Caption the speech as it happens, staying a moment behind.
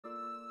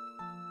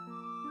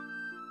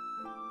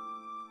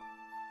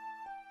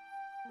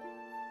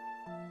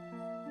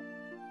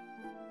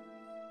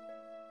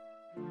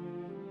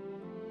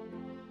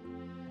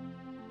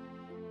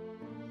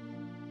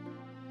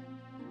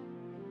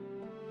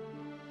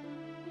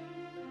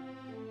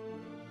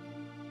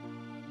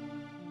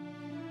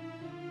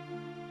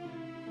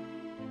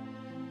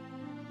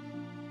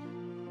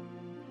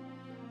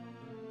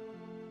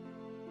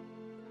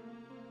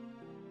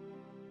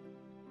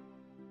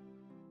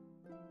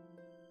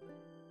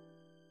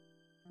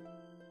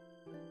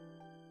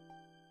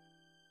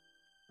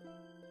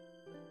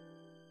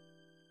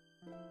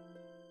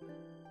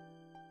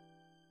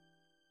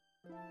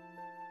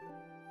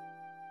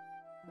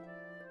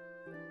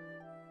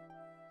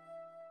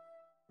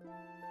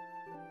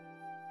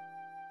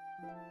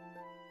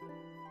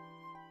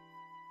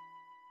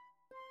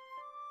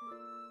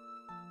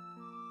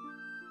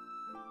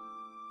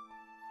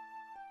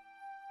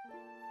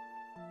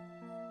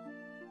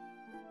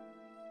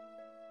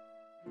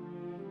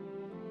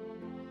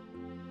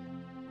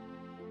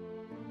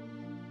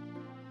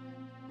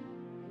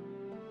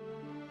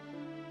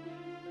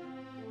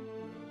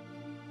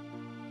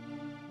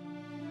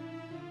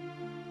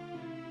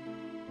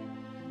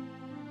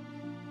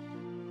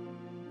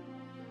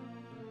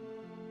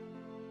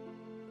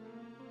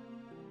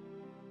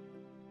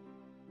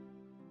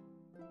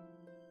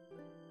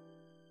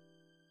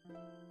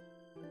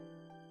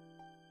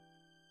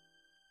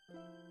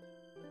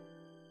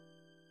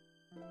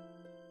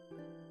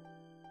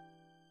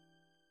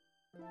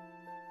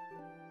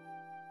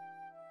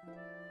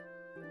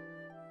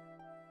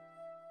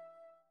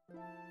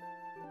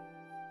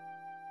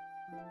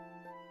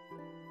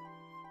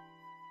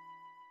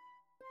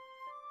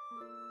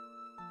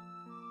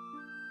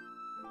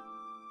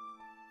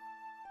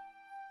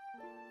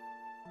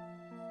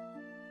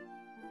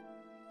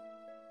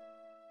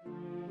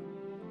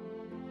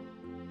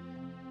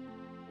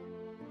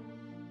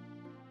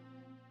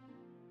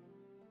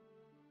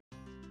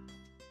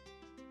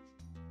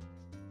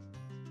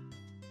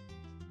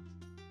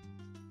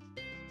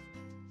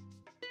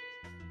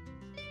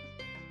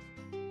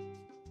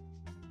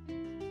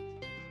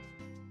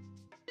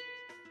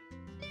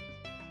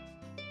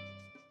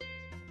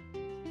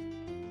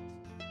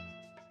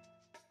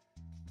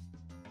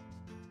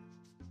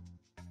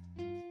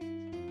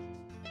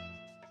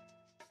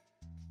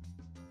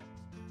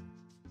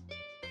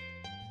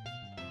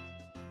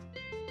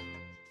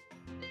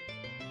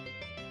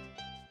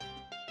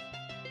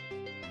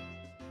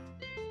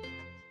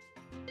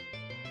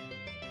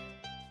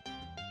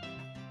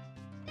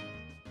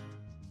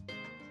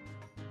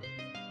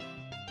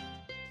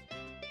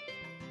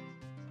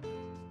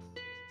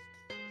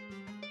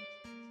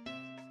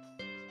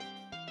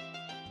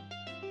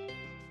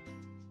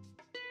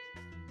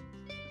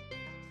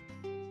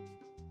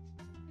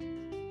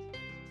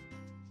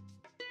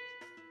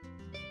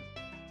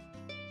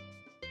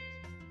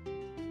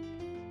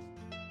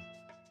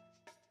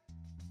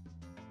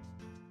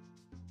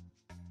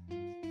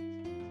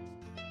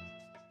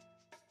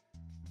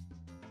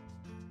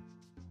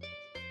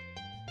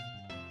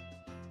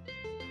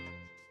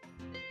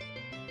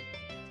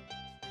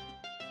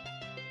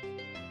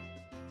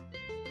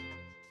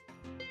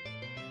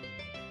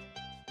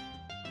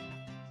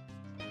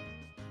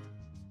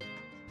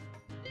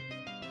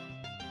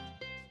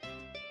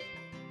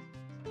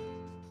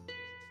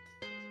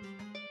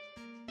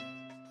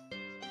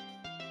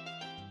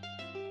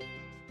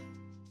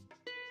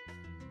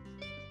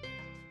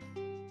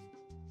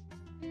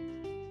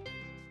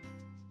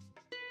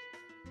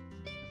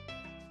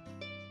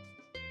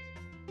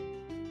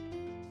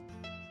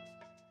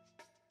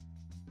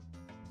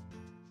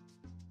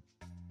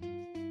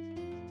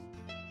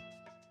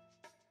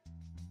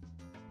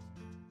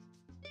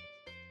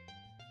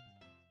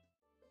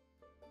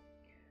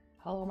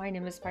Hello, my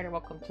name is Spider.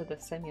 Welcome to the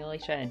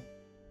simulation.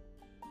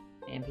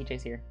 And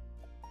PJ's here.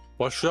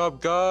 What's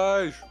up,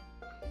 guys?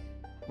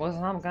 What's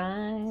up,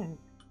 guys?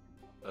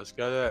 Let's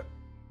get it.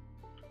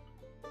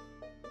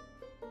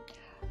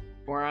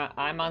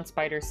 I'm on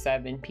Spider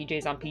 7.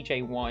 PJ's on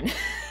PJ 1.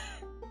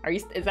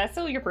 Is that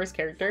still your first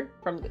character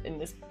in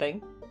this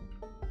thing?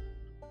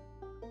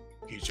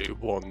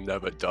 PJ1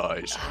 never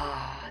dies.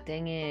 Ah,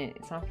 dang it.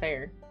 It's not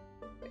fair.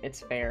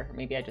 It's fair.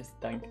 Maybe I just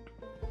think.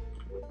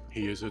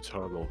 He is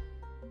eternal.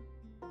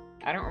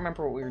 I don't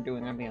remember what we were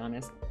doing, I'll be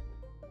honest.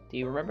 Do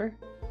you remember?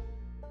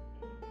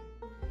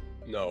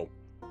 No.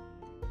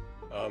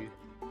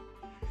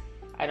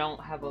 I don't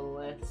have a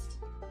list.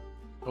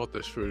 God,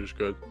 this food is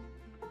good.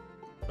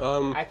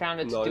 I found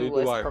a no, to-do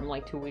list from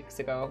like 2 weeks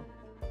ago.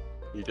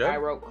 You did? I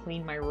wrote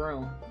clean my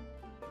room.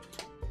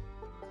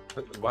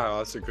 Wow,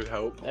 that's a good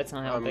help. That's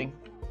not helping.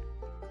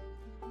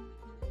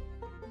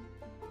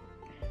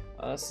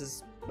 This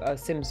is a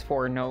Sims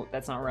 4 note.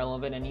 That's not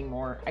relevant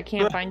anymore. I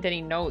can't find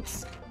any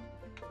notes.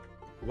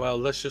 Well,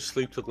 let's just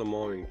sleep till the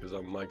morning because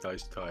my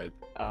guy's tired.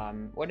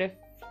 What if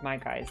my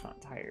guy's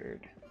not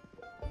tired?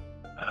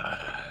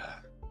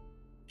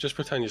 Just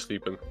pretend you're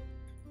sleeping.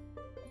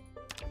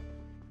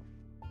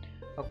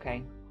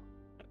 Okay.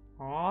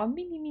 Aw,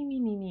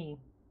 me.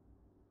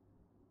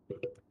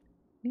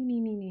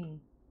 Me.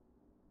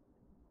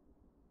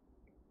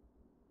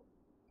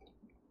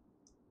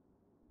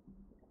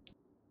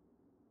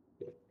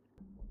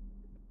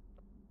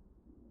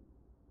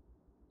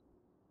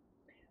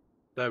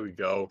 There we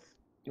go.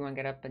 You want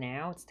to get up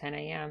now? It's 10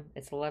 a.m.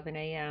 It's 11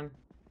 a.m.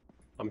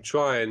 I'm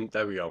trying.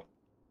 There we go.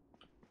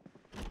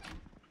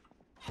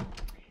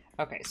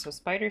 Okay, so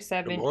Spider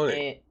 7,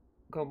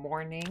 good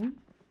morning,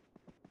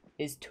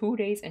 is 2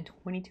 days and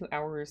 22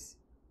 hours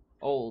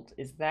old.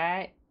 Is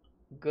that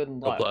good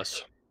luck? God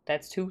bless.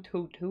 That's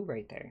 222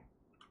 right there.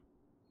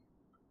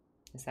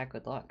 Is that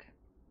good luck?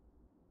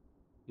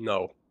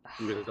 No.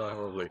 You're gonna die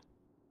horribly.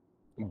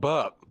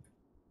 But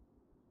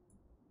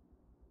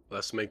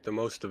let's make the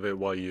most of it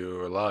while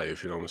you're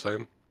alive, you know what I'm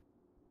saying?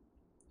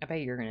 I bet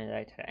you're gonna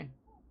die today.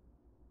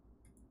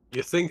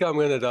 You think I'm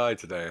gonna die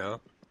today, huh?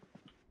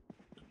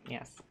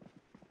 Yes.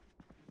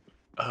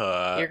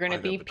 You're gonna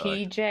be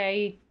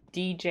PJ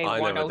DJ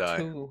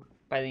 102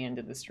 by the end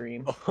of the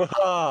stream.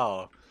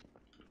 Oh,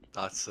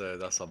 that's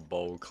a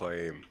bold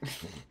claim.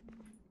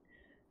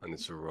 And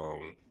it's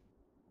wrong.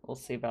 We'll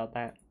see about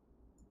that.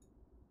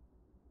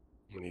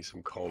 We need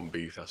some corned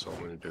beef, that's what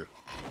I'm gonna do.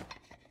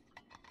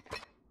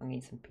 I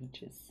need some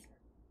peaches.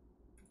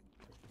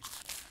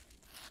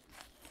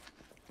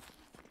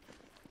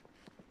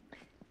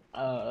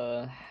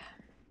 Do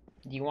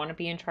you want to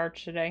be in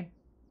charge today?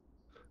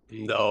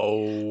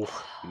 No.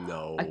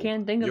 I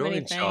can't think of anything. You're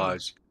in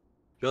charge.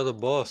 You're the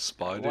boss,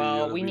 Spider.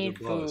 Well, we need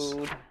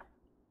food.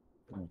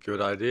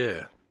 Good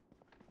idea.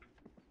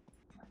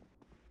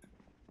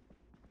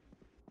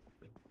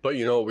 But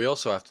you know what we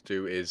also have to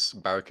do is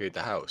barricade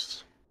the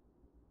house.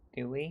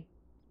 Do we?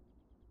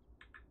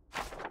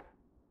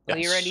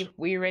 Yes.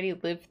 We already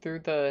lived through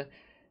the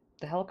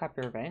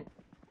helicopter event.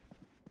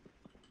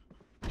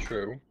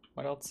 True.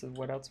 What else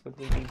would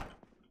we be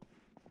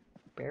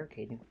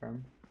barricading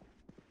from?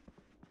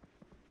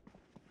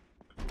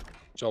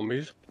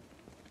 Zombies.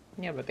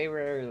 Yeah, but they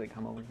rarely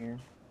come over here.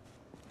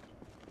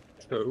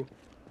 True.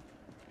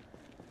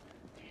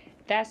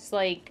 That's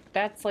like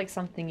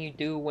something you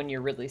do when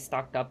you're really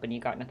stocked up and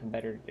you got nothing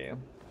better to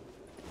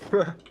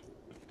do.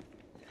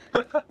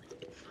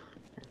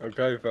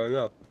 Okay, fair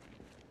enough.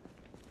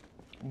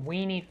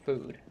 We need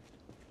food.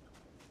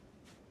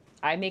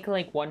 I make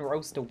like 1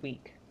 roast a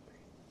week.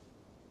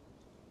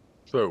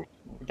 True.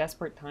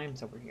 Desperate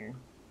times over here.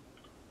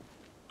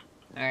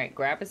 Alright,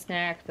 grab a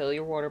snack, fill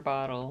your water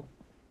bottle.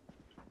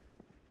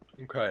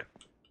 Okay.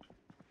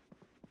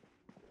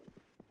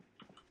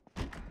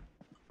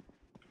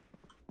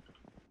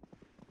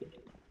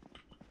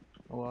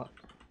 What?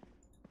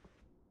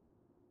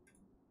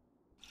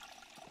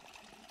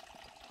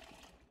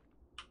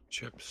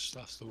 Chips,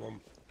 that's the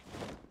one.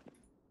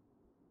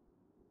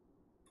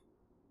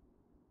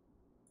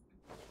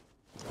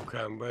 Okay,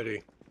 I'm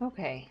ready.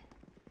 Okay.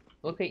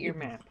 Look at your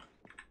map.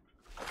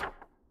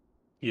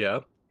 Yeah.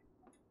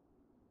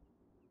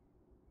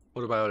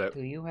 What about it?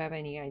 Do you have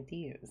any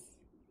ideas?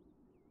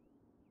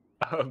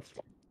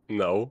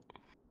 No.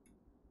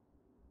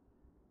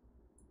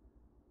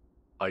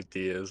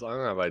 Ideas? I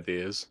don't have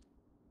ideas.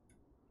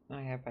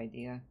 I have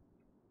idea.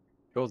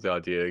 You're the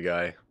idea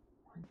guy.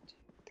 1, 2,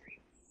 3,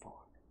 4.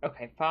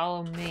 Okay,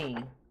 follow me.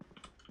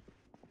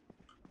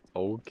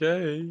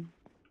 Okay.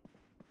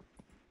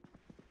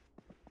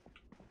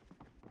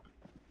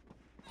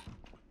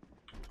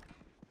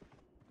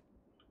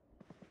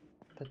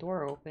 The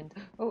door opened.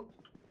 Oh!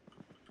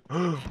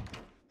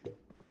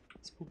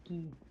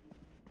 Spooky.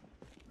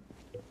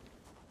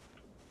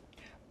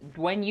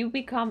 When you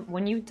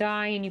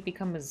die and you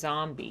become a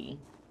zombie,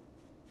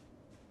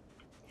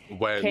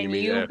 can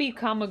you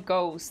become a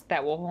ghost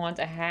that will haunt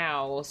a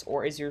house,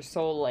 or is your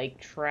soul like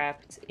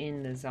trapped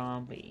in the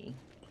zombie?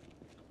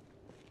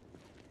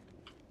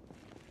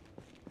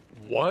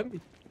 What?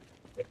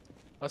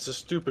 That's a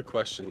stupid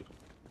question.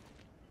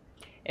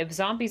 If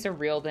zombies are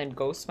real, then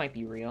ghosts might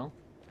be real,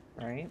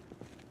 right?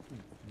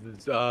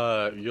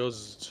 Your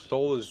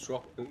soul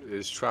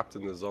is trapped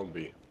in the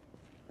zombie.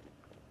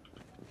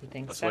 You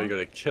think That's so? why you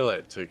gotta kill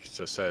it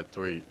to set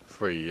it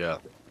free, yeah.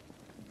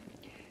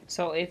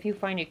 So if you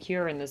find a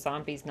cure and the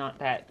zombie's not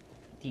that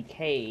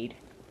decayed,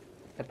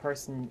 the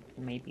person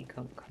maybe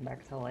come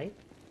back to life?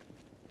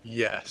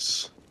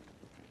 Yes.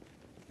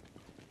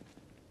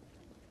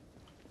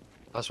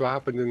 That's what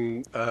happened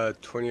in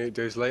 28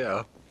 Days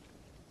Later.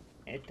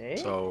 It did?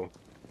 So,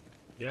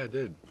 yeah, it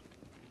did.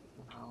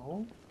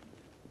 No.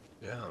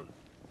 Yeah.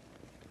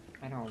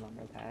 I don't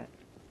remember that.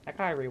 I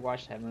gotta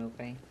rewatch that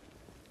movie.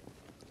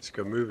 It's a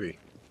good movie.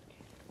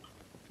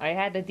 I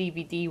had the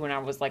DVD when I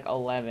was like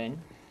 11.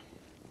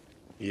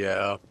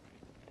 Yeah.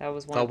 That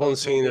was one That of one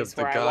those scene movies of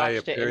the where I guy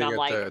watched it and I'm appearing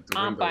like, at the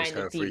I'm window was buying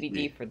the kind of DVD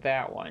freaky. for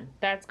that one.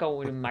 That's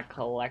going in my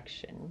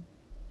collection.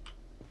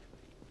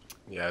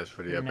 Yeah, it's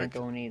pretty And I epic.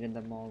 donated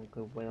them all to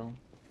Goodwill.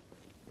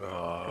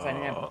 Because I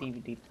didn't have a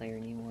DVD player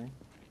anymore.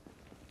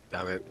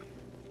 Damn it.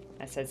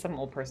 I said some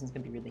old person's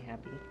gonna be really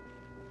happy.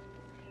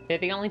 They're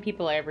the only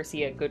people I ever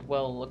see at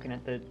Goodwill looking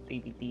at the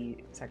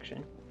DVD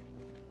section.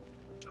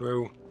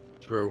 True.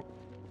 True.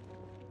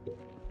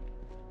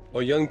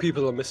 Well, young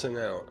people are missing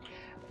out.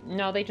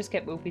 No, they just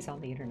get movies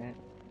on the internet.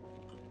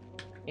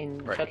 In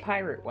the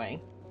pirate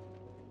way.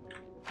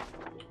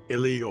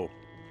 Illegal.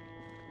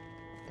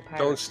 The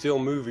pirate, Don't steal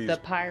movies. the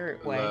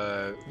pirate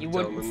way. You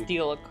wouldn't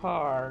steal a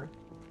car.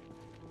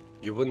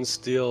 You wouldn't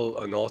steal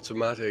an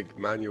automatic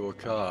manual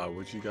car,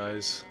 would you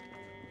guys?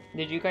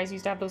 Did you guys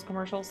used to have those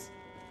commercials?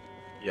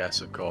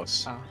 Yes, of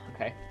course. Oh,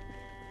 okay.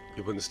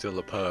 You wouldn't steal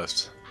the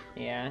purse.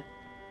 Yeah.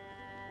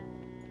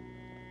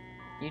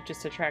 You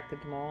just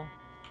attracted them all.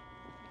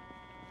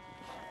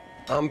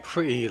 I'm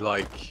pretty,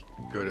 like,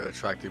 good at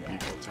attracting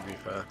people, to be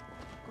fair.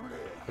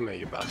 Come here,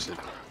 you bastard.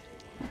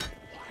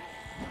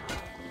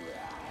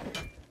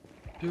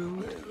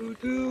 Do, do,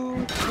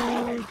 do,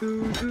 do,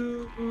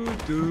 do, do,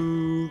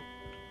 do.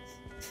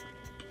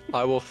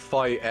 I will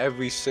fight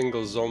every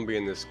single zombie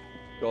in this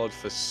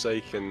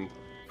godforsaken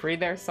Free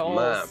their souls.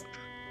 map.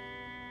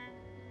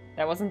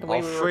 That wasn't the way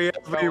I'll we were free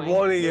every going.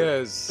 one of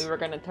yous. We were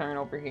gonna turn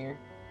over here.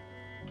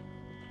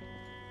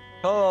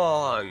 Come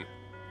on.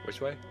 Which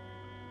way?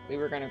 We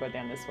were gonna go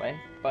down this way,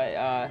 but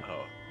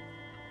Oh.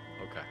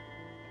 Okay.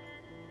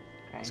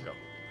 Let's go.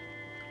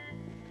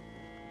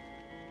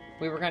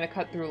 We were gonna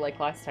cut through like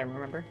last time,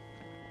 remember?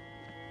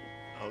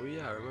 Oh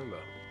yeah, I remember.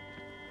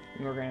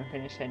 We were gonna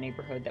finish that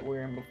neighborhood that we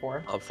were in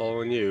before. I'm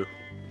following you.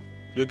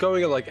 You're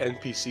going at like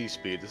NPC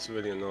speed. This is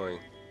really annoying.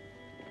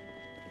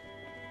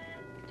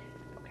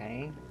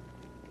 Okay.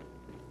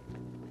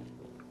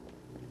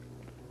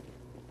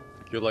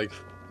 You're like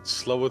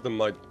slower than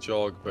my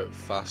jog, but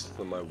faster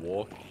than my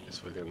walk.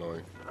 It's really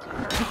annoying.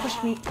 You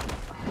pushed me.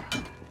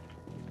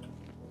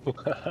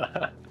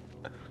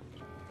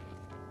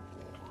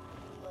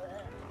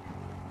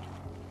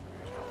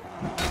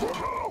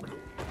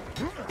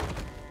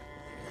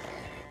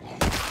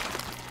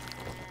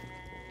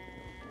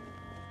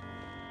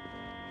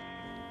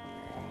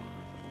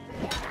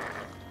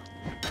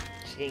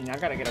 Dang, I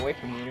gotta get away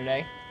from you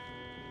today.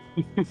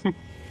 What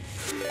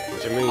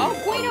do you mean?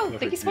 Oh, Guido,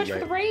 thank you so much for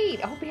the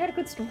raid. I hope you had a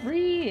good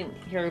stream.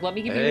 Here, let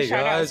me give you a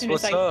shout out as soon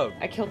as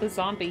I killed the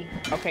zombie.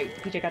 Okay,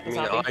 PJ got the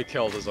zombie. I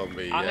killed the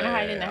zombie. I'm gonna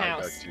hide in the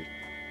house. Okay,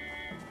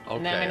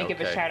 and then I'm gonna give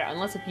a shout out.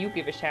 Unless if you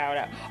give a shout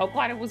out. Oh,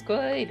 God, it was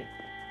good.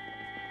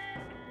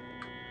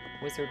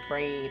 Wizard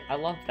raid. I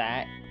love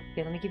that.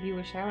 Yeah, let me give you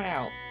a shout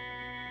out.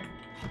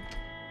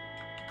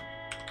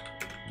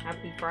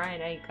 Happy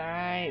Friday,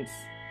 guys.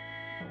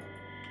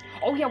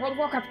 Oh yeah, World of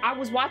Warcraft. I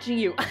was watching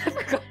you.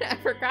 I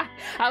forgot.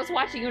 I was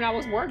watching you and I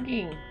was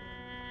working.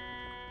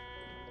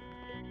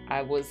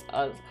 I was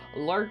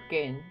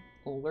lurking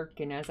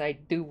as I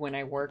do when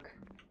I work.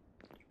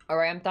 All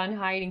right, I'm done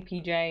hiding,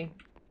 PJ.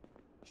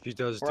 She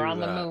does We're do on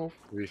that, the move.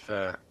 to be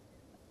fair.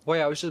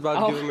 Wait, I was just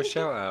about to give him a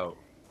shout out.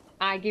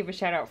 I gave a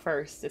shout out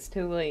first. It's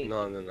too late.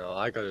 No.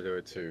 I gotta do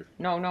it too.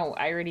 No,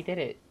 I already did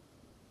it.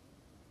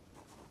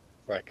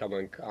 Right, I'm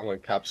on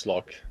caps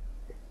lock.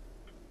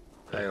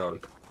 Hang on.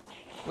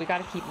 We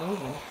gotta keep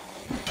moving.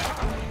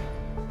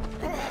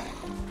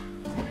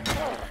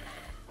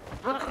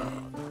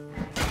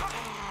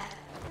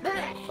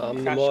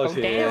 I'm the mod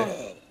here.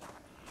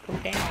 Go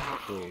down.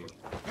 Boom.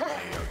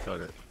 There you go,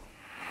 got it.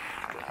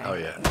 Oh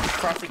yeah.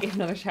 Frosty gave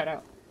another shout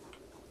out.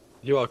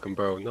 You're welcome,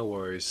 bro. No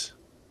worries.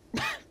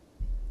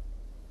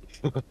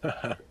 Oh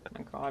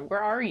my God,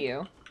 where are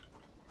you?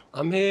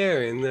 I'm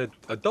here in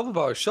a double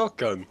barrel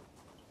shotgun.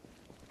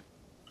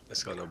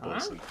 It's got no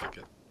bullets in it.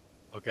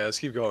 Okay, let's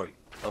keep going.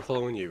 I'm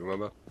following you,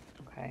 remember?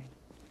 Okay.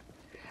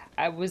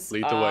 I was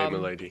Lead the way,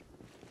 milady.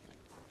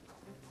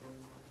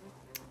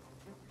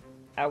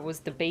 I was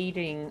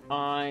debating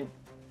on.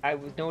 I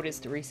was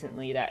noticed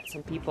recently that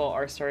some people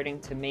are starting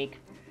to make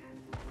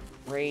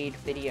raid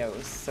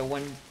videos. So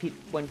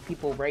when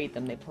people raid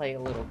them, they play a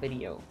little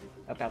video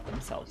about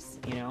themselves.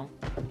 You know.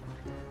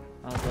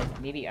 I was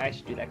like, maybe I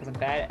should do that because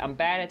I'm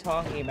bad at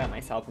talking about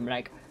myself. I'm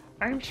like,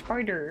 I'm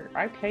Spider.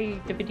 I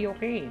play the video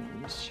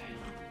games.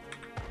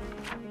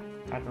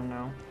 I don't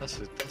know. That's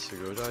a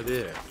good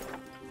idea.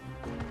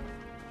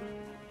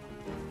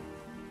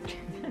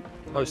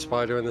 Oh,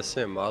 Spider in the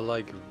Sim. I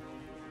like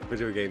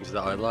video games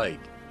that I like.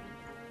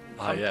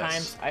 Sometimes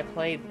yes. I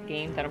play the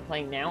game that I'm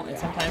playing now, and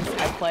sometimes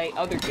I play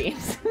other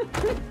games.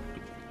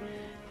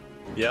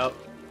 Yep.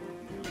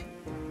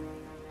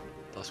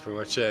 That's pretty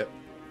much it.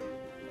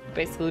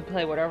 Basically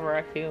play whatever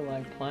I feel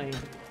like playing.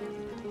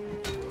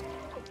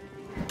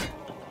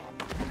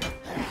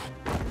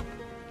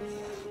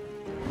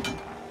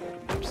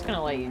 I'm just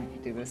gonna let you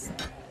do this.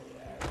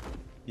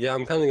 Yeah,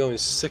 I'm kind of going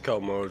sicko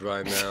mode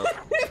right now.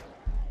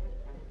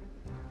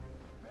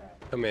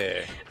 Come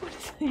here,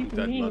 you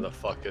dead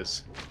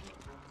motherfuckers.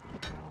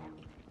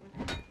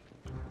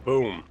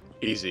 Boom.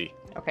 Easy.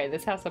 Okay,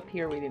 this house up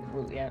here we didn't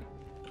loot yet.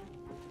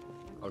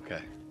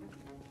 Okay.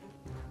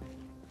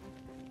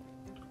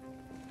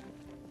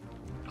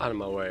 Out of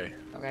my way.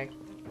 Okay.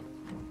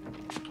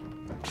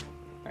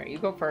 Alright, you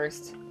go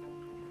first.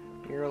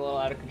 You're a little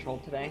out of control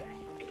today.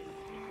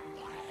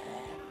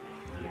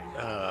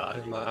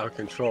 I'm not out of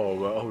control,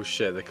 but oh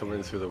shit, they're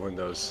coming through the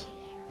windows.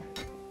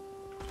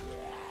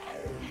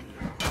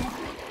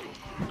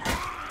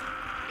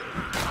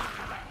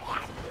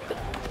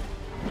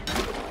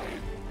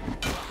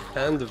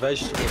 And the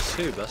vegetable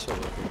soup, that's what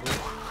we're looking for.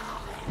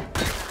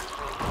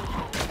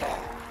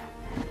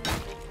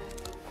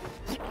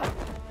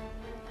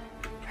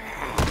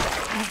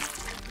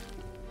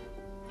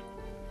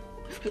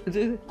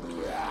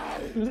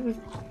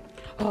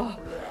 Oh,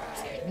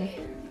 scared me.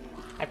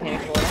 I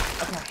panicked a little.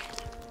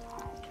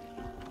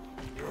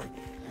 Okay.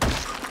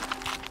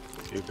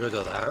 You're good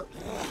at that.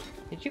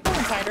 Did you go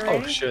inside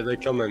already? Oh shit, they're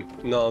coming.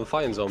 No, I'm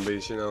fighting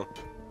zombies, you know.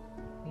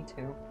 Me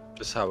too.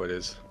 Just how it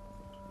is.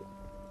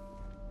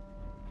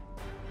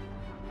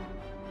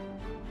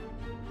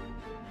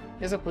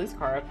 There's a police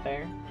car up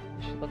there.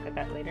 We should look at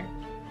that later.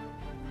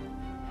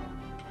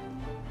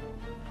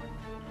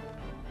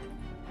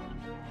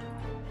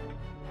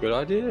 Good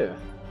idea.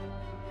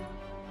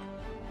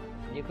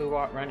 You could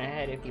run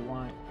ahead if you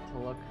want to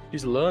look.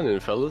 He's learning,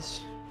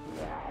 fellas.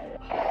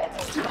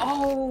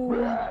 Oh!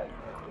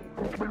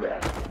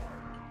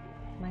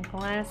 My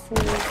glasses.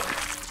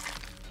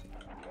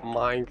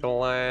 My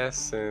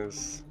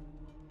glasses.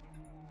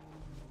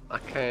 I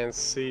can't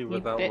see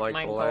without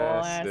my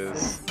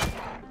glasses.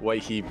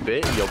 Wait, he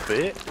bit your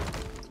bit?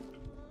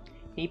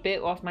 He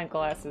bit off my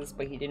glasses,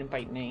 but he didn't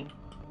bite me.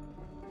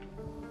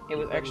 It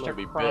was extra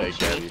bit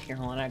crunchy. Here,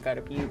 hold on, I got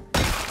a few.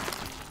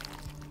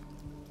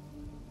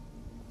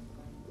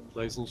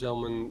 Ladies and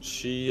gentlemen,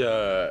 she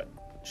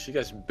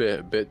gets bit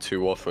a bit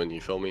too often,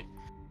 you feel me?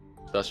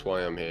 That's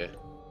why I'm here.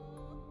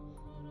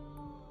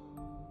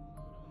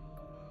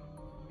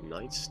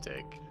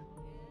 Nightstick.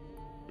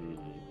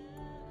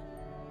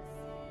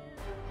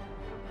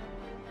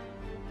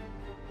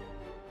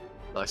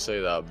 I say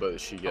that, but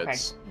she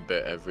gets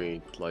bit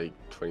every, like,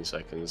 20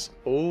 seconds.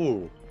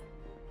 Oh!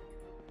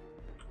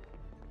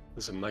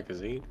 There's a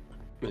magazine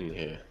in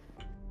here.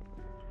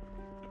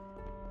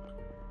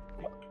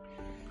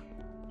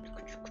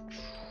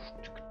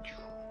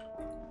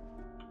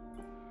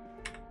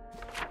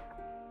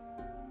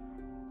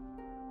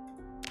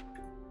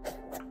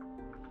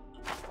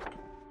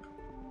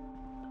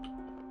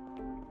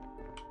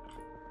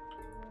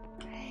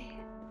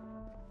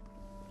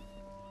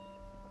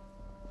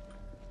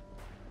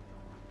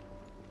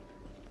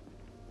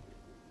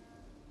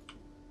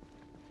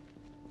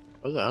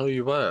 Where the hell are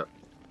you at?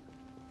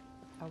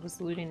 I was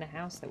looting the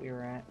house that we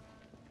were at.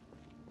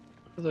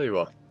 There you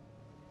are.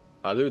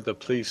 I looted the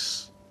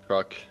police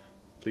truck,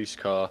 police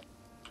car.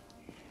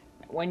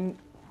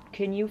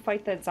 Can you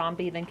fight that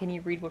zombie? Then can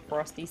you read what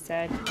Frosty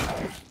said?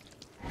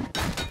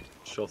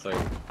 Sure thing.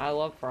 I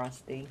love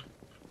Frosty.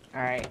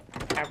 Alright,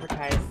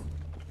 advertise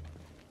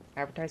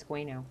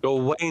Gueno.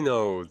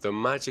 Gueno, the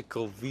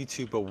magical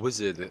VTuber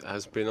wizard,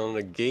 has been on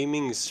a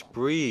gaming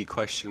spree,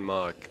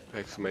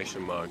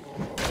 exclamation mark.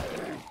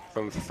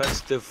 From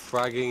festive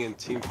fragging in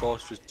Team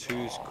Fortress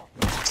 2's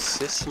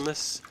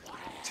Sismus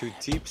to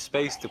deep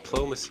space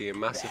diplomacy in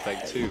Mass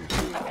Effect 2.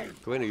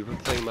 Gueno, you've been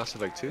playing Mass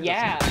Effect 2?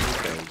 Yeah. That's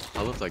a good game.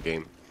 I love that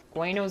game.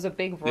 Gueno's a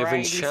big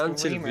variety They've enchanted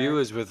streamer.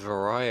 viewers with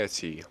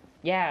variety.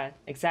 Yeah,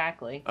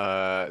 exactly.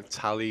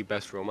 Tally,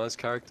 best romance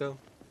character.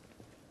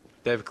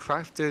 They've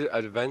crafted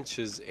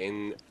adventures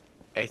in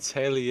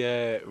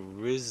Atelier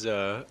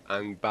Rizza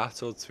and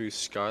battled through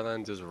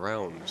Skylanders'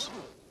 realms.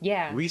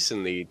 Yeah.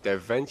 Recently,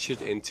 they've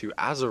ventured into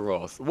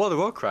Azeroth, World of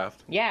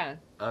Warcraft. Yeah.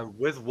 And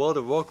with World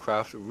of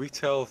Warcraft,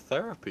 retail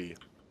therapy.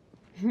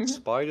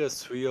 Spider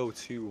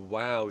 302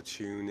 WoW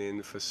tune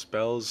in for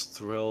spells,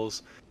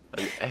 thrills,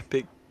 and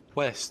epic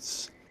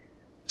quests.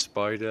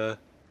 Spider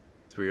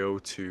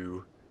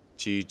 302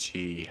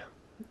 GG.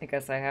 I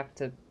guess I have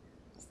to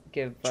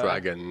give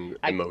Dragon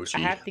emoji. I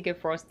have to give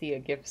Frosty a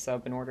gift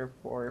sub in order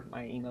for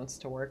my emotes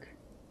to work.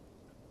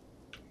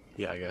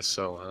 Yeah, I guess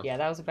so, huh? Yeah,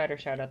 that was a better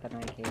shout out than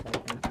I gave, I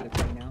think, to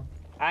Gueno.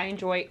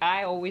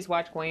 I always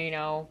watch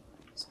Gueno.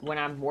 when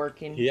I'm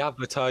working. He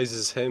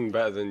advertises him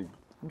better than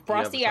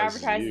Frosty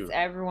advertises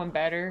everyone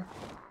better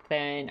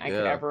than I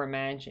could ever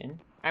imagine.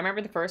 I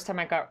remember the first time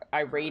I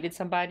raided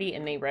somebody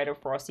and they read a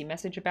Frosty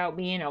message about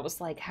me and I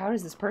was like, how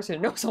does this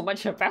person know so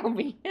much about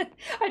me?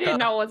 I didn't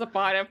know it was a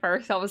bot at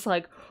first. I was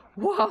like,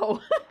 whoa.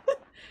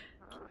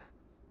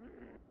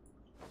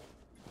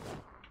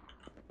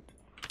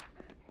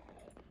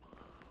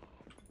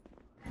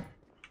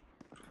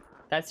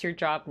 That's your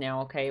job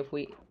now, okay? If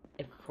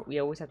we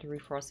always have to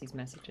read Frosty's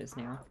messages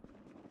now.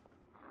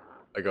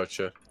 I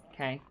gotcha.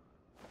 Okay.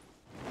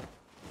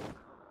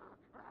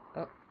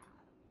 Oh.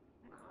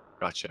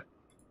 Gotcha.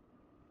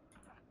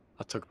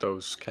 I took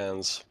those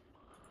cans.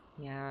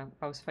 Yeah,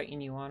 I was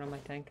fighting you on them, I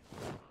think.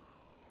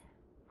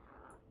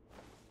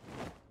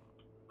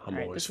 I'm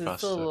always faster.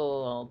 This is a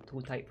little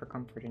too tight for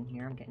comfort in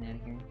here. I'm getting out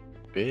of here.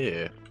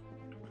 Beer?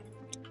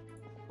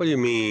 What do you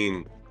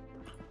mean?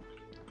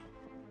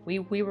 We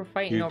were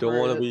fighting over... You don't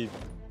want to be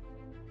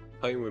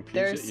fighting with pizza?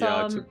 There's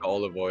yeah, I took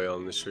olive oil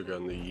and the sugar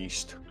and the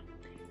yeast.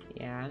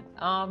 Yeah,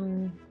 How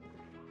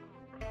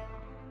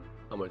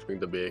much bring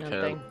the beer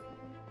can?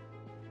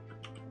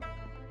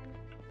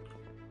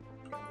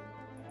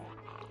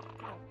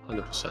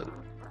 100%.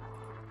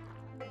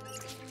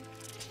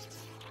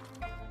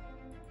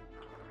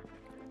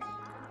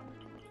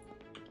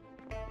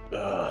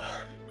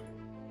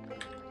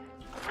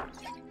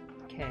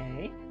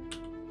 Okay.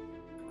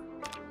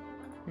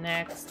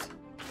 Next.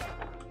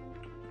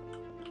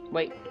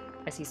 Wait,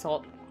 I see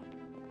salt.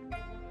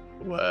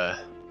 Where?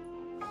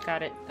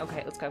 Got it.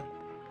 Okay, let's go.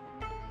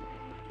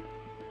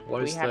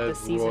 Why is there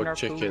raw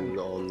chicken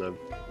on the...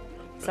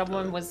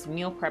 Someone was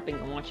meal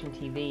prepping and watching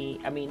TV.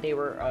 I mean, they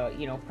were,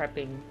 you know,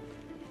 prepping,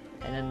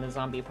 and then the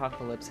zombie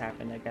apocalypse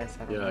happened, I guess.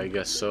 I don't know. I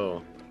guess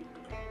so.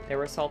 They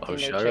were salting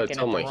their I chicken gotta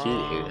tell at my the heat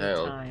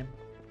wrong time.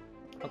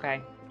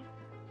 Okay.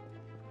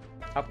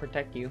 I'll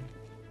protect you.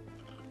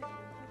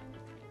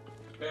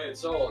 Okay,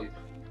 it's on.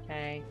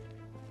 Okay.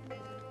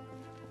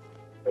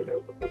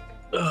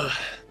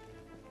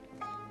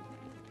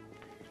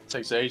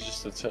 Takes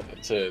ages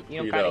to you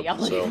don't gotta up, yell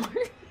so. anymore.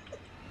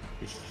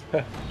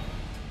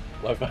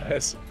 My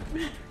bad.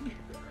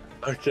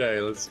 Okay,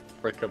 let's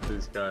break up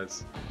these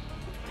guys.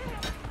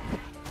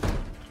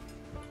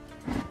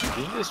 Did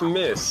you just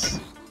miss?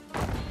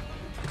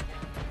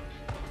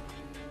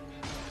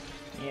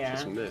 Yeah.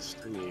 Just missed,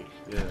 didn't you?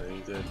 Yeah,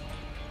 you did.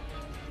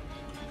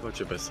 God,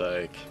 you're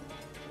pathetic.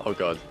 Oh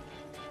god.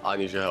 I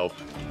need your help.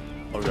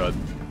 Oh god.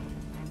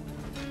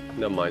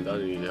 Never mind, I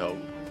don't need your help.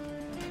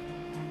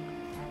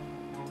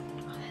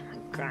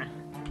 God.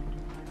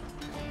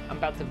 I'm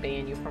about to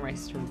ban you from my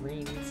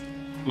streams.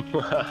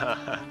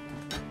 God,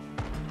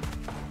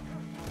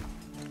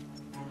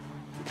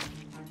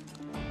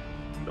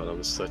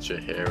 I'm such a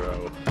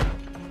hero.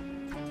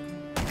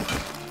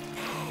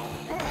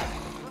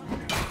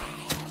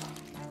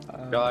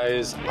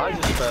 Guys, I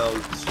just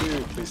found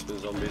 2 policeman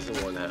zombies in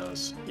one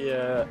house.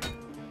 Yeah,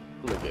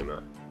 I'm a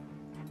gamer.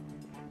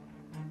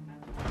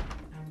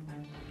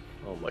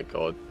 Oh my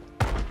god.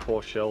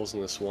 4 shells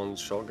in this one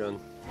shotgun.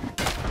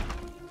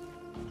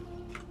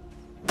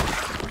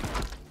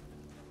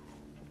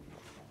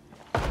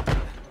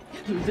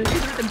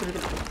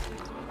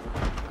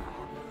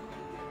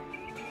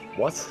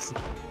 What?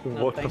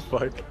 What the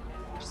fuck?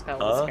 I just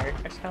got a little scared.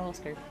 I just got a little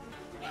scared.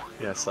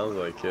 Yeah, sounds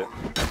like it.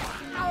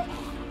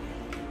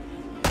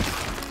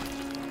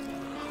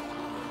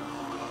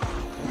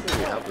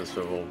 We have this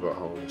revolver at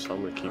home, so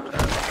I'm gonna keep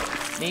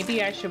that.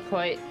 Maybe I should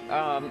put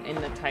in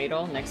the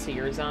title next to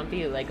your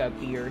zombie like a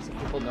beer so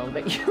people know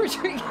that you were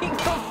drinking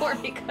before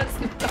because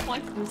no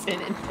one comes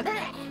in and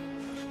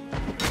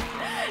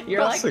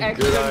you're That's like a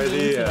extra good mean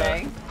idea.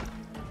 today.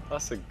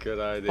 That's a good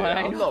idea. But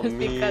I I'm know not it's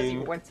mean. because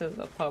you went to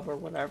the pub or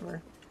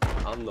whatever.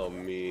 I'm not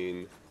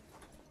mean.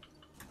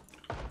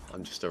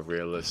 I'm just a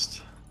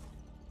realist.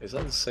 Is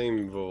that the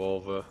same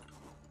revolver?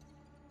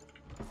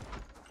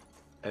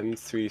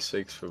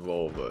 M36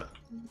 revolver.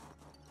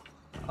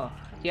 Oh,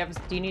 do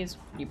you need?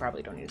 You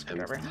probably don't need a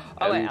screwdriver.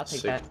 Oh wait, I'll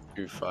take that.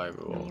 M625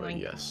 revolver.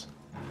 Yes.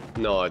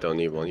 No, I don't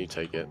need one. You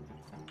take it.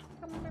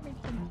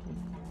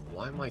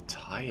 Why am I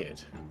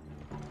tired?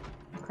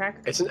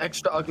 Crack. It's an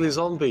extra ugly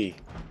zombie.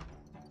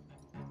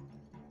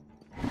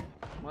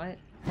 What?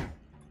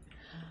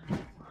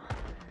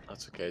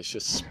 That's okay. It's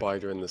just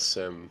Spider in the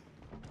sim.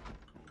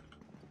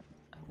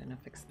 I'm gonna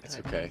fix that. It's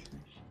okay.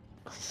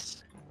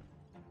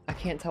 I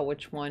can't tell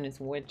which one is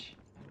which.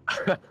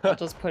 I'll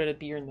just put a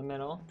beer in the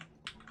middle.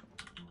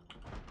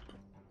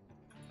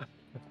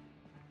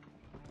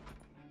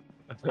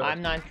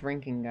 I'm not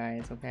drinking,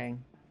 guys, okay?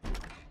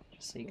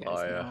 Just so you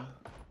guys know.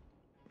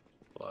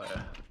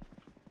 Liar.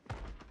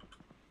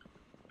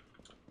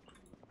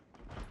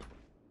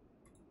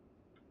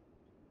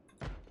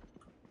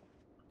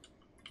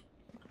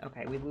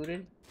 Okay, we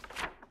looted?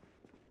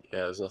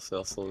 Yeah, there's nothing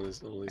else on these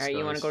guys. Alright,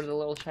 you want to go to the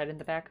little shed in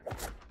the back?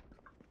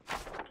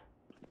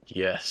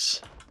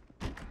 Yes.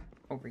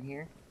 Over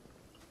here.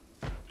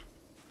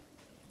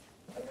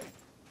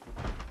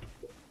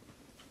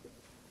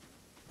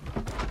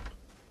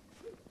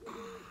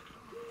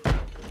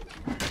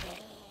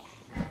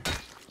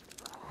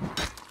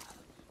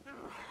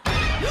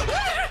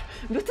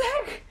 What the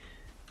heck?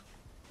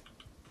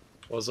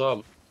 What's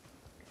up?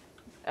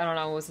 I don't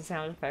know. It was a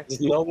sound effect.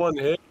 There's no one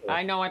here.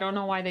 I know. I don't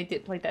know why they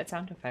did play that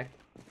sound effect.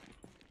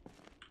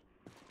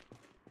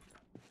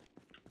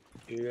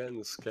 You're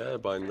getting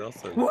scared by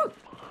nothing.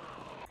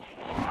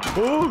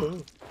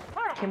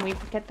 Can we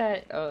get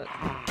that?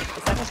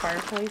 Is that a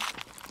fireplace?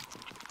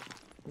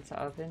 It's an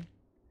oven.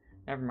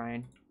 Never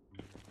mind.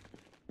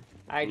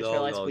 I just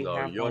realized we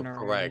have you're one correct.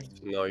 already.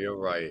 No, you're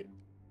right.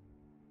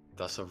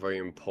 That's a very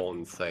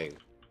important thing.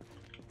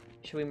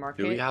 Should we mark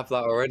it? Do we have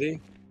that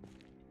already?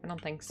 I don't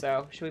think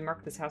so. Should we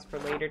mark this house for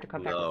later to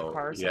come back with the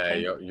car or yeah,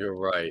 something? you're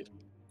right.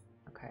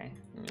 Okay,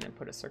 I'm gonna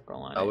put a circle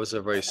on it. That was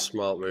a very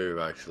smart move,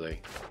 actually.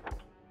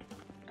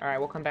 Alright,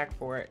 we'll come back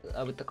for it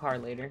with the car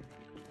later.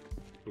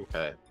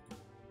 Okay.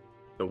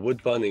 The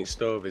wood burning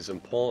stove is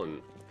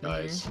important,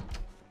 guys.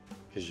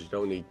 Because you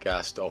don't need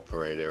gas to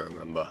operate it,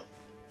 remember?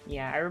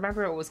 Yeah, I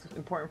remember it was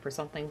important for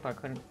something, but I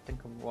couldn't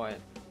think of what.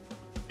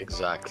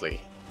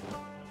 Exactly.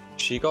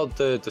 She got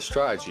the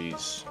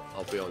strategies,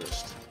 I'll be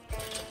honest.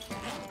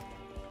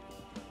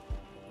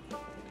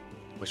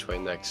 Which way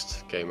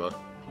next, gamer?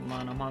 Come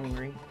on, I'm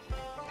hungry.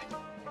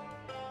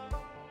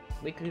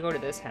 We could go to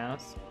this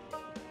house.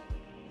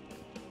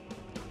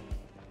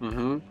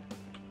 Mm-hmm.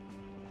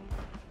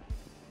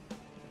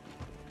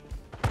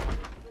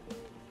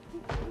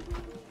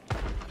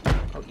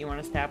 Oh, you want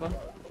to stab him?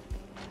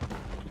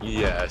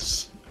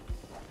 Yes.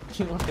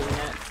 You love doing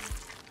that.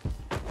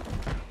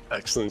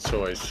 Excellent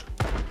choice.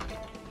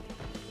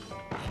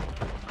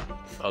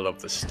 I love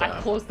the stab.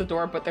 I closed the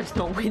door, but there's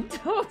no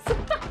windows.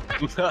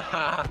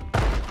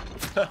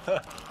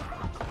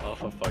 Oh,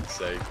 for fuck's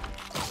sake.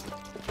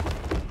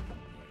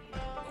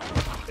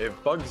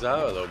 It bugs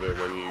out a little bit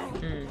when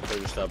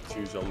you stab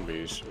two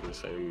zombies in the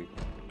same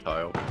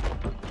tile.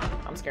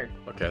 I'm scared.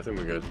 Okay, I think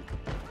we're good.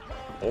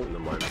 Oh, never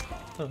mind.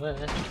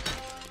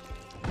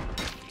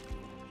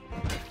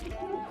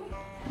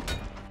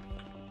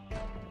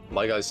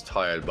 My guy's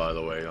tired, by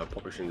the way. I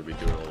probably shouldn't be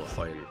doing all the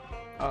fighting.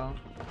 Oh.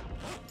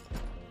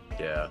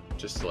 Yeah,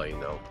 just to let you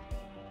know.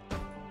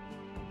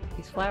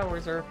 These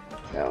flowers are...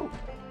 Oh.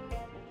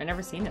 I've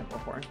never seen that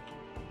before.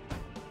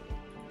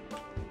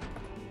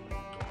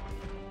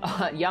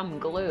 Yum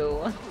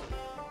glue.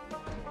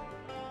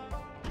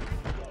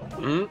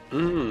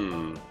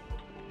 Mm-mm.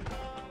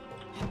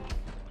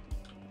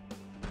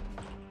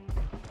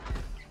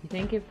 You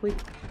think if we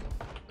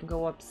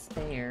go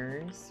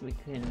upstairs, we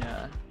can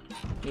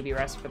maybe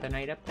rest for the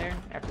night up there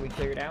after we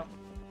clear it out?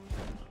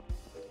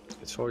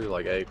 It's already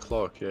like 8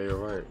 o'clock. Yeah, you're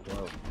right.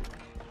 Wow.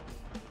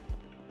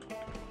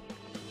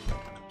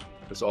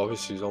 There's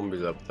obviously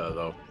zombies up there,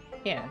 though.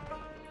 Yeah.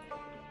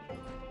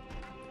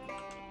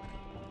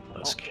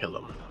 Let's kill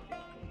them.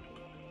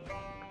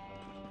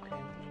 Okay,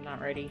 I'm not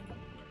ready.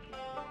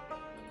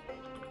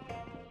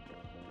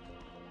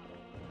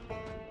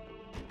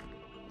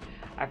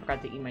 I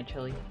forgot to eat my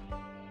chili.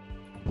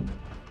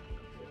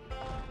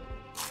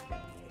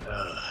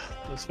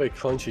 Let's make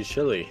crunchy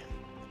chili.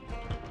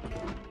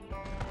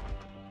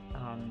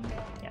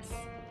 Yes.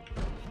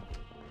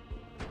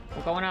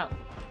 I'm going up.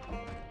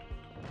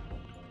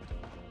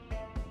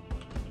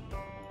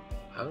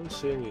 I don't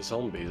see any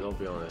zombies, I'll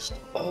be honest.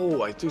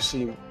 Oh, I do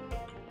see an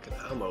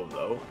ammo,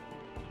 though.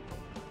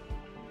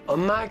 A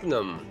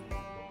magnum!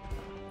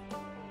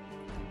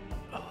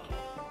 Oh,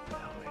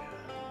 hell yeah.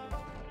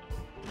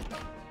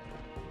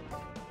 I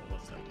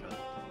love that gun.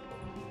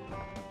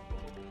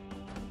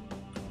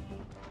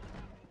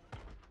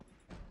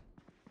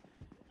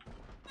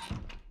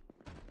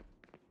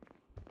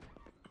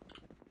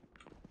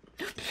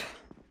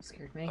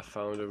 Scared me. I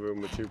found a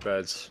room with 2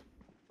 beds.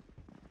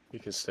 You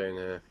can stay in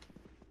here.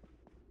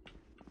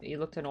 You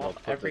looked in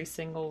every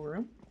single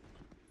room?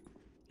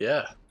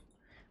 Yeah.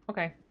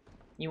 Okay.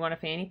 You want a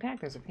fanny pack?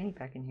 There's a fanny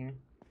pack in here.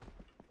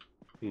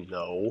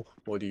 No.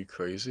 What, are you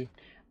crazy?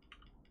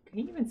 Can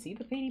you even see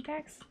the fanny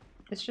packs?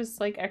 It's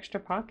just like extra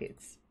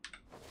pockets.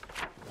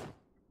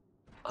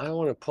 I don't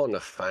want to put in a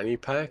fanny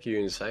pack, you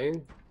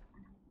insane?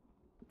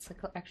 It's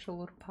like an extra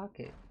little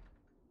pocket.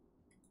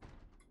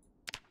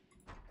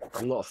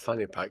 I'm not a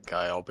fanny pack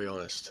guy, I'll be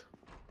honest.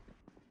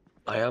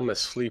 I am a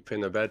sleep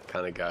in a bed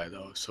kind of guy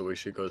though, so we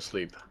should go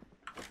sleep.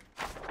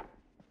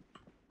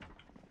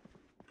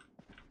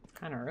 It's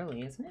kind of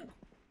early, isn't it?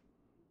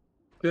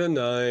 Good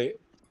night.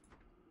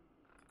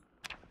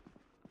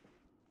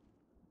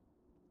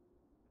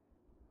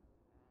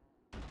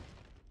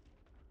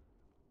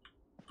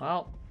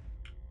 Well,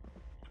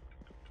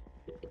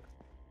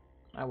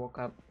 I woke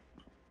up.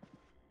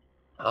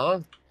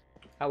 Huh?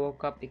 I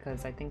woke up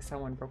because I think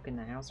someone broke in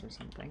the house or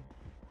something.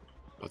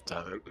 Oh,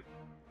 damn it.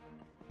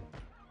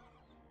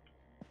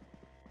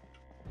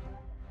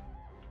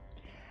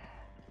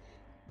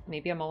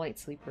 Maybe I'm a light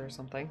sleeper or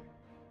something.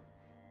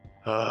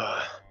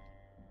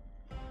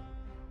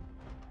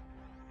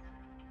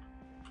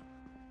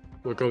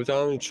 We'll go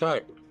down and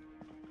check.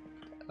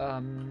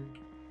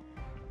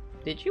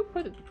 Did you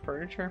put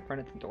furniture in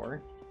front of the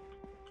door?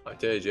 I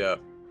did, yeah.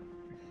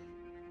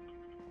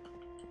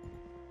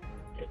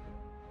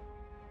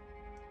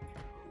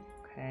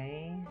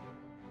 Okay.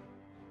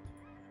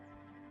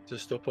 To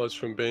stop us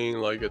from being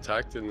like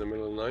attacked in the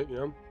middle of the night,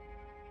 yeah.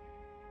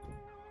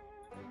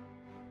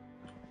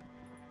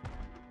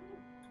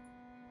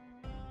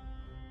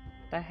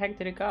 The heck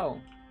did it go?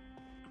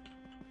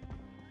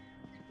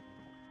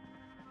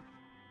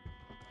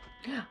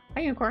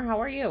 Hi Unicorn,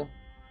 how are you?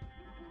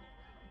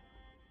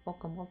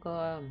 Welcome,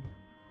 welcome.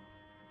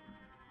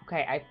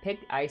 Okay,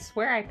 I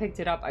swear I picked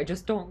it up, I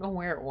just don't know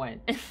where it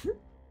went.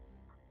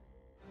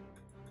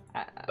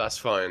 That's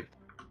fine.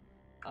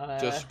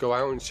 Just go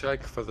out and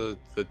check for the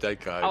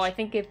dead guys. Oh, I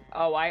think if...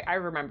 Oh, I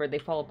remember. They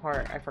fall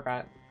apart. I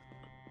forgot.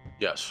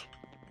 Yes.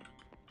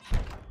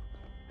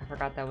 I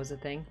forgot that was a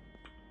thing.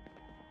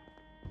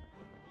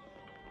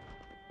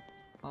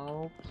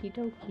 Okie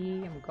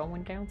dokie. I'm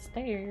going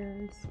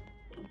downstairs.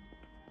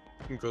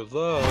 Good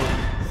luck.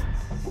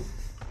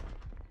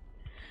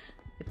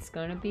 It's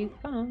gonna be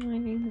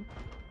fine.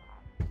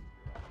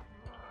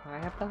 I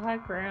have the high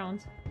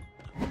ground.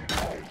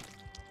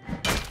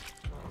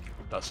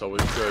 That's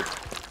always good.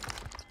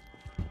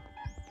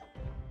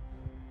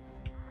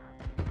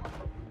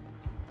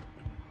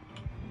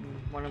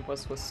 One of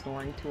us was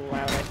snoring too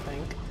loud, I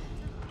think.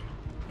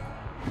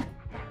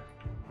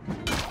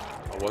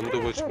 I wonder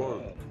which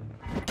one.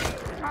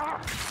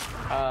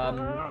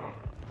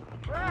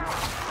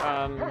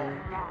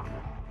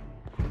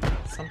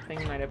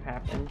 Something might have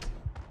happened.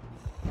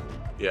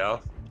 Yeah.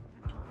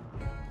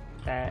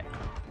 That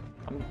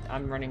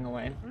I'm running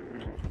away.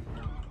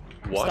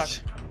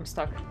 What? I'm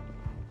stuck.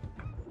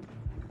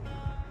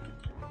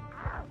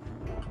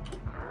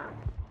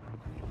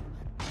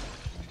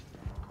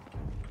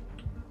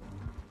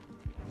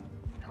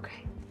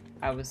 Okay.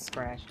 I was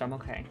scratched. I'm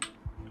okay.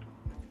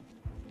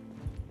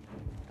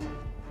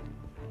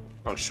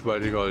 I swear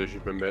to God,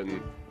 you've been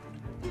bitten.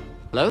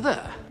 Hello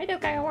there. Hey,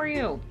 Duke Guy, how are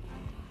you?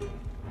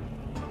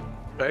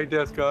 Hey,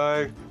 Death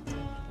Guy.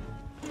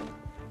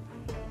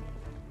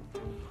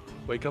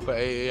 Wake up at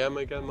 8 AM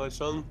again, my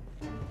son.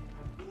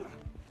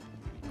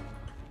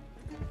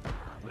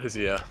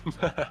 Lydia.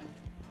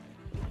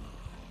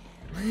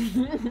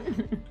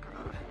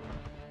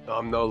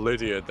 I'm no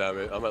Lydia, damn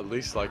it. I'm at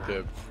least like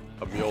a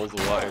mule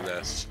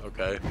lioness,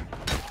 okay?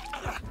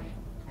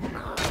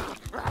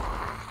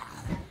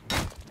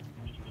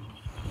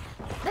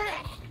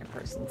 That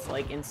person's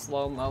like in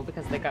slow-mo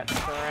because they got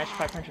scratched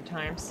 500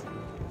 times.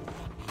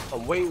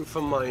 I'm waiting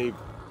for my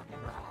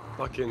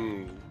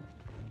fucking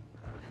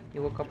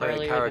You woke up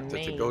earlier than character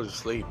me. to go to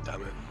sleep,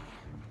 damn it.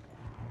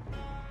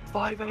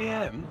 5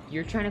 AM?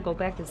 You're trying to go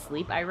back to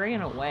sleep? I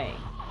ran away.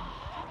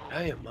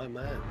 Hey, my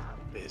man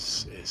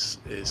is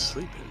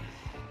sleeping.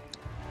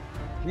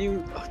 Can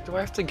you? Do I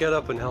have to get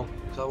up and help?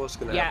 Is that what's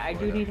gonna happen? Yeah, I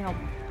do need help,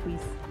 please.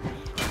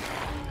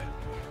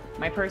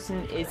 My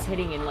person is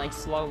hitting in like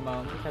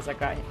slow-mo because I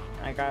got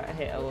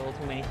hit a little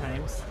too many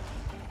times.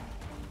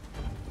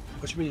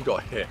 What do you mean you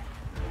got hit?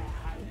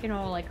 You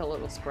know, like a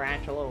little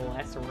scratch, a little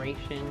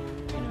laceration,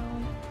 you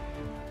know,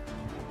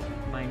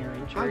 minor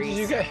injuries. How did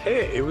you get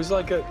hit? It was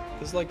like a,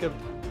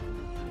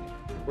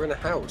 we're in a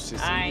house.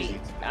 It's easy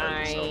to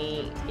defend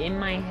yourself. In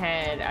my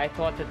head, I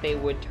thought that they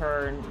would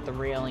turn the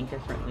railing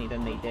differently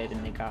than they did,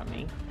 and they got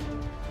me.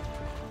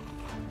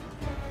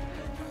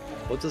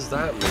 What does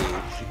that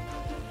mean?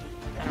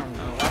 I don't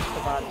know. Watch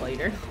the VOD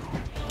later.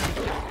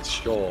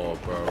 Sure,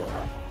 bro.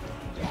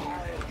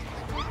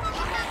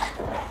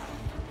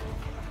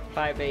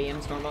 5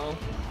 a.m.'s normal.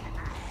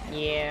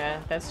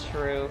 Yeah, that's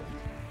true.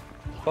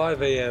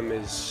 5 AM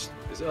is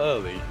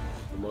early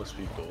for most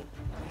people,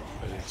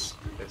 but it's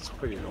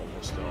pretty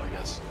normal still, I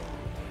guess.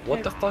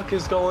 What the fuck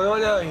is going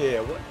on out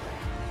here? What?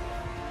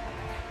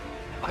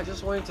 I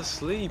just wanted to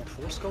sleep.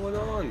 What's going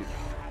on?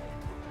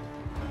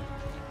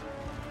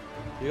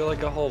 You got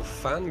like a whole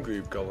fan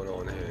group going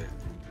on here.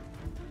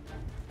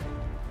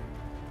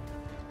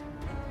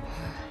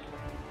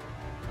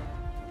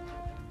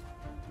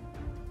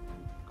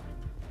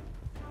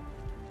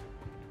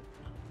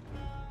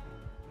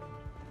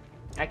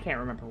 I can't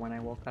remember when I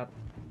woke up.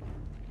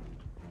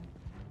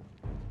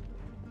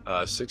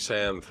 6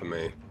 AM for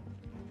me.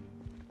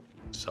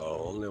 So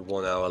only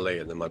 1 hour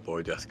later than my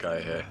boy Death Guy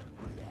here.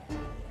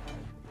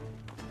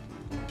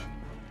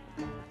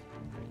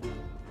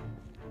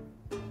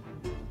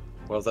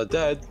 Well, they're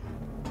dead.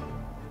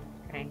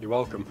 Okay. You're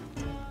welcome.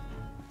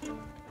 You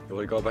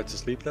wanna go back to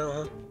sleep now,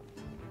 huh?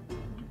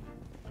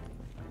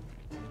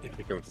 If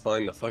we can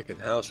find the fucking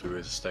house we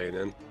were staying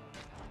in.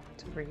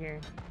 It's over here.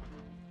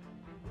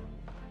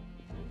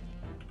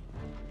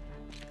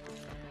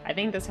 I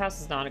think this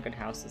house is not a good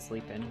house to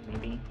sleep in,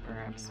 maybe,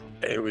 perhaps.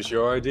 It was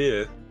your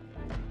idea.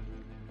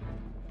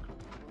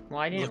 Well,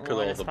 I didn't Look at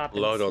want all to the stop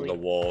blood and on sleep. the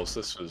walls.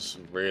 This was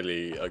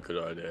really a good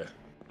idea.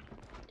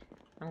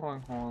 I'm going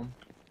home.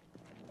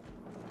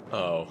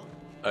 Oh,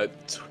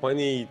 at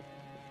 20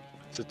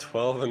 to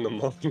 12 in the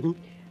morning?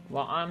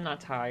 Well, I'm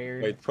not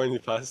tired. Wait, 20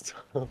 past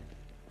 12.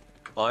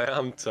 I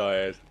am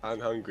tired,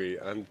 and hungry,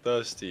 and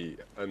thirsty,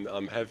 and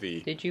I'm heavy.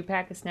 Did you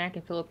pack a snack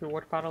and fill up your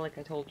water bottle like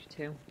I told you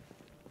to?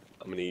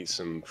 I'm gonna eat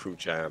some fruit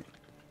jam.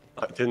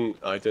 I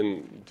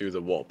didn't do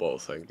the water bottle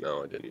thing.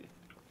 No, I didn't.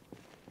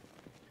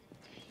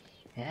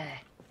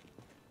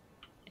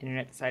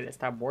 Internet decided to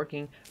stop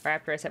working right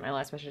after I sent my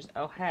last message.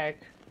 Oh, heck.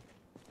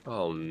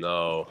 Oh,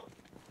 no.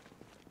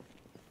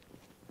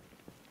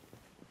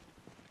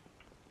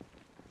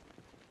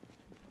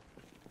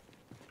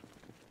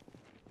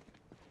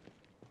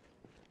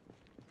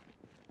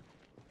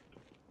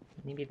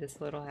 Maybe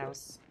this little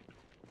house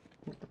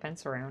with the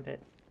fence around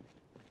it.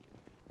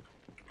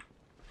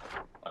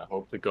 I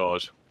hope to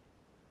God.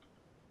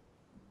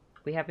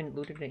 We haven't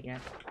looted it yet.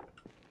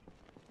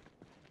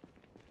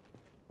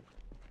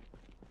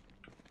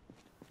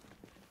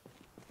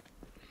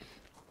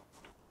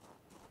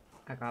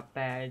 I got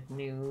bad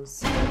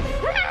news.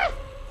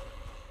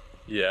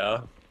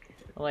 Yeah.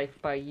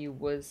 Life by You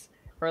was...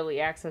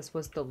 Early access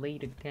was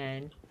delayed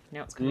again.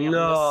 Now it's coming out in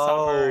the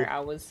summer.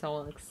 I was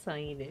so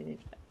excited.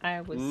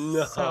 I was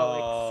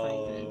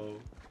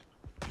so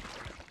excited.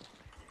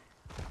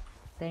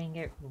 Dang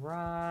it,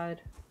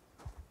 Rod.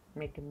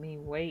 Making me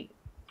wait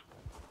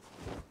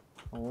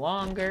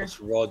longer. What's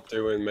Rod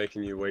doing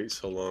making you wait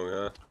so long,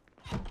 huh?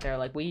 They're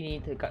like, we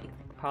need to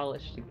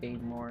polish the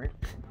game more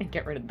and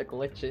get rid of the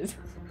glitches.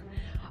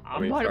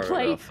 I'm gonna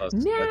play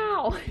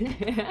now!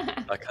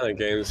 That kind of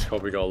game's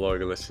probably got a lot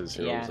of glitches,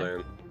 you know what I'm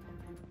saying?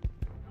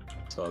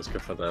 So it's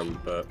good for them,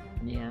 but...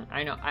 Yeah,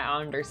 I know,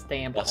 I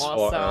understand, but that's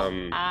also,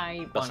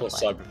 what, that's what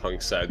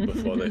Cyberpunk said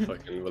before they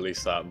fucking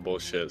released that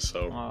bullshit,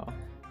 so...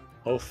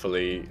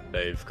 Hopefully,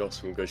 they've got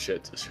some good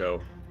shit to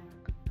show.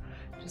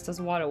 Just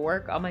doesn't want to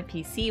work on my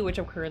PC, which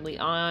I'm currently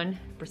on.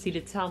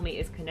 Proceeded to tell me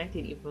it's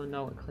connected, even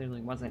though it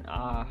clearly wasn't.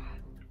 A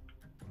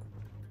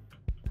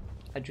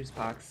juice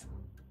box.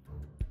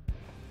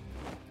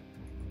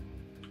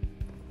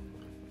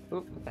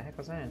 Oop, what the heck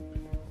was that?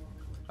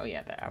 Oh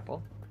yeah, the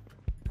apple.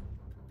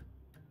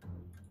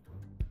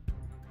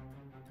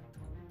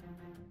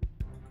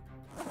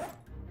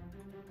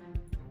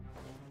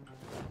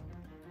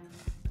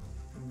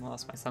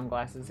 Lost my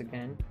sunglasses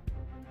again.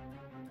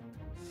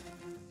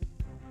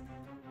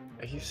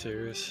 Are you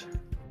serious?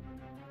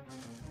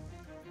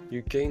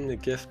 You gain the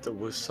gift that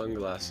was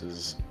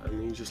sunglasses, and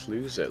then you just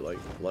lose it like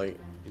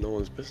no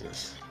one's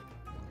business.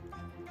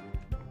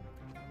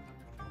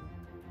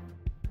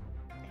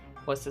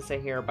 What's to say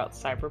here about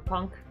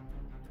Cyberpunk?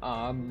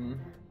 I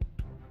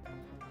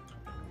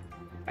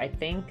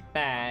think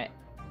that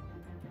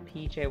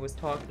PJ was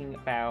talking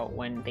about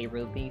when they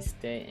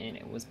released it and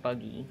it was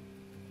buggy.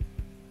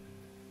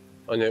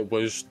 And it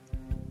was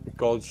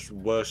God's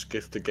worst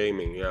gift to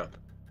gaming, yeah.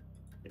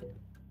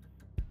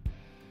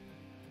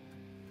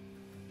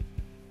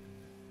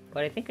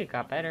 But I think it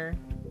got better.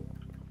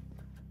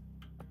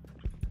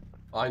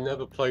 I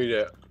never played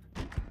it.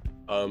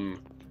 I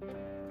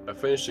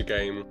finished the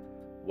game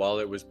while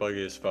it was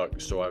buggy as fuck,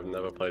 so I've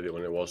never played it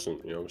when it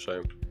wasn't, you know what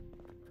I'm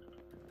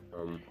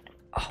saying?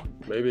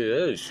 Maybe it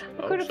is.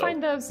 I couldn't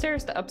find the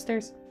upstairs.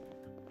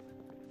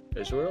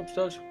 Is there one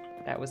upstairs?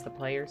 That was the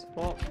player's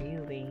fault,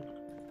 really.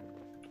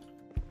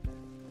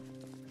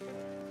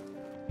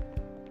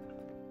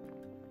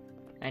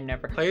 I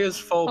never... Player's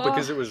fault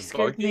because it was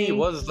buggy?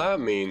 What does that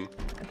mean?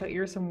 I thought you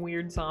were some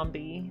weird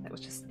zombie that was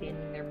just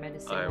standing there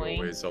menacingly. I am a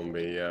weird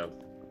zombie, yeah.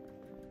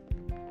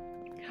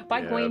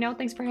 Bye, Guano.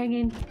 Thanks for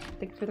hanging.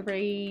 Thanks for the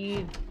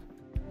raid.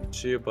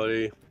 See you,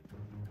 buddy.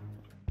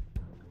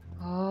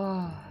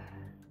 Oh.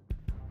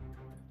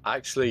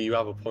 Actually, you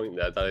have a point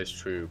there. That is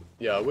true.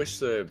 Yeah, I wish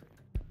the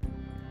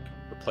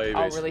player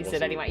base I'll release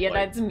it anyway. Yeah,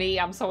 that's me.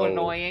 I'm so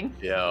annoying.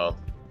 Yeah.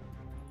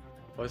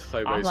 Why is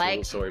player base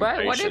like, so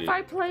but impatient? what if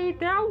I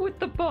played now with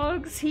the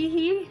bugs? Hee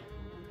hee.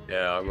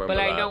 Yeah, I remember but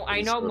that.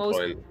 I know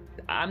most...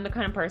 I'm the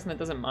kind of person that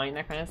doesn't mind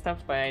that kind of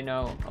stuff, but I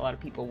know a lot of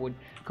people would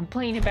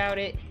complain about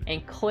it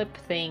and clip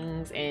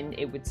things, and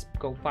it would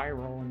go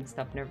viral and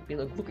stuff, and everybody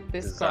be like, look at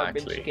this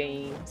garbage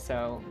game.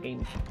 So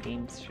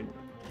games shouldn't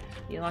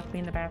be locked me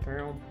in the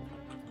bathroom.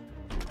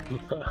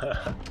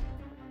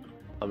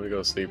 I'm gonna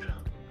go sleep.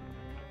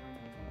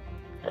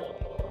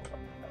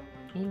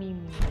 Let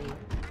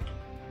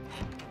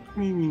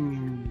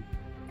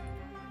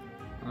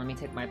me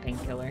take my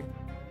painkiller.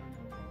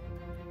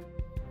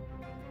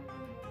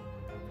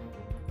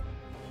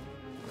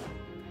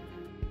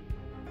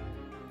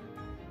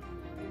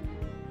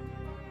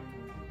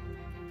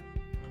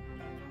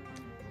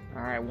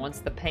 Alright, once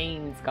the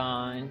pain's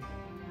gone,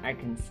 I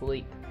can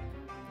sleep.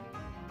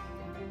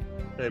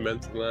 Amen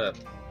to that.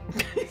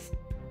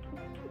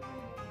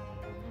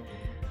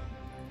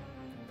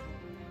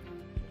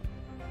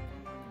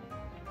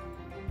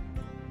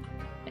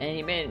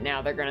 Any minute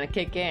now, they're gonna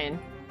kick in.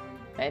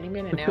 Any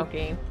minute now,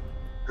 game.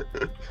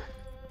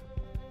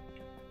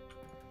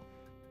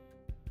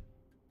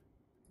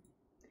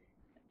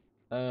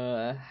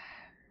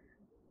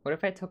 What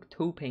if I took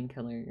 2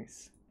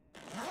 painkillers?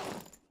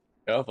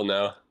 Careful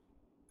now.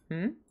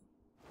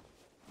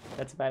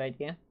 That's a bad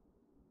idea.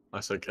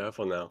 I said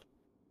careful now.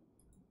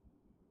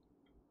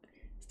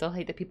 Still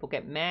hate that people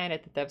get mad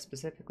at the dev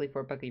specifically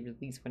for a buggy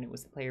release when it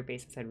was the player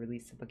base that had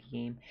released a buggy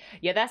game.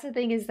 Yeah, that's the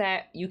thing, is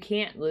that you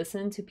can't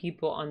listen to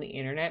people on the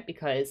internet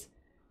because...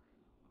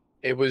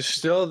 It was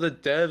still the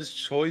dev's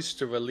choice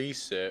to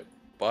release it,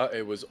 but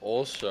it was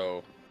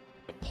also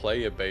the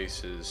player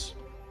base's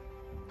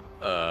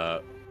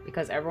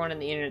Because everyone on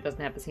the internet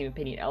doesn't have the same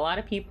opinion. A lot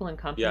of people in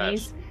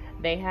companies, Yes.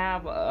 they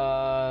have,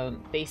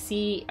 they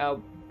see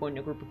when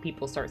a group of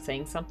people start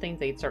saying something,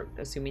 they start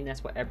assuming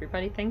that's what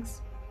everybody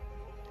thinks.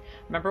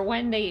 Remember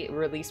when they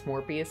released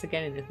Morbius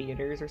again in the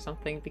theaters or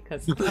something?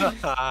 Because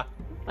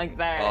like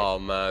that. Oh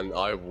man,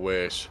 I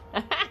wish.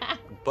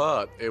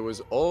 But it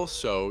was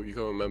also, you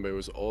can remember, it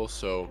was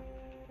also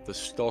the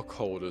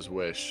stockholders'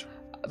 wish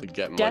to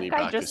get money Guy,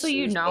 back just as so soon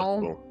you as know,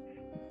 possible.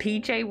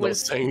 PJ Not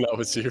was saying that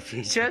was you,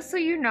 PJ. just so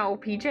you know,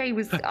 PJ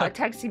was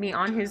texting me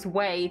on his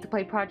way to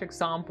play Project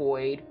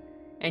Zomboid,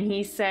 and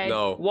he said,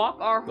 No. "Walk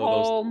our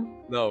home,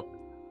 No.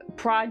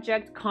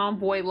 Project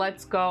Convoy,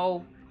 let's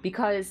go."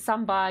 Because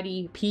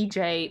somebody,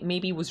 PJ,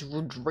 maybe was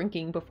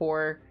drinking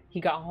before he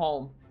got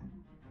home.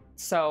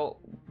 So,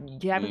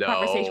 you have a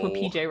conversation with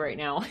PJ right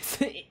now.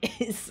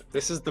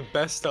 This is the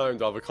best time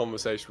to have a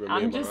conversation with me.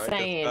 I'm just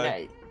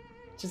saying,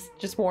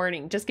 just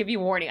warning, just give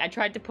you a warning. I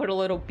tried to put a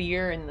little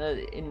beer in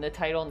the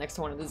title next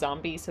to one of the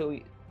zombies, so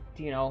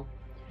you know.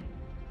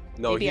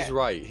 No, he's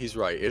right. He's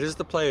right. It is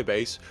the player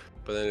base,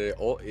 but then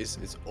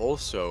it's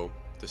also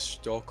the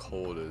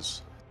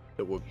stockholders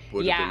that would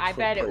yeah, I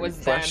bet it was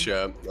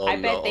them. I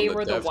bet they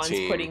were the ones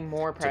putting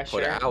more pressure to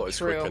put it out as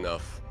quick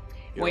enough.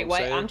 Wait,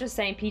 what? I'm just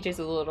saying, PJ's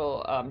a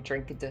little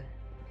drunk.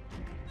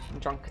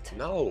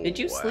 No. Did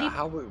you sleep?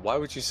 Why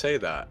would you say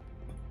that?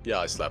 Yeah,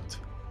 I slept.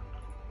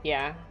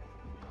 Yeah.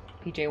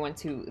 PJ went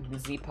to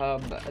the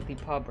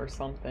pub or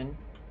something.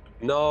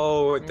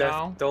 No,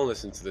 don't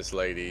listen to this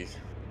lady.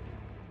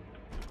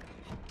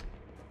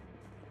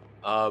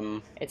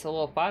 It's a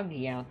little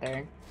foggy out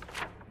there.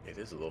 It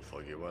is a little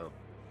foggy, well.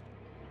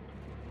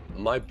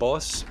 My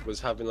boss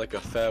was having like a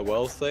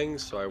farewell thing,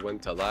 so I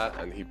went to that,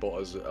 and he bought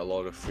us a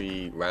lot of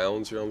free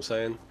rounds, you know what I'm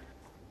saying?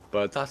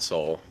 But that's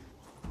all.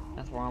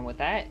 Nothing wrong with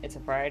that. It's a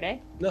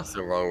Friday.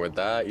 Nothing wrong with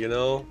that, you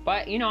know?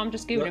 But, you know, I'm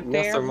just giving a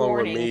fair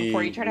warning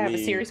before you try to have a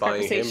serious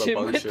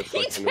conversation with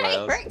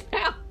PJ right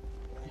now.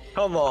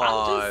 Come on.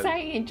 I'm just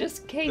saying,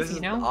 just in case, you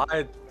know?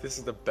 This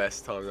is the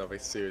best time to have a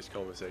serious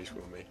conversation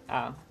with me.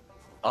 Oh.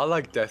 I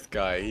like Death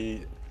Guy.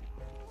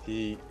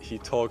 He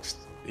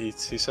talks, he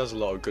says a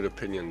lot of good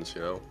opinions,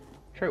 you know?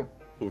 True.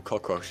 Ooh,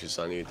 cockroaches,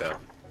 I need that.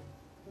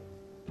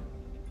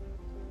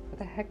 Where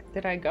the heck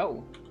did I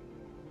go?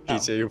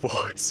 PJ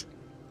walks.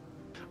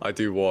 I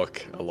do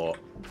walk a lot.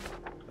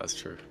 That's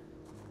true.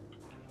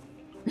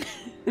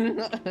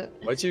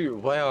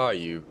 Where are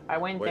you? I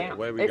went down.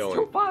 Where are we going?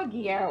 It's too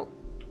foggy out.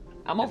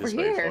 I'm over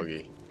here. Very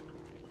foggy.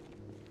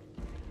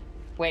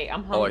 Wait,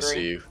 I'm hungry. Oh, I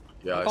see you.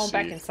 Yeah, I'm going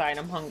back inside.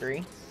 I'm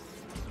hungry.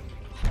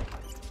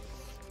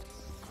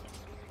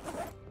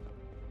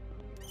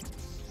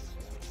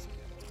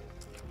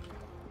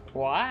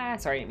 What?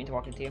 Sorry, I didn't mean to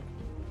walk into you.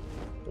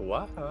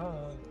 What?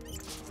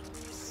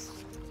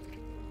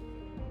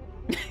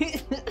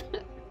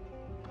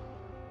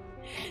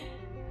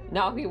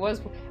 No, he was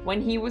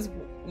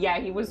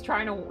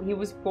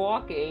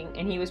walking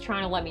and he was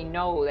trying to let me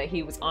know that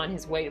he was on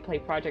his way to play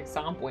Project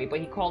Zomboid,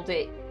 but he called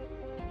it,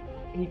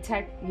 he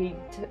typed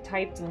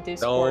in Discord.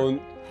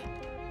 Don't.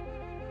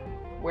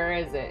 Where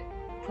is it?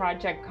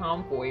 Project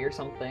Convoy or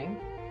something.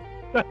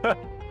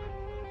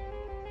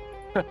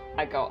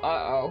 I go,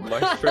 uh-oh.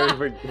 My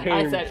favorite game.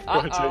 I said,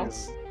 uh-oh.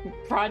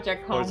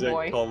 Project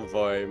Convoy. Project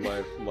Convoy,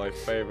 my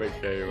favorite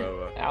game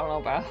ever. I don't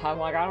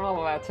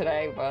know about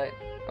today, but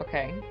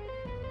okay.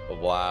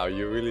 Wow,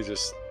 you're really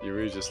just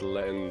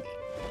letting,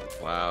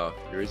 wow,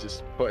 you're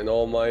just putting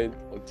all my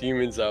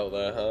demons out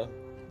there, huh?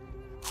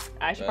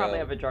 I should probably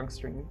have a drunk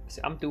stream.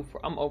 I'm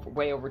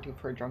way overdue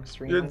for a drunk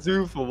stream. You're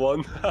due for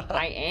one.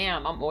 I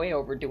am. I'm way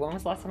overdue. When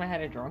was the last time I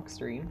had a drunk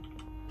stream?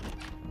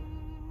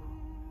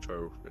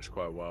 True. It's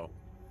quite a while.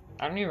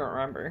 I don't even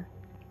remember.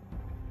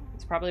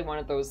 It's probably one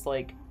of those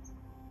like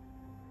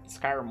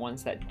Skyrim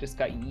ones that just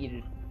got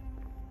yeeted.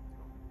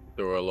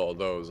 There were a lot of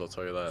those, I'll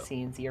tell you that.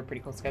 C and Z are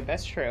pretty close together.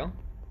 That's true.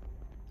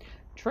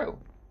 True.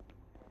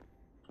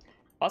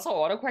 Also,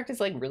 autocorrect is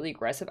like really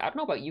aggressive. I don't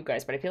know about you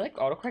guys, but I feel like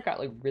autocorrect got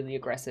like really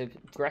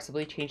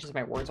aggressively changes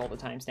my words all the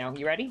times now.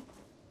 You ready?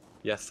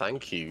 Yeah,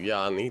 thank you. Yeah,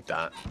 I need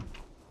that.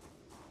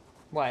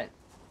 What?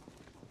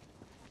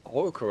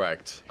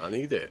 Autocorrect. I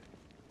need it.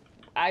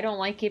 I don't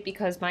like it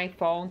because my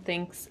phone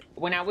thinks,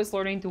 when I was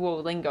learning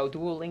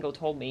Duolingo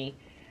told me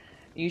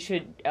you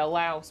should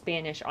allow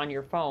Spanish on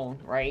your phone,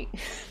 right?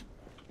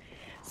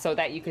 So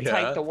that you could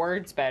type the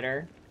words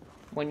better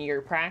when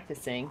you're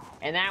practicing.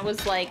 And that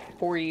was like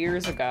 4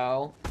 years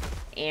ago.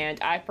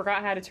 And I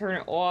forgot how to turn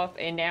it off,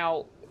 and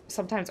now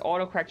sometimes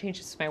autocorrect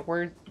changes my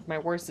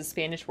words to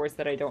Spanish words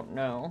that I don't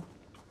know.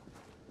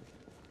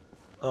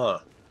 Huh.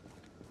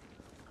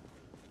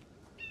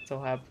 So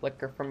I'll have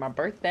liquor for my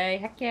birthday.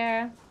 Heck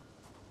yeah.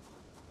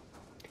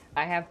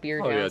 I have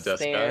beer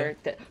downstairs.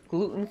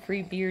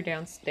 Gluten-free beer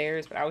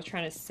downstairs, but I was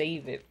trying to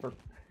save it for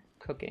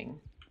cooking.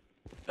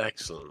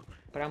 Excellent.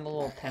 But I'm a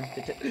little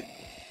tempted to...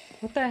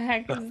 What the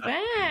heck is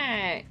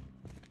that?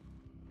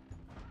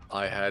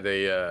 I had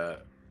an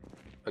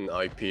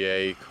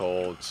IPA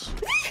called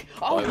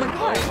oh my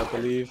god! I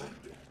believe.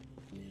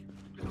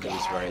 It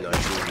was very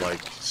nice. It was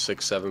like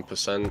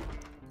 6-7%.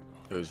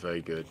 It was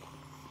very good.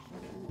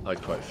 I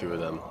had quite a few of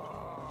them.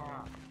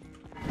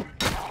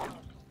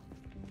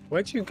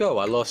 Where'd you go?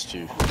 I lost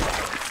you.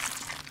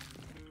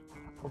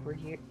 Over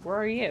here. Where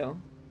are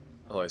you?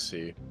 Oh, I see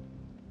you.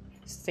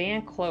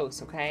 Stand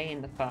close, okay,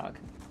 in the fog.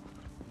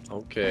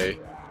 Okay.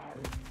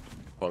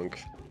 Punk.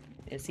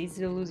 It's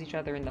easy to lose each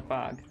other in the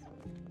fog.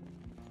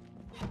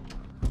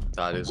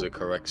 That is a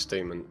correct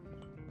statement.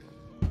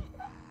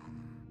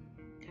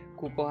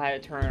 Google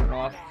had to turn it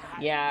off.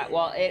 Yeah,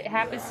 well, it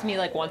happens to me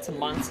like once a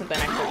month, so then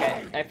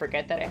I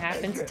forget that it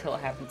happens until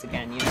it happens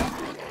again, you know?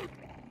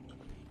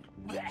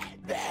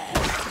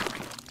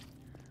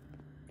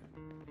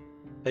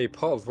 Hey,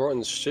 pot of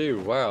rotten stew.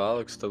 Wow, that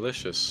looks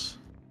delicious.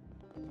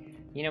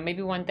 You know,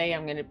 maybe one day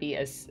I'm gonna be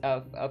a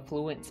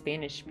fluent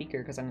Spanish speaker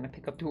because I'm gonna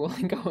pick up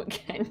Duolingo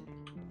again.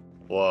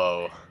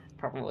 Whoa.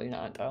 Probably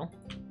not, though.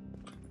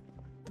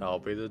 That'll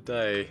be the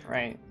day.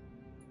 Right.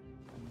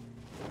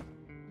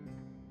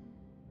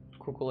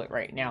 Google it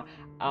right now.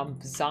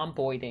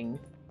 Zomboiding.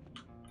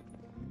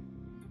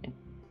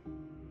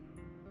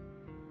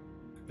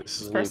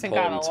 This person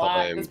got a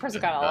lot. This person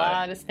got a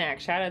lot of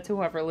snacks. Shout out to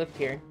whoever lived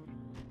here.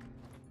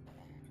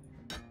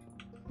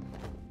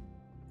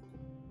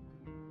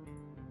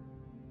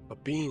 A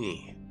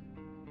beanie.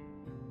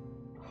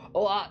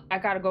 Oh, I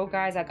gotta go,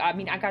 guys. I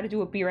mean, I gotta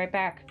do it. Be right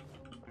back.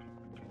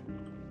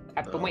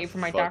 I've been waiting for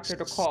my doctor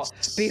to call.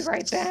 Be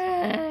right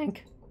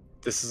back.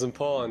 This is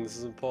important. This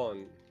is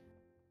important.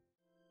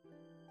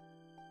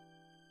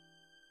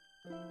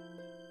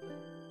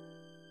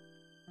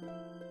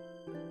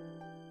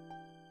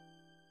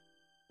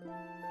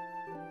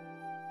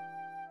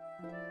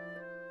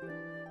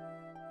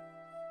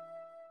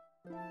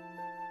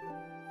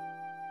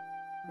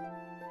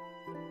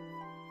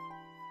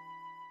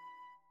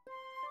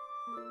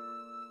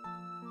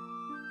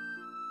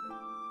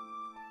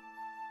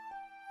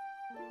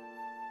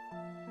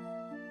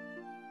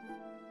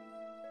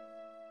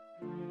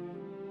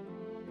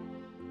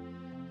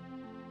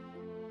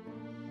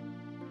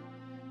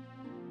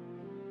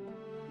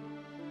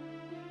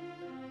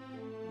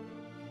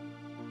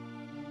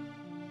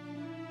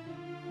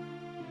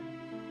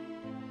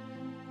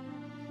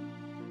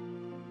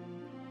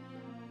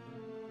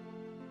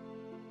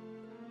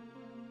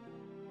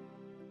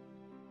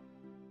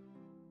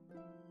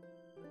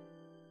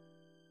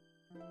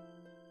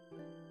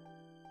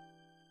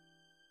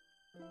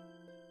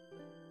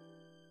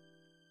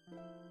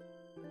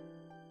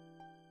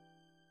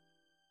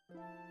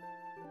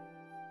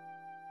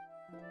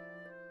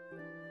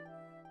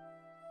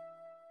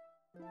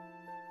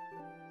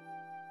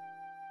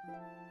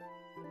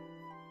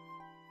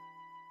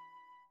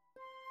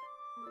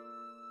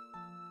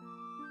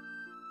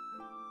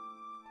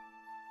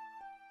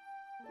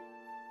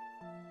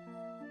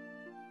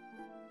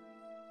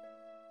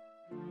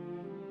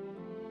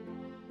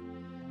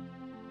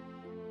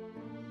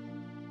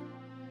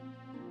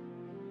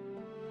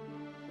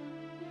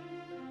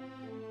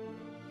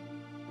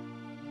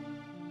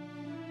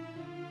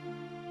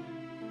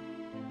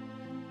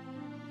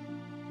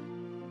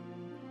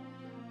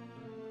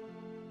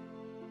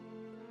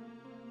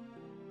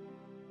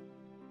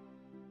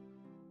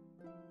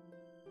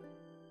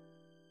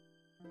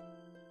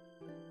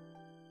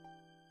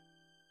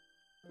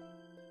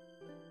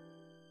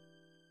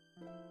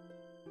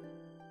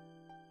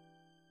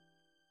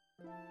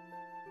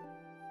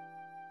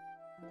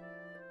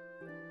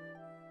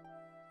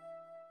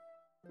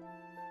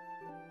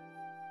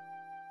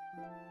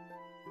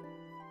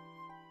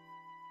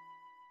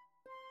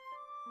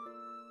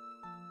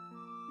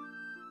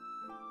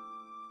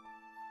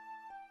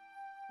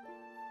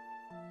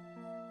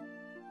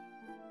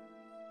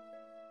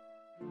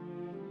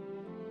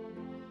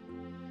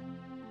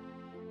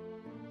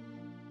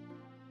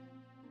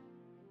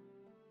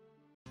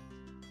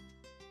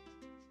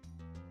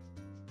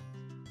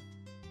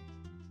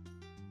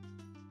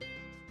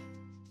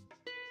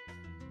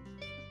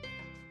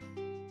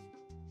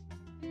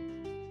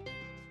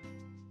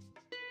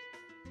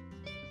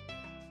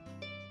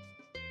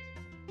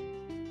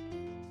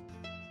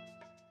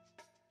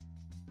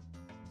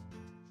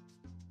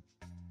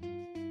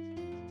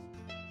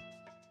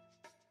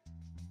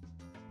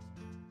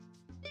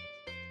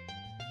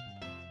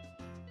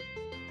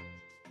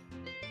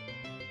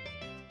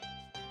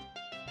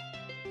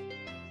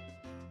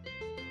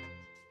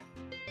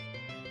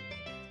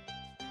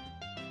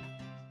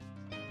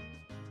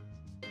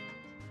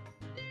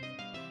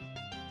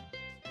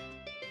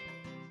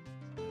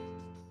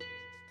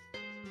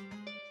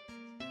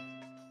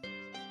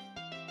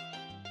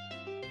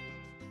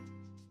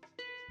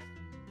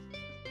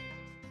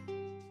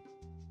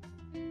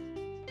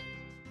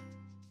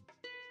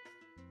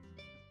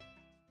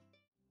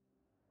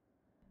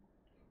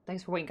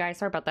 Thanks for waiting, guys.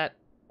 Sorry about that.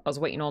 I was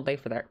waiting all day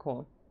for that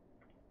call.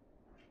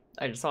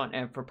 I just saw an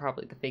ad for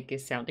probably the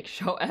fakest sounding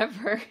show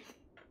ever.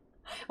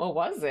 What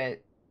was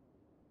it?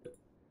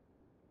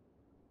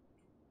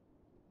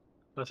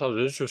 That sounds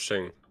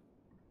interesting.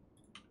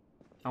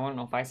 I want to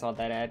know if I saw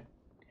that ad.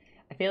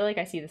 I feel like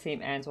I see the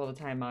same ads all the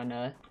time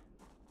on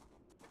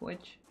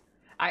Twitch.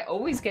 I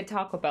always get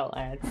Taco Bell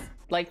ads.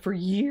 Like, for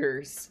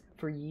years.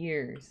 For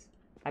years.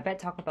 I bet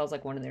Taco Bell's,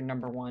 like, one of their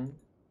 #1.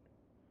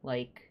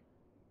 Like...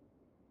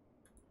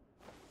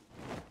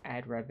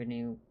 ad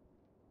revenue.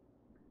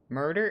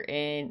 Murder,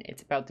 and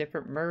it's about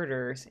different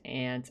murders,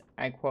 and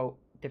I quote,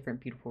 different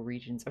beautiful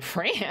regions of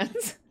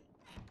France.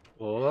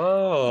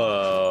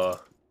 Whoa.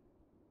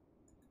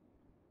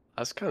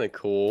 That's kind of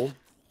cool.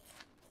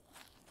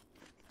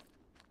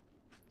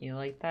 You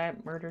like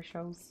that, murder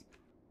shows?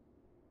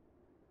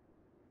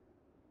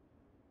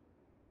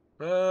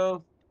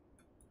 Well,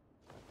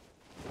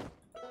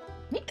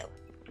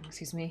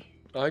 excuse me.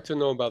 I like to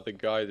know about the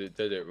guy that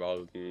did it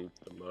rather than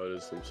the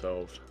murders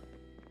themselves.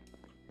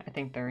 I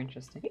think they're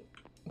interesting.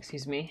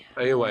 Excuse me.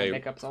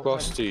 Anyway,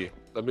 Frosty.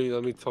 Let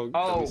me talk.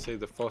 Oh. Let me say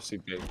the Frosty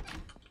thing.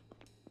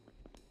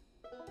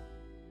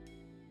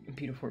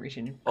 Beautiful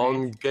region.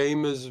 On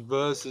gamers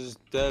versus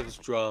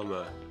devs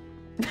drama.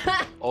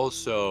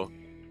 Also,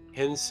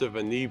 hints of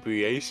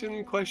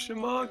inebriation? Question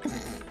mark.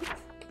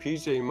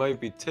 PJ might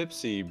be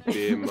tipsy.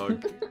 Beer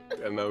mug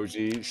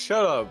emoji.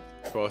 Shut up,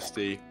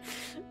 Frosty.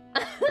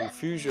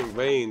 Confusion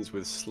reigns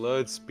with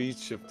slurred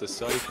speech of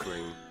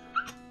deciphering.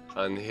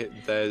 And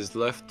there's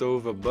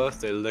leftover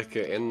birthday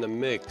liquor in the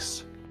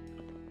mix.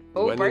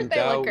 Oh, when birthday in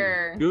doubt,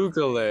 liquor.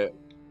 Google it.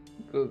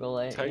 Google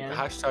it. Yeah.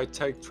 Hashtag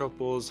tech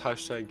troubles,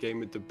 hashtag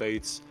gamer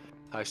debates,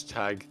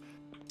 hashtag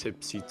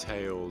tipsy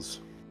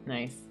tales.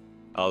 Nice.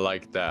 I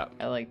like that.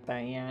 I like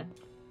that, yeah.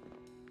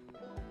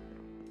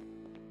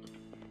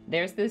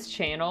 There's this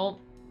channel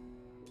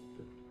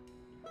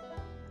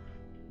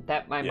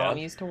that my mom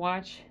used to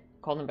watch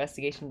called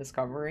Investigation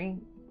Discovery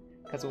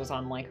because it was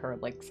on like her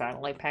like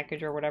satellite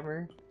package or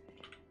whatever.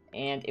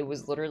 And it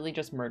was literally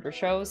just murder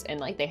shows, and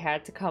like they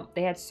had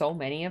so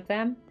many of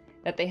them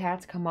that they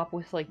had to come up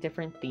with like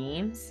different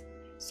themes.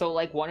 So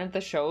like one of the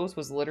shows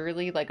was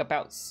literally like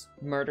about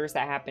murders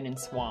that happen in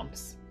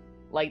swamps.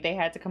 Like they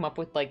had to come up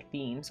with like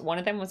themes. One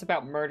of them was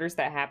about murders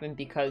that happened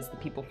because the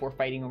people were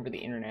fighting over the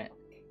internet.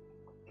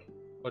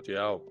 Watch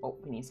out. Oh,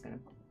 Vinny's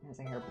has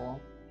a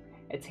hairball.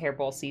 It's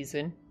hairball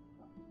season.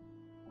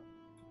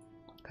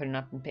 Couldn't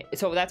have been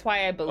so that's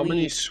why I believe. How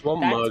many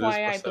swamp murders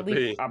must there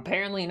be?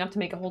 Apparently enough to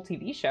make a whole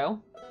TV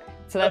show.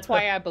 So that's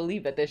why I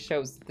believe that this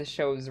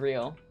show is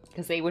real,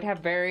 because they would have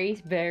very,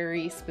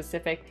 very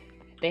specific.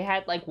 They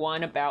had like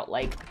one about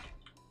like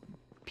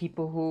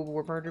people who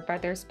were murdered by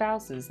their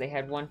spouses. They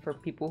had one for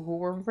people who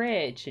were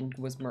rich and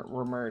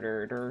were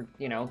murdered, or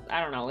you know,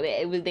 I don't know.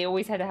 They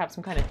always had to have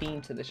some kind of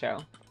theme to the show.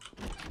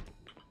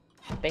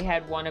 They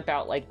had one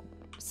about like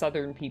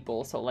Southern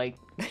people, so like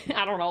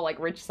I don't know, like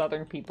rich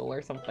Southern people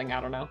or something. I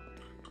don't know.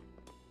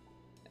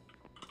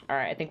 All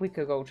right, I think we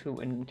could go to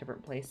a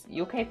different place.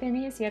 You okay,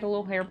 Phineas? You had a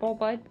little hairball,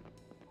 bud?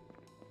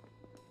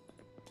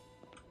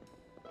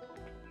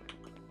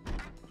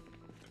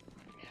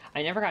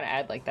 I never got an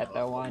ad like that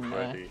though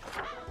on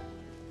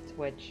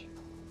Twitch.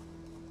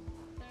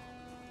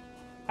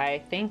 I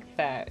think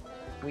that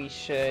we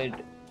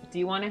should. Do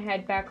you want to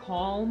head back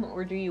home,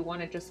 or do you want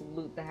to just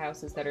loot the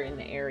houses that are in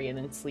the area and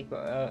then sleep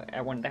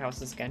at one of the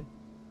houses again?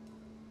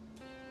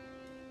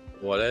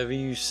 Whatever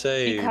you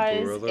say,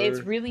 because brother. It's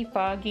really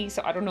foggy,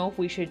 so I don't know if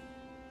we should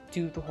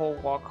do the whole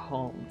walk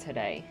home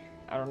today.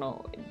 I don't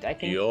know. I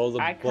think you're the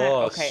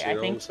boss. Okay, you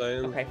know what I'm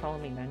saying? Okay, follow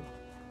me then.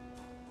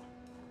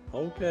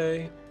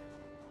 Okay.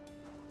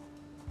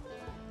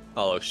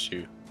 I lost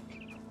you.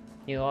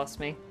 You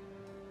lost me?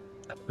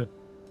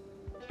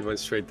 You went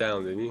straight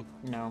down, didn't you?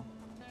 No.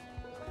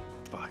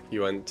 Fuck,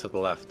 you went to the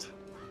left.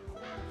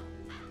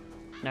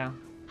 No.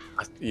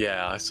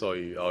 Yeah, I saw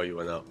you. Oh, you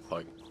went up.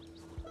 Fuck.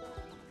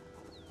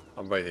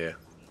 I'm right here.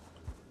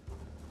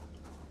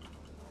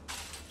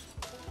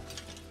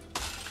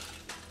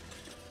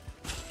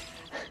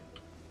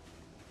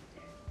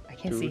 I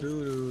can't see.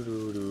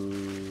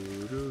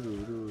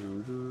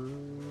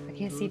 I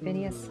can't see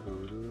Phineas.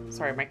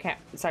 Sorry, my cat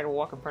decided to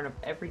walk in front of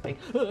everything.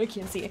 Oh, I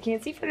can't see. I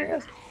can't see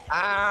Phineas.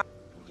 Ah!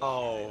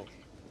 Oh.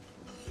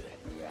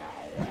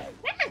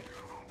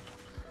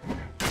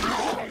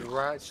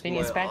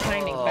 Phineas, bad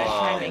timing. Bad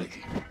timing.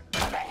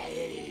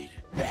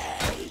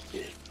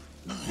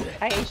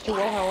 Hi,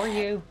 H2O. How are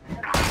you?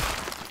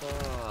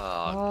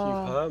 Fuck,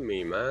 you hurt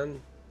me,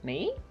 man.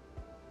 Me?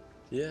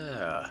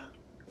 Yeah.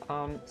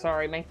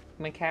 Sorry, my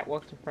cat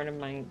walked in front of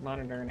my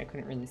monitor and I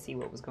couldn't really see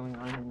what was going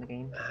on in the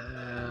game.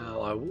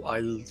 Ow, I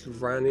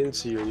ran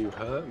into you and you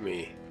hurt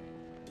me.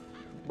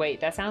 Wait,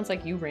 that sounds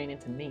like you ran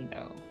into me,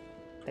 though.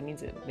 That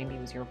means maybe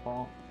it was your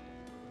fault.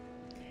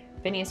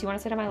 Phineas, you want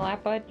to sit on my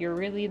lap, bud? You're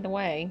really in the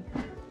way.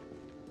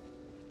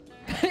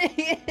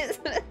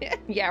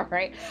 Yeah,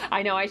 right.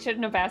 I know, I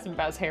shouldn't have asked him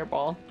about his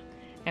hairball.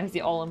 And was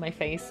all in my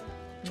face.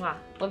 Mwah.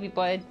 Love you,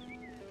 bud.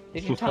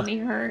 Did your tummy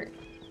hurt?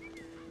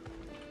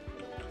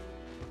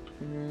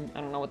 I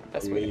don't know what the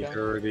best way to go.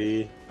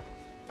 Hurty.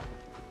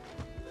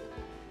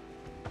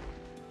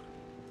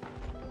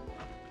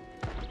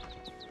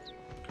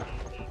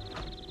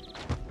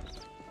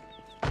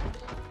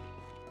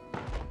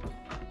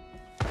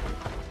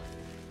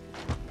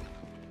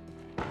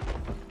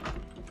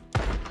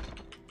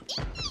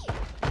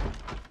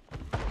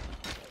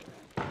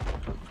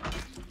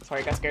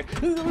 Sorry, I got scared.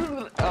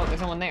 Oh, there's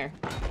someone there.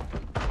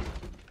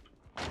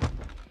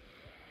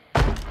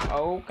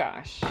 Oh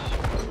gosh.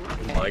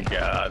 Okay. Oh my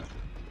god.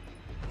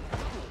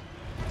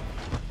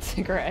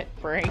 Cigarette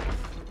break.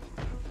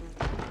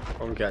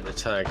 I'm getting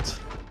attacked.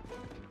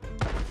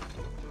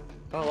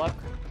 Oh look.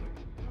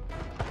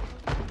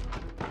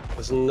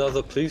 There's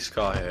another police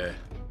car here.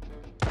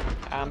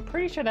 I'm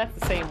pretty sure that's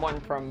the same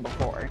one from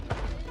before.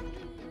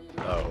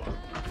 Oh.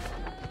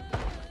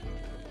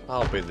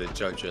 I'll be the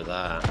judge of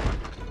that.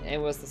 It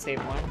was the same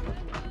one.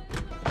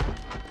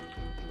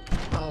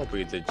 I'll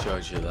be the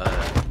judge of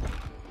that.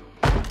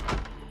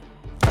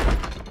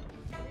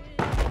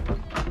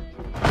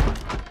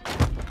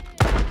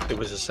 It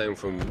was the same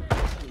from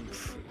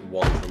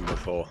one from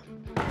before.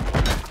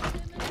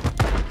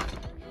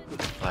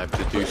 I've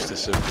deduced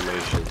this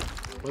information.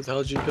 Where the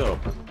hell did you go?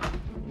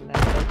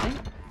 That building?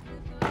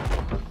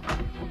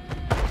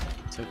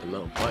 Take the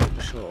metal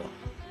pipe, sure.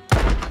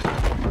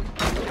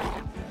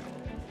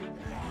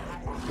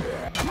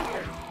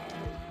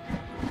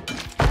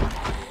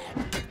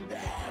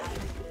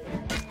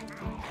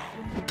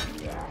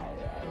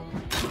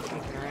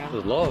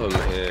 There's a lot of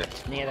them here.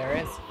 Yeah, there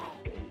is.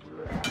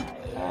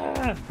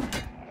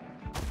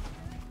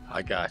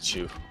 I got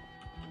you.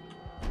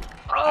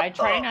 I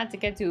try not to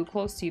get too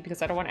close to you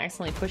because I don't want to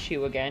accidentally push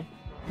you again.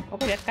 Oh,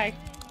 wait, that guy.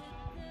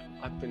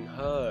 I've been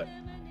hurt.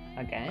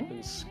 Again? I've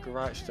been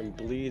scratched and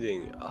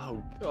bleeding.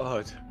 Oh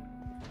god.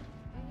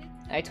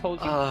 I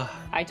told you.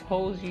 I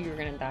told you were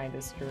gonna die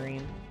this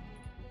stream.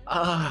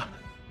 I've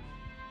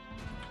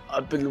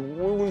been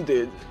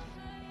wounded.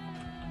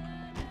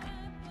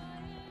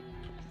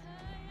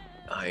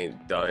 I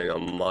ain't dying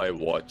on my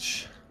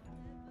watch.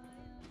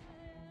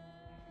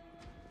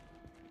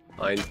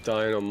 I ain't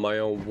dying on my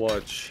own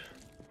watch.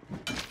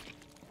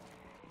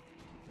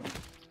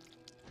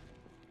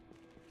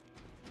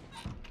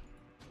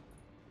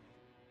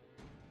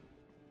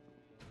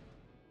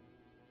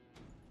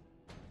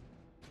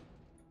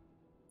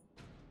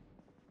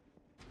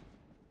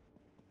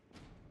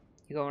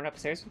 You going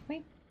upstairs with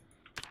me?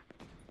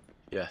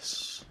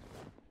 Yes.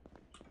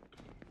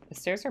 The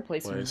stairs are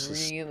placed in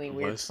really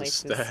weird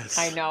places. The stairs?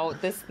 I know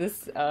this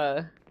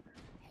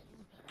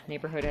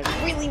neighborhood has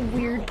really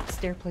weird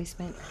stair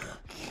placement.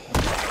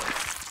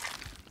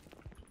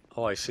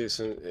 Oh, I see.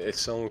 It's in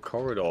its own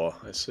corridor.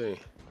 I see.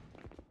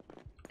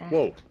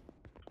 Whoa.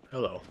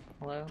 Hello.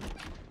 Hello.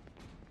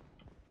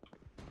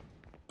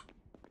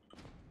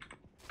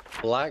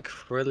 Black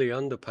frilly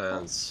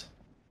underpants.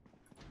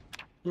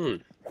 Hmm.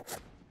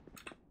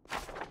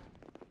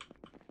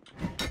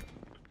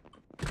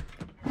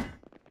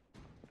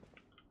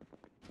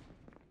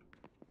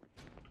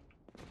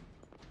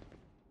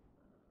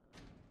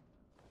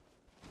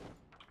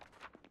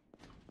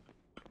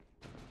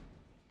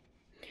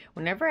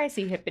 Whenever I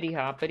see hippity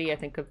hoppity, I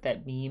think of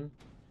that meme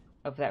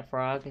of that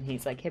frog, and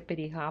he's like,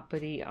 hippity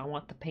hoppity, I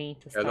want the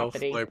paint to Get off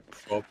stoppity. my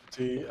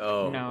property.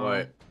 Oh, No.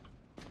 right.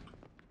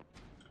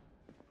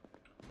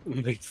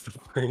 Make the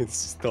paint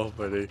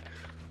stoppity.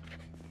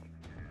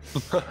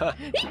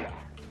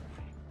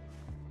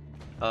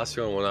 That's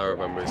the only one I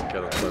remember is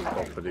get off my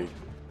property.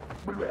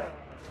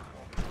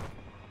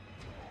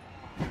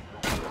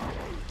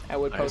 I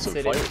would I had post some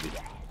it in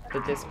fight. the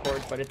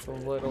Discord, but it's a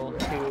little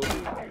too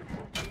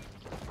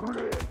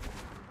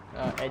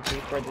edgy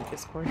for the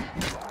Discord.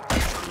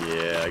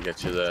 Yeah, I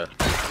get you there.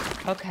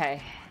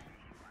 Okay.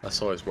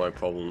 That's always my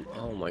problem.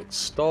 Oh my,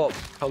 stop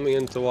coming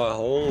into our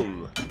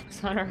home.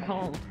 It's not our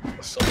home.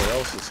 Someone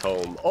else's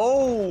home.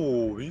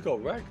 Oh, you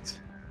got wrecked.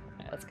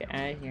 Alright, let's get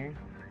out of here.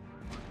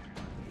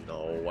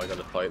 No, I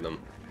gotta fight them.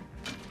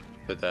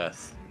 To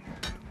death.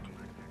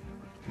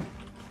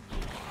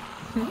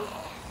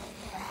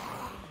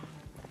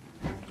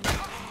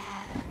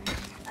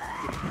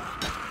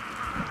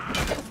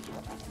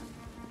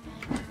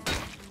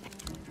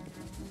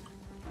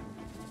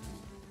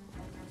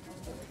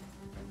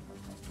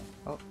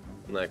 Oh.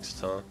 Next,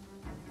 huh?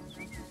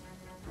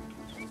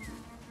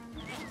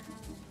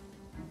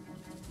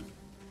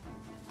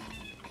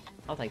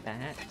 I'll take that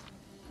hat.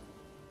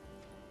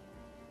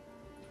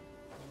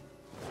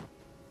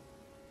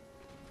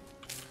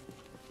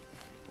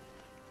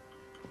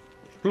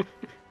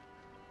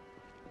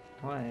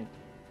 What?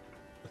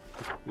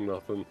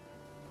 Nothing.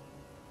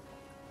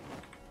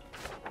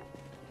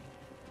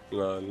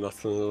 No,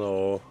 nothing at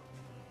all.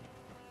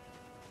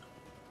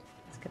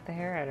 Let's get the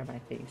hair out of my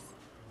face.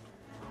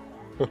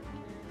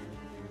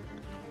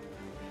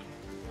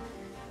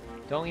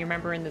 Don't you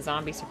remember in the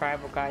zombie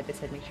survival guide they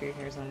said make sure your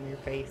hair's on your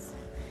face?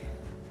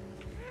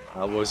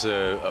 That was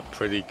a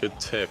pretty good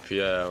tip,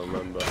 yeah, I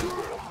remember.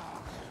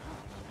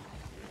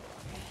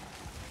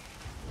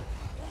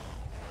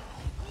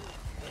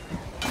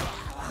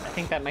 I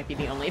think that might be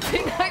the only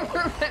thing I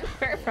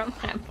remember from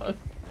that book.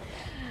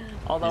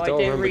 Although I don't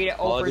did remember read it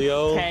over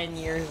audio? 10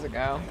 years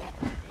ago.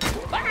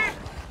 Ah!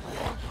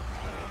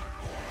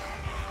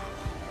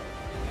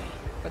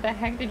 Where the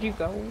heck did you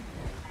go?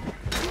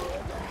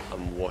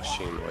 I'm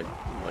washing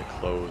my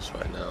clothes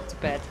right now. It's a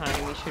bad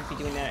time. We should be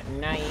doing that at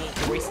night.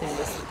 You're wasting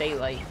this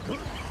daylight.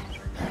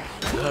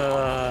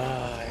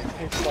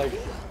 takes like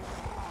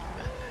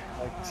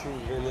 2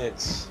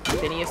 minutes.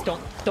 Phineas,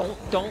 don't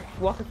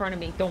walk in front of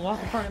me. Don't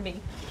walk in front of me.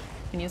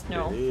 Phineas,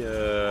 no.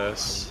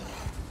 Phineas.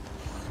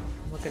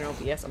 I'm looking at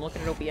OBS. I'm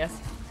looking at OBS.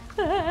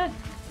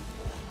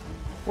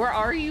 Where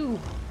are you?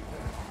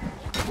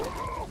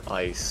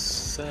 I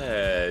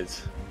said.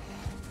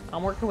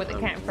 I'm working with the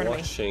cat in front of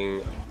me.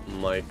 Washing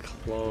my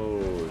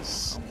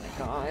clothes. Oh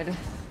my god.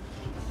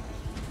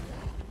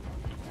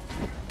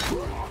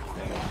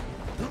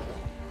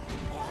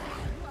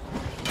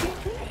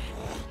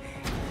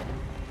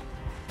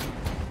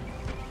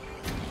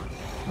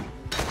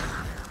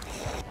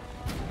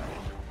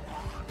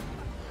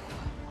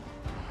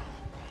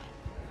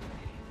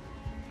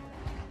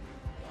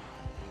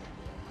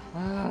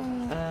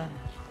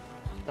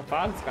 The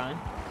fog's gone.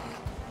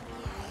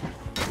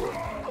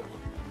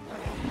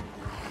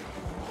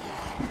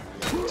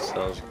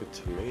 Sounds good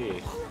to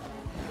me.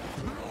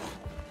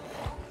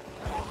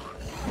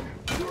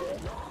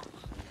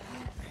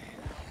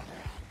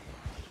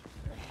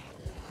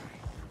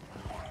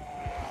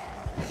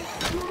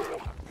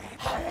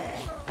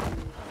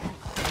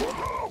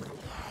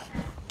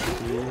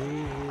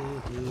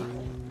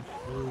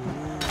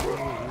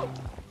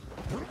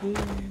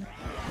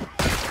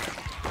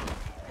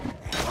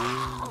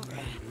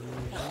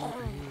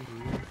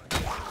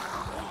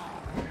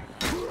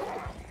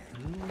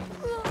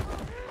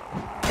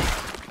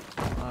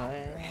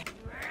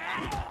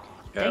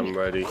 Yeah, I'm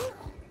ready.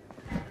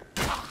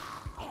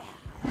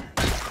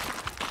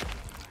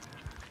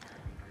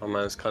 My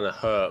man's kind of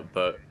hurt,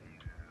 but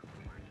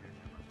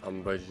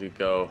I'm ready to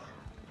go.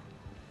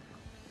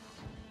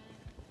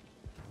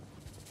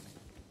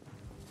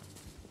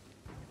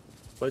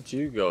 Where'd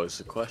you go is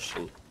the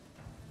question.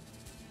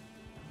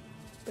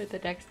 But the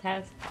next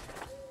has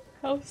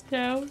house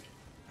down.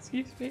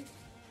 Excuse me.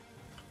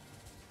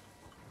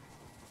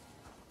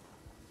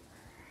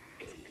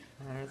 It's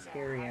kind of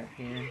scary out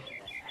here.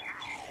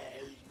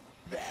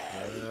 I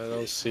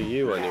don't see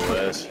you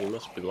anywhere, so you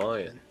must be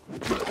lying.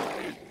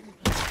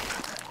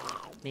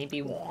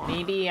 Maybe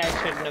I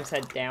shouldn't have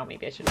said down.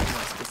 Maybe I should have been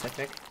more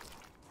specific.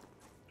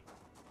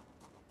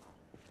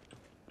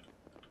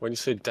 When you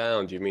say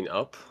down, do you mean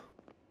up?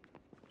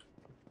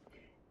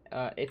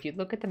 If you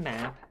look at the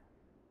map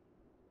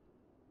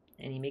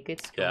and you make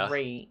it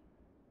straight,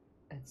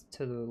 it's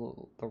to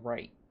the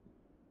right.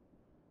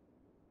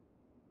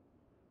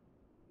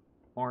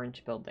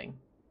 Orange building.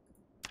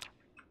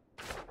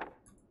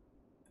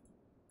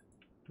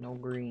 No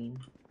green.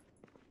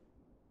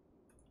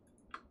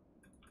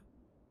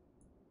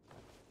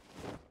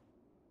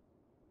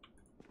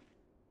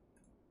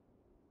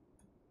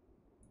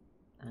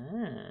 Ah.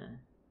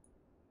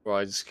 Well,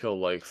 I just killed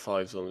like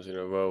 5 zombies in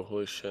a row.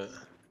 Holy shit.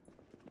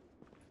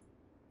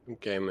 I'm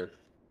gaming.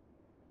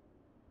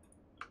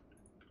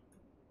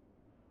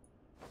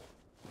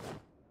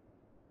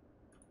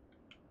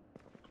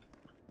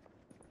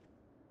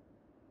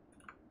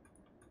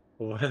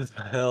 Where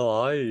the hell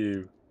are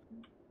you?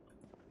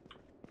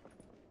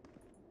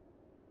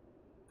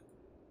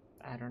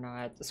 I don't know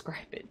how to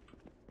describe it.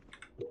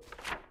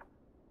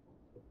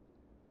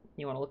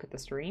 You want to look at the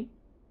stream?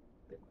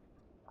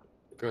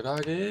 Good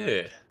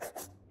idea.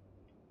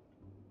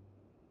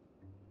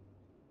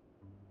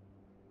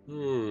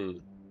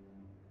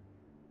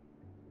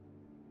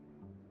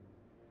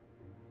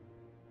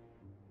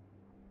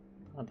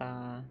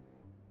 Ta-da.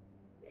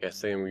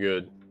 Guess I'm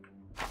good.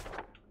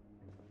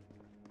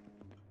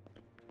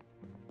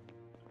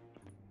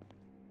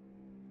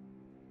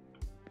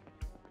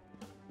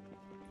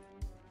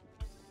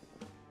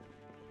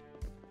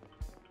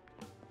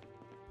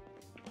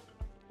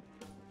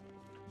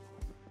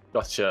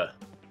 Gotcha.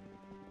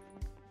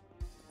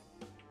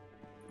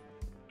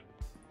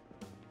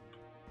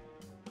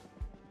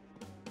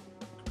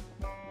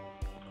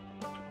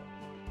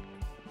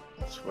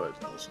 That's where it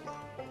goes.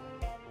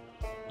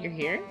 You're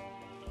here?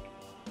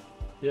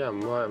 Yeah,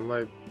 I'm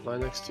right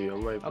next to you.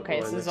 I'm right. Okay,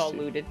 right this next is all to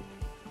you. looted.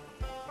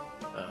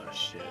 Oh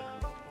shit.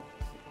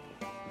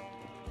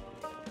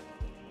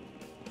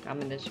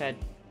 I'm in the shed.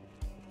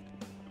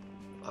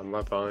 I'm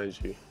right behind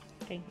you.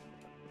 Okay.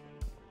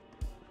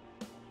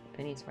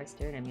 Penny's why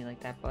staring at me like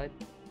that, bud?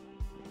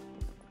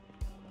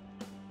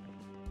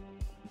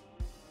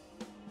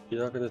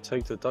 You're not gonna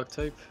take the duct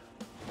tape?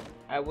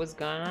 I was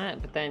gonna,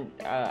 but then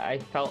I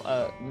felt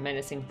a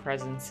menacing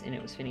presence and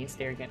it was Phineas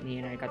staring at me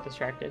and I got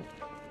distracted.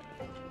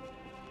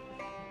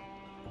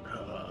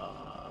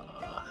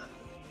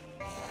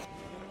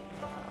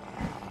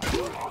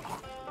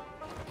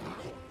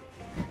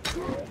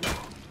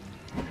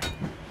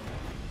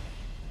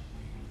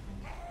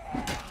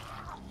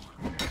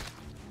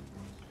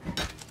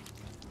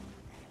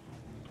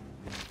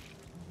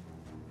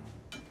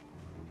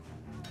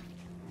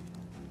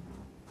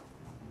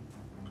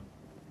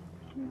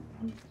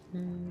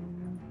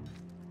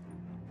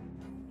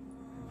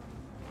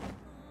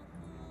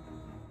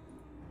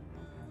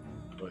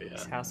 Oh yeah.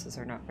 These houses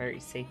are not very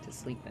safe to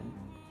sleep in.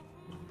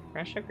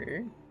 Brown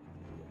sugar.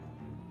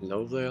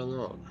 No, they are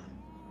not.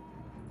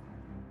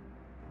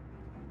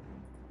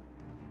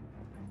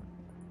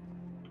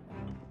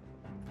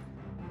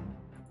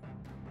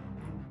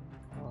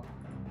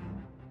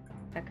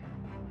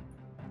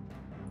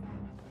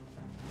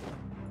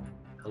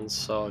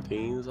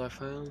 sardines I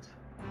found.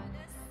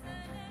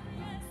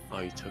 Oh,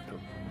 you took them.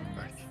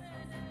 Right.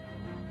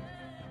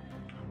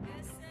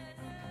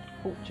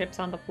 Oh, chips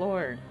on the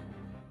floor.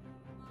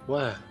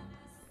 Where?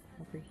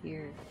 Over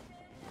here.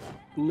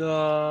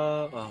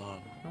 No. Oh.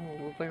 Oh,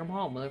 we'll bring them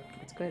home. Look,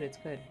 it's good, it's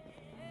good.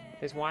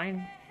 There's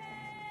wine.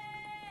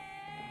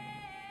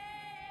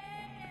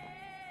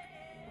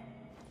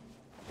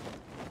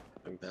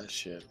 Like that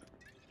shit.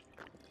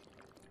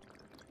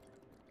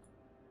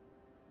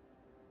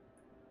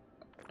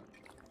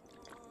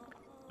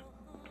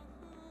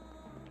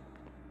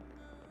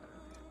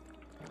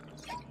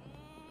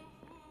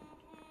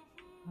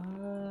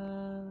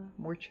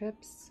 More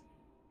chips.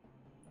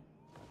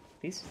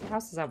 These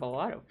houses have a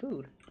lot of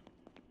food.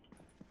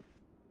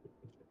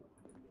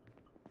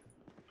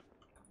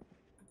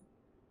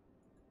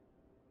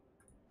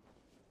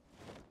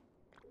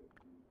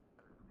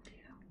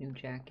 New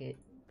jacket.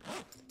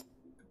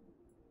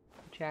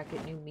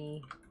 Jacket, new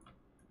me.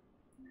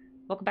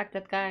 Welcome back,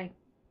 that guy.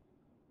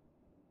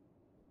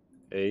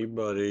 Hey,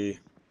 buddy.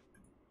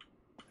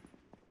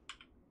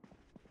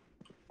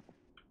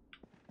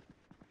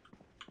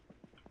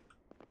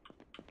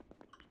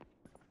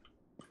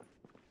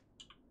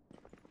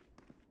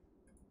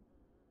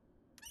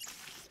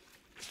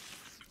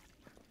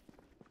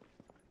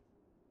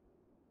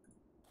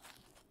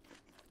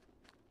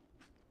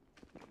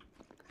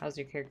 How's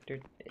your character?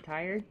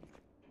 Tired?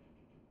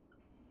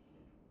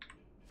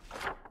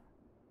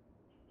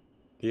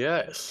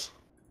 Yes.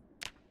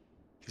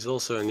 He's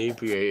also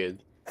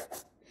inebriated.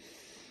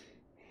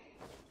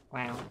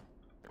 Wow.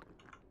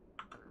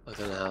 I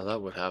don't know how that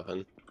would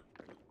happen.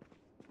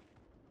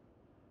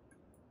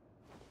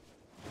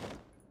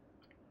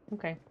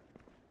 Okay.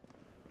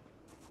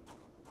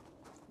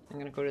 I'm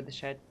gonna go to the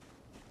shed.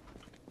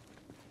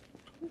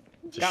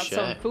 Got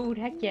some food,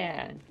 heck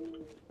yeah!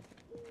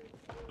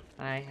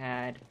 I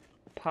had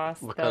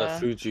pasta. What kind of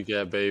food you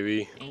get,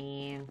 baby?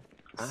 And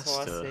Pasta.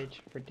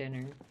 sausage for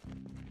dinner.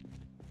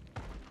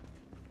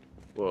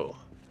 Whoa.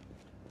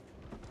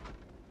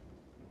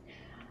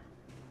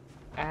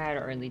 I had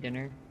an early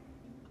dinner.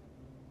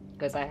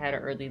 Because I had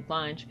an early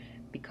lunch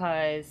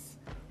because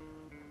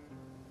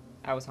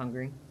I was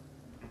hungry.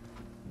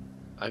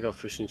 I got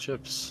fish and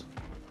chips.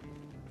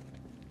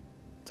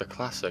 It's a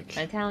classic.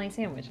 An Italian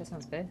sandwich, that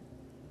sounds good.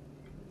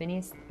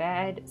 Vinny's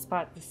bad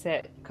spot to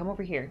sit. Come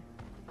over here.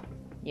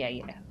 Yeah,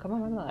 yeah. Come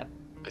on the left.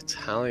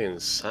 Italian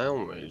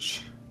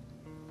sandwich.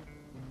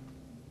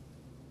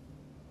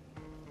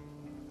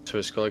 So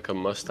it's got like a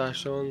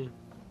mustache on?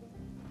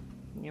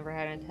 You ever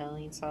had an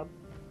Italian sub?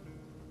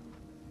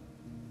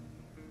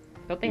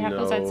 Don't they have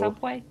those at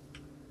Subway?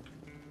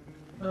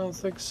 I don't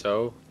think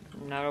so.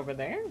 Not over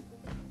there?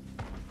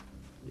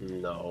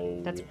 No.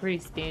 That's a pretty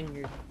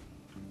standard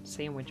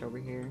sandwich over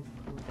here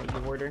that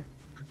you order.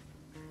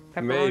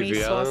 Pepperoni,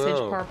 Maybe, I don't sausage,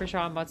 know.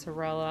 Parmesan,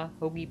 mozzarella,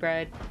 hoagie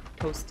bread,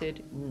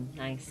 toasted.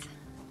 Nice.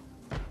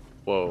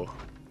 Whoa.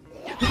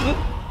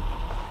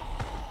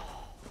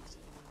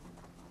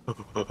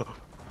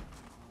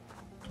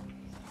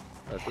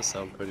 That does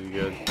sound pretty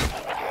good.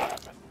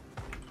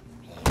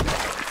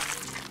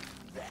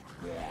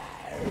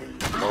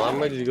 Well, I'm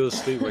ready to go to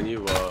sleep when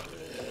you are.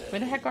 Where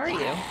the heck are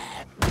you?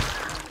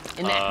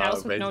 In that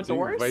house with no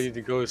doors? Ready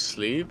to go to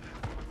sleep?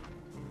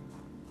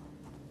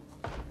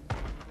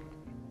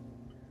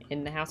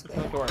 In the house with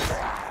no doors.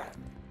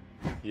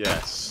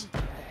 Yes.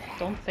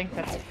 Don't think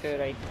that's a good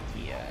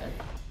idea.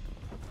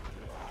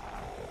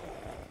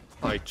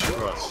 I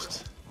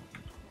trust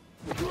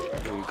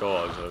in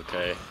God,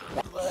 okay?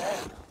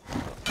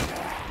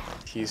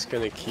 He's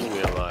gonna keep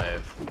me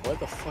alive. What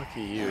the fuck are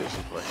you is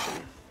the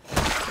question.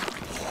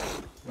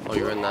 Oh,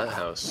 you're in that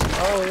house.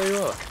 Oh, there you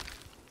are.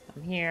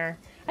 I'm here.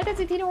 Hi,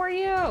 Tina, where are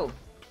you?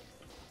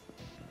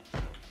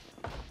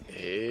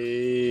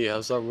 Hey,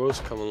 how's that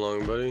roast coming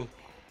along, buddy?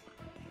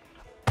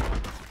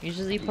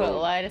 Usually put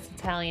lettuce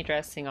Italian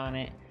dressing on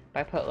it. If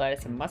I put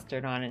lettuce and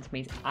mustard on it, it's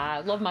amazing.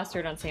 I love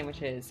mustard on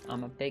sandwiches.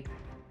 I'm a big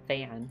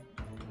fan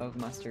of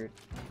mustard.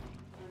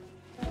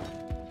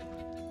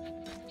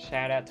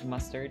 Shout out to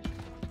mustard.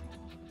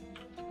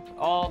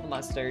 All the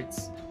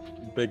mustards.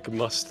 Big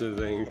mustard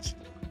thing.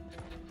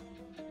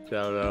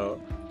 Shout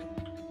out.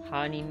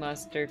 Honey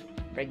mustard,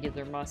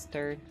 regular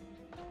mustard,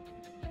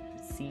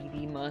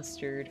 seedy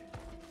mustard.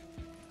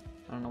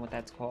 I don't know what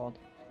that's called.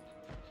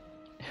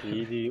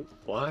 Seedy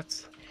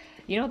what?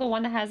 You know the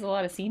one that has a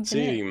lot of seeds in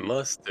it? Seedy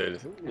mustard?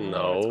 I don't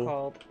know what it's No.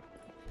 called.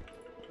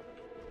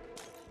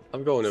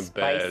 I'm going to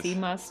bed. Spicy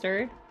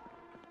mustard.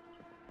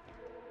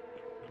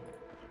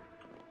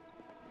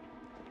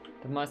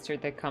 The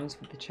mustard that comes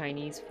with the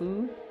Chinese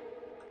food.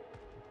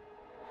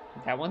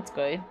 That one's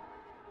good.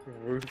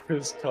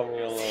 Rufus coming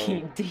along.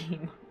 CD.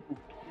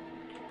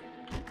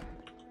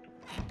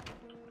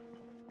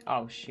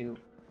 Oh shoot.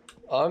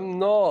 I'm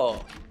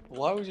not.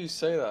 Why would you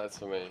say that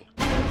to me?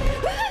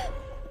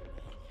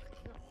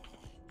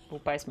 We'll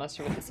buy some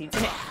mustard with the seeds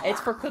in it.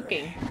 It's for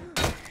cooking.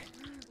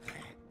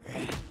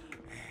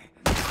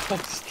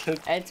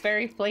 It's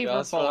very flavorful.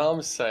 That's what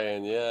I'm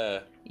saying,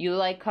 yeah. You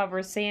like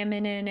cover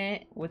salmon in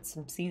it with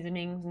some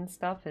seasonings and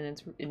stuff,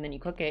 and then you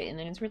cook it, and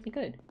then it's really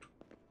good.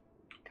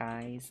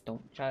 Guys,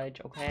 don't judge,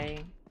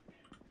 okay?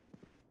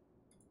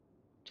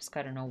 Just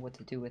gotta know what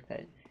to do with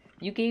it.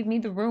 You gave me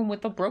the room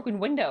with the broken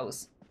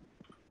windows.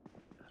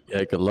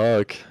 Yeah, good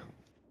luck.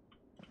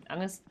 I'm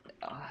gonna.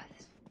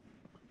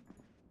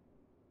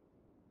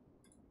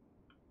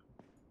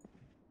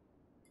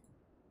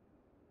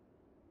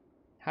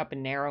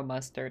 Habanero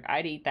mustard.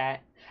 I'd eat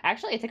that.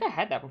 Actually, I think I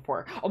had that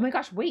before. Oh my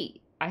gosh,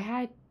 wait. I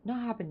had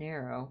not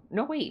habanero.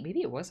 No, wait.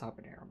 Maybe it was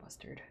habanero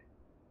mustard.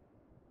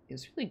 It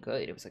was really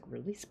good. It was like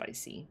really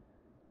spicy.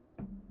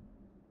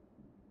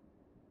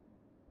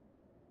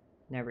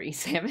 Never eat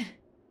salmon.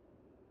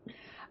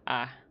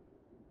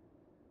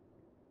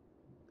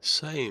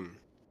 Same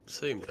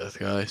death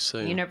guy,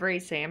 same. You never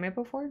ate salmon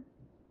before?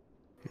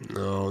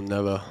 No,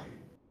 never.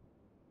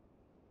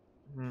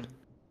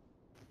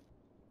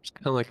 It's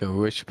kind of like a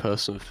rich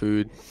person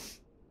food.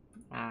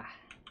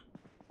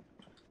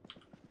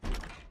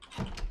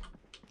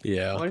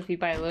 Yeah. What if you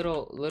buy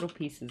little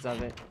pieces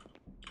of it?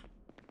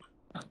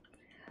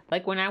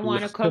 Like when I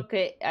want to cook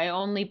it, I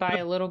only buy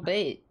a little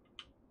bit.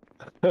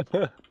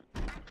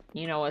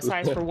 You know, a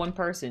size for one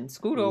person.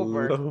 Scoot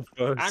over.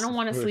 I don't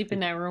want to sleep in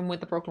that room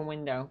with a broken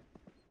window.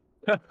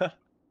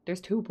 There's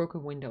 2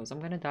 broken windows. I'm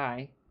gonna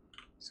die.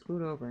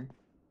 Scoot over.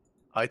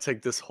 I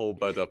take this whole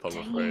bed up, I'm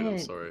afraid. I'm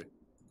sorry.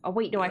 Oh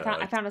wait, no, yeah,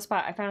 I found a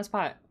spot. I found a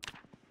spot.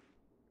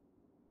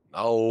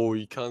 Oh,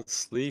 you can't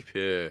sleep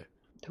here.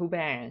 Too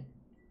bad.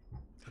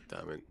 God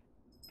damn it.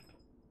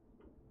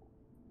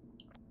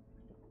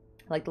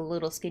 Like the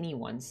little skinny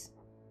ones.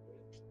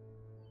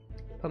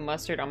 Put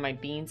mustard on my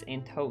beans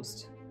and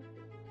toast.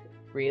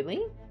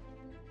 Really?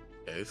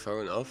 Okay,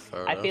 fair enough,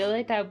 I feel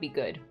like that would be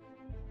good.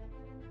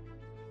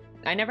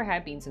 I never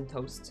had beans and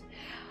toast.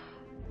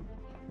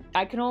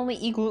 I can only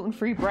eat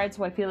gluten-free bread,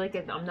 so I feel like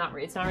it's not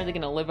really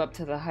gonna live up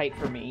to the hype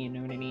for me, you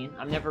know what I mean?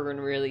 I'm never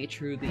gonna really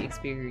truly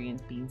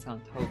experience beans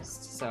on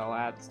toast, so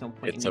there's no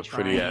point in me trying. It's a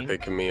pretty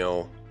epic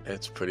meal.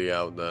 It's pretty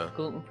out there.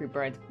 Gluten-free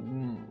bread's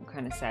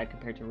kind of sad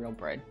compared to real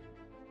bread.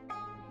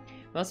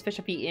 Most fish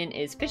I've eaten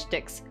is fish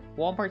sticks.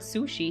 Walmart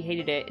sushi,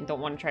 hated it, and don't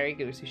want to try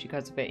regular sushi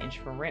because of it, and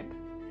shrimp.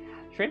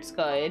 Shrimp's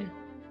good.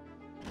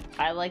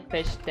 I like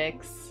fish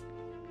sticks.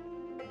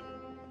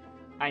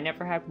 I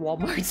never had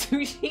Walmart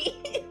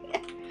sushi.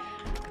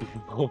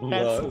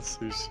 Walmart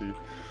sushi.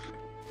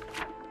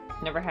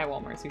 Never had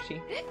Walmart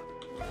sushi.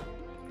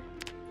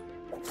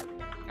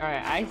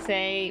 Alright, I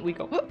say we're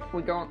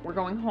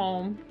going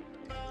home.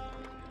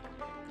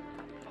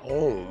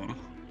 Home?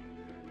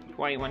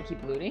 Why, you want to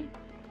keep looting?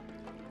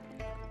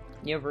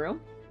 You have room?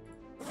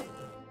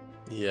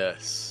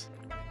 Yes.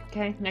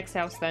 Okay, next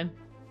house then.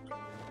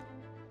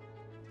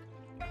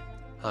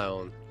 Hi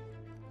on.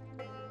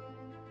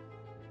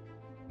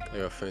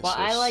 Well,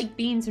 I like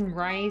beans and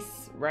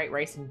rice. Right,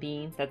 rice and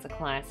beans. That's a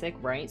classic,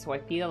 right? So I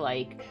feel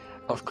like...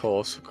 Of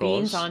course.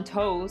 Beans on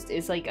toast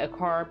is like a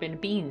carb and a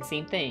bean.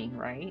 Same thing,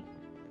 right?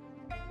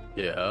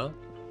 Yeah.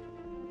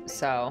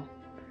 So,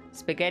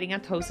 spaghetti on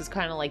toast is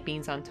kind of like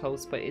beans on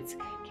toast, but it's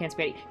canned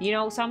spaghetti. You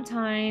know,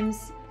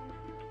 sometimes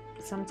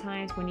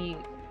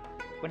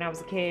when I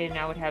was a kid and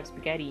I would have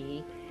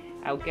spaghetti,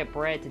 I would get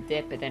bread to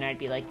dip, but then I'd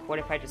be like, what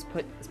if I just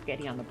put the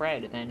spaghetti on the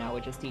bread, and then I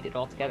would just eat it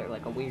all together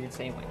like a weird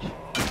sandwich.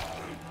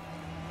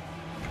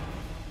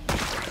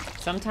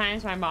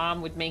 Sometimes my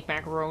mom would make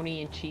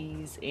macaroni and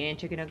cheese and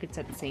chicken nuggets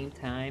at the same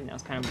time. That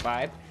was kind of a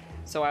vibe.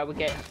 So I would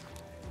get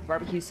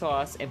barbecue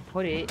sauce and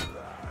put it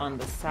on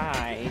the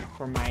side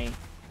for my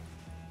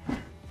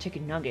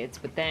chicken nuggets,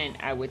 but then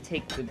I would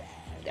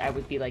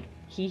be like,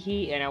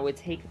 hee, and I would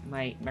take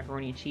my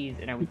macaroni and cheese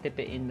and I would dip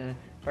it in the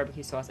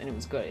barbecue sauce, and it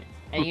was good.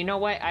 And you know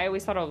what? I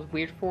always thought I was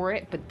weird for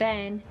it, but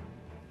then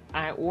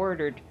I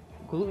ordered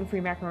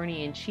gluten-free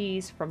macaroni and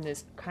cheese from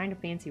this kind of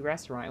fancy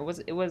restaurant.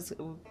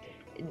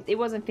 It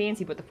wasn't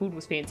fancy, but the food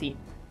was fancy.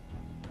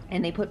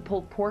 And they put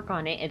pulled pork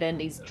on it, and then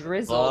these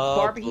drizzled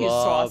barbecue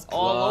sauce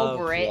all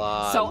over it.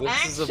 So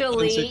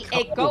actually,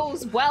 it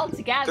goes well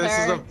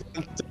together.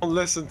 Don't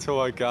listen to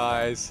her,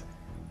 guys.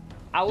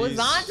 I was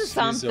onto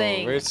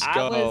something. She's a rich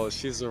girl.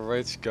 She's a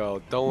rich girl.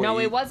 No,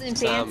 it wasn't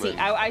fancy.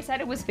 I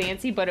said it was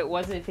fancy, but it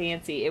wasn't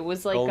fancy. It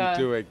was like Don't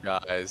do it,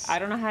 guys. I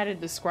don't know how to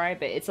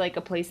describe it. It's like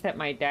a place that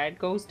my dad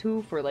goes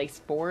to for like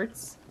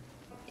sports.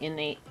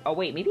 Oh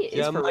wait, maybe it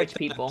is for rich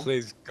people. He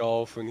plays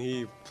golf and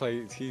he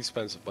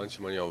spends a bunch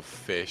of money on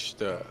fish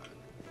that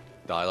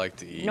I like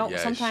to eat. No, yeah,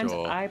 sometimes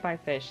sure. I buy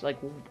fish. Like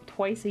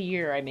twice a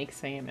year I make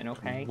salmon,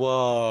 okay?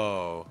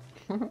 Whoa.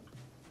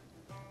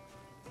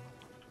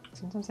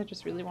 Sometimes I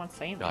just really want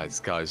salmon.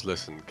 Guys,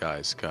 listen,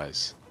 guys.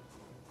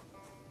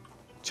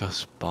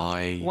 Just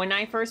buy. When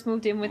I first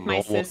moved in with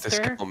my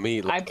sister,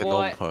 I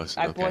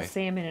bought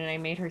salmon and I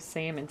made her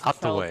salmon to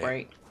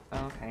celebrate.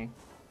 Okay.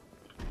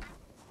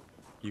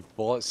 You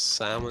bought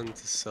salmon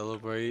to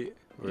celebrate?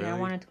 Really? Yeah, I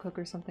wanted to cook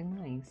her something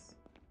nice.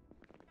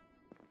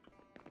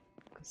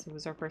 Because it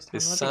was our first time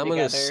Is living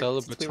together. Is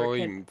salmon a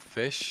celebratory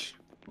fish?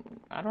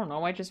 I don't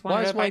know, I just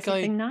wanted to buy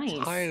something nice.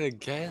 Tired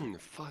again?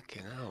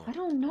 Fucking hell. I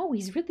don't know,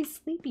 he's really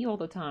sleepy all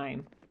the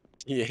time.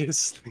 He is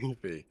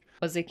sleepy.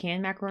 Was it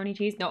canned macaroni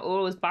cheese? No,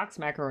 it was boxed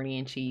macaroni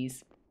and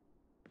cheese.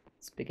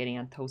 Spaghetti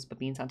on toast, but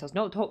beans on toast.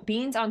 No,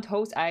 beans on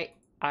toast. I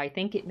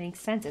think it makes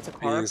sense. It's a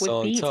carb Beans with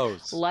on beans,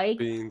 toast. like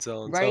Beans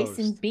on rice toast.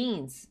 and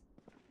beans.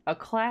 A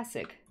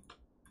classic.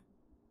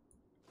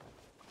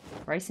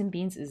 Rice and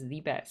beans is the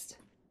best.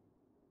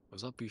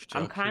 Was that beef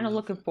jerky? I'm kind of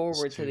looking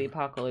forward to the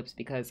apocalypse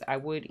because I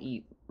would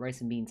eat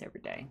rice and beans every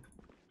day.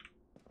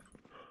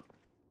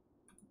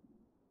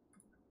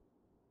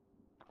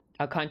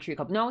 A country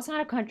club. No, it's not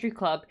a country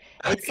club.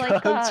 It's like a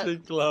country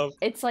club.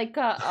 It's like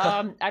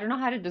a I don't know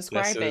how to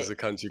describe yes, it is a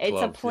country club.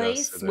 It's a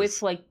place yes,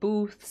 with like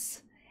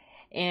booths,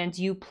 and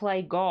you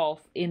play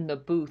golf in the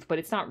booth, but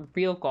it's not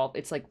real golf.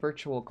 It's like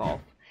virtual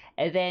golf,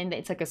 and then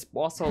it's like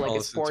also like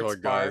a sports bar.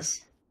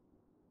 Guys.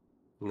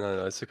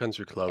 No, it's a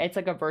country club. It's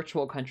like a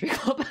virtual country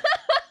club.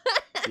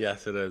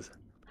 Yes, it is.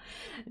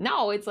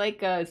 No, it's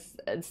like a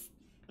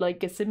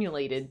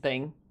simulated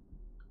thing.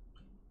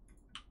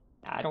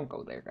 I don't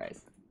go there,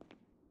 guys.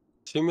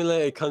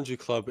 Simulated country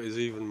club is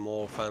even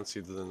more fancy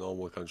than a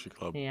normal country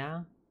club.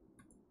 Yeah.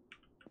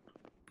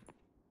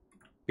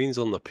 Beans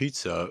on the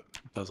pizza.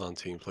 That's on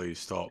team, please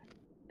stop.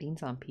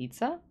 Beans on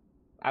pizza?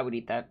 I would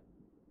eat that.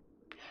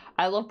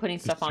 I love putting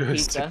stuff on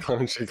pizza. A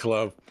country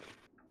club.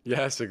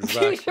 Yes,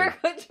 exactly. Future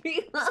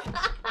country club.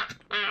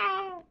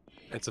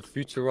 It's a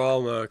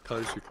Futurama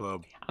country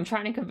club. I'm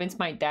trying to convince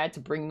my dad to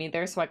bring me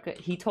there so I could.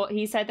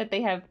 He said that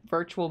they have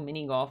virtual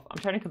mini golf. I'm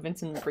trying to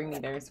convince him to bring me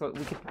there so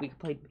we could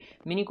play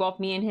mini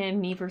golf. Me and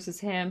him, me versus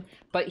him.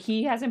 But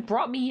he hasn't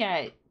brought me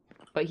yet.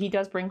 But he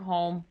does bring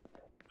home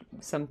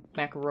some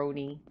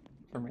macaroni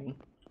for me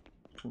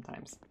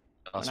sometimes.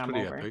 That's when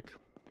pretty I'm over. epic.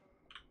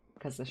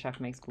 Because the chef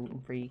makes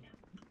gluten-free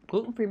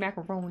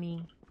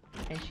macaroni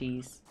and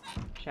cheese.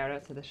 Shout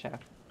out to the chef.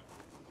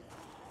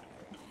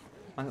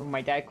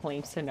 My dad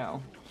claims to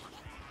know,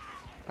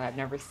 but I've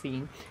never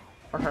seen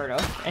or heard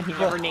of, and he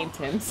never named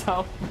him,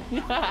 so.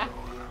 That's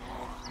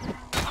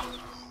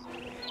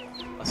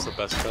the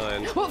best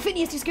kind. Oh,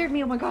 Phineas, you scared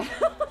me, oh my god.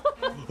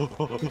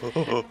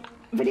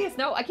 Phineas,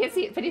 no, I can't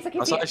see it. Phineas, I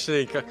can't see it. That's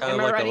actually kind of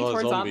like a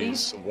lot of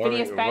zombies.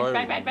 Phineas,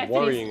 bad,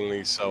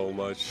 worryingly so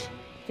much.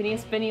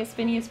 Phineas,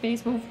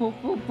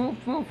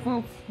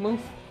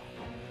 move.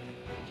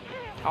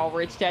 Oh,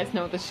 rich dads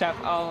know the chef.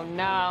 Oh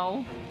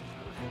no.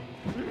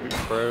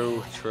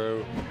 True.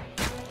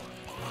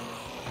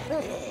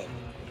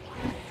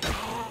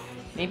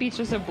 Maybe it's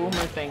just a boomer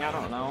thing, I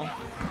don't know.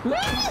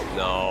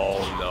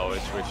 No,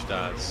 it's rich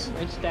dads.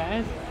 Rich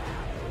dad?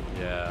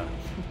 Yeah.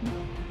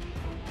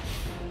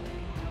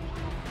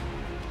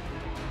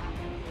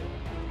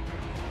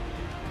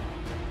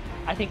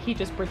 I think he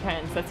just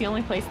pretends. That's the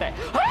only place that...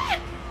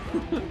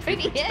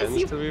 Phineas,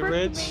 you to be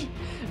rich? Me.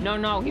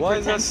 No, he Why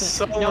pretends is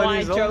there so No, I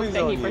many joke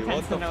that he you?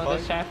 pretends to know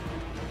the chef.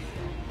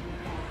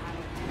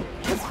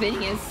 Because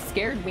Phineas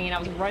scared me and I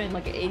was running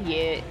like an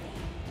idiot.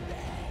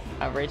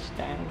 A rich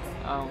dad.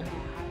 Oh.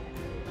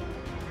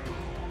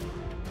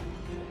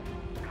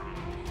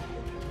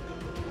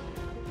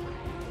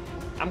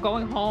 I'm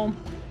going home.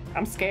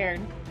 I'm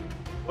scared.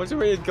 What do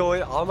you mean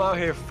going? I'm out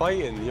here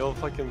fighting. You're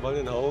fucking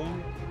running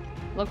home?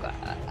 Look,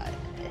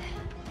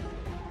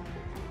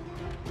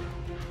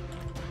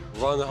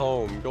 run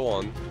home. Go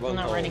on. Run I'm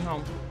not home. running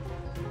home.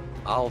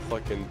 I'll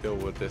fucking deal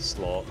with this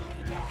slot.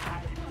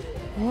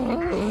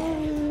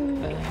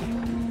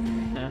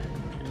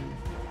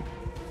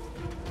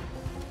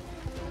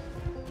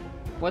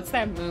 What's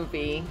that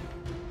movie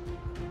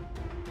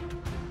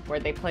where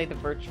they play the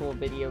virtual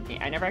video game?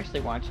 I never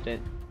actually watched it.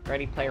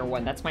 Ready Player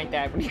One. That's my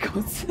dad when he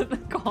goes to the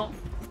golf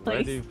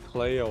place. Ready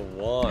Player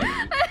One.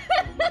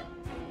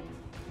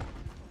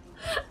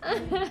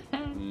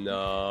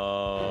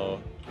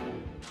 No.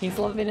 He's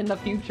living in the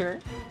future.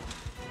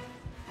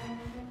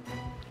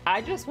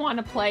 I just want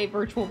to play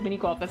virtual mini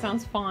golf. That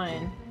sounds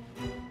fun.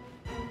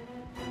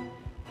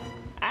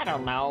 I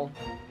don't know.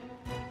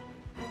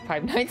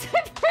 Five Nights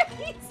at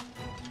Freddy's.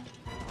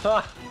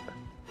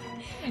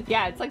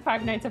 Yeah, it's like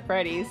Five Nights at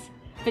Freddy's.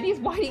 Phineas,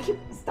 why do you keep...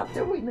 Stop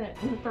doing that.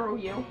 I'm gonna throw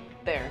you.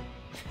 There.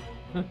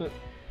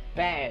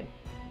 Bad.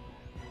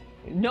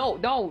 No!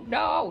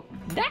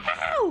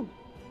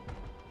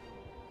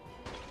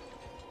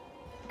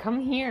 Come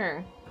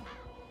here.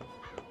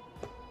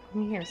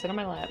 Come here, sit on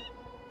my lap.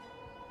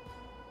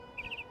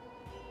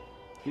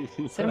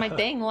 Sit on my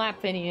dang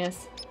lap,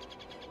 Phineas.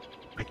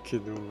 I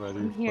can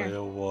Ready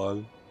Player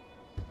One.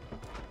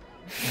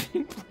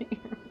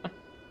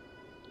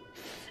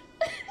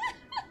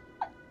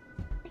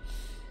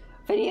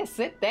 Phineas,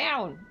 sit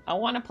down. I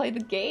want to play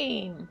the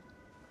game.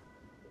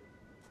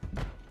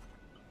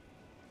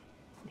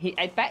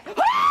 I bet.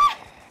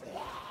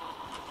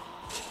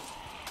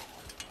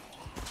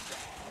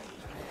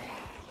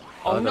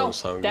 Oh no,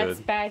 that's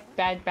good.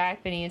 Bad,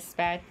 Phineas,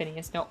 bad,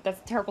 Phineas. No,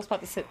 that's a terrible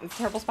spot to sit. That's a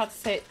terrible spot to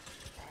sit.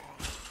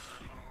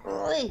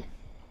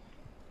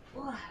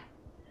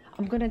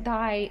 I'm gonna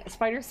die.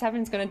 Spider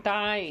 7's gonna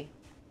die.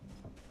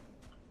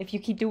 If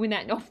you keep doing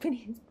that. No,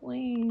 Phineas,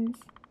 please.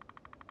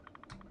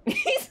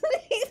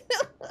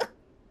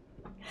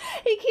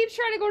 He keeps keeps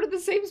trying to go to the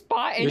same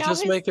spot, and You're now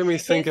just making me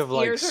think of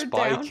like ears are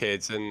Spy down.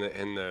 Kids in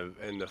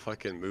the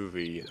fucking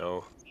movie, you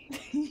know,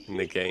 in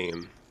the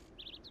game.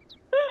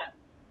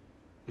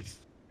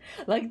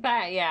 Like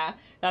that, yeah.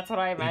 That's what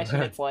I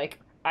imagine it's like.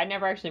 I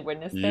never actually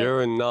witnessed it.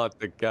 You're not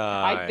the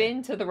guy. I've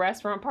been to the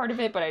restaurant part of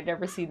it, but I've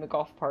never seen the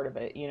golf part of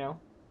it, you know?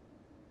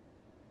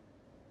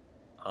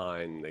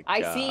 I'm the guy.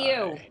 I see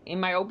you in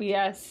my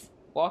OBS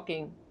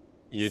walking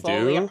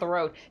slowly up the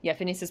road. Yeah,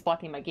 Phineas is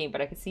blocking my game,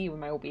 but I can see you in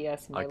my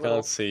OBS. In my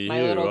can't see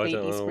my you. little I baby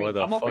don't know screen. where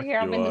the I'm over fuck here.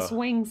 I'm you in the are.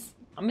 swings.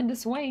 I'm in the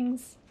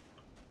swings.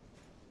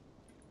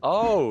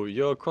 Oh,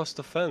 you're across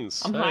the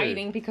fence. I'm hey.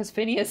 hiding because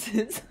Phineas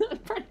is in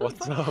front of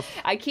What's up?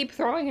 I keep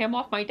throwing him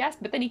off my desk,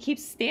 but then he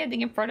keeps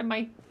standing in front of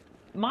my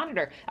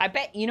monitor. I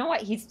bet, you know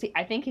what,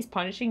 I think he's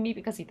punishing me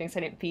because he thinks I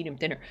didn't feed him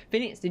dinner.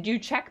 Phineas, did you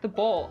check the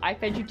bowl? I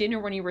fed you dinner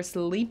when you were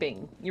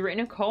sleeping. You were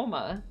in a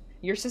coma.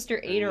 Your sister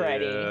ate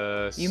already.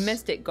 Yes. You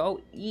missed it. Go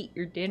eat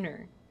your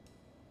dinner.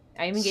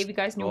 I even gave you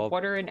guys new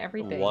water and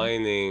everything.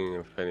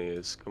 Whining,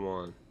 Phineas. Come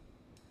on.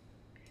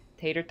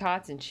 Tater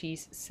tots and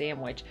cheese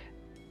sandwich.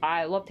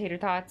 I love tater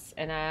tots,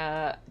 and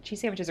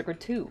cheese sandwiches are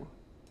good too.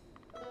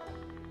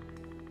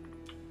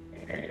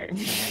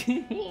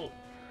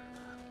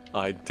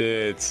 I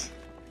did.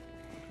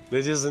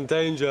 Lydia's in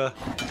danger.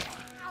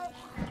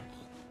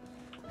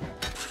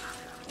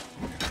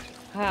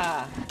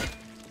 Ah.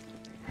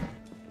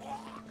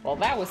 Well,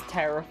 that was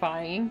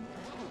terrifying.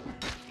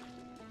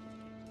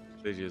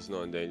 Lydia's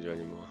not in danger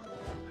anymore.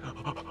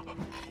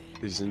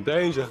 Lydia's in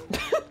danger.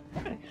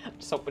 I'm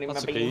just opening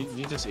That's my okay. beans.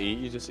 You just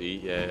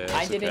eat. Yeah.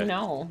 I didn't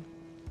know.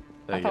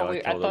 I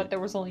thought there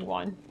was only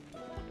one.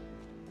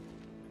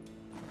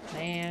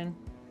 Man.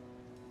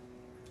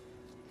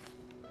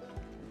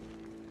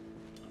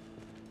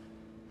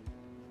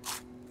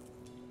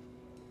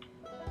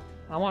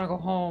 I want to go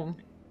home.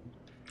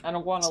 I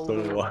don't want to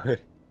lose.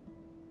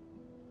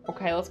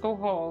 Okay, let's go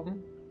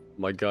home.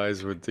 My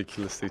guy's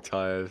ridiculously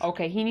tired.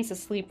 Okay, he needs to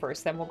sleep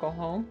first, then we'll go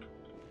home.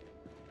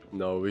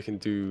 No, we can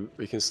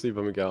sleep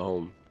when we get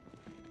home.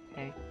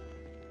 Okay.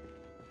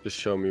 Just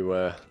show me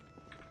where.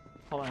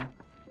 Hold on.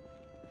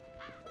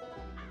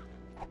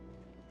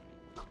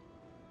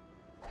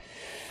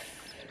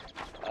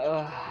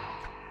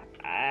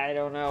 I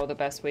don't know the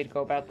best way to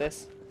go about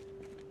this.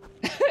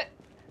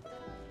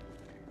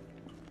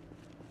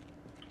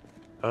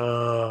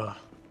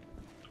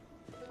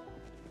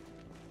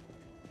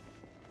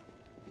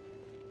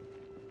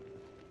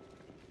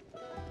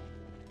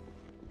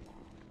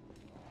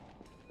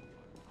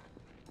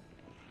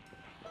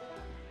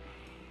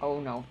 Oh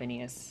no,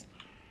 Phineas.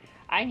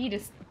 I need to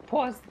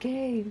pause the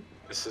game.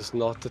 This is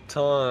not the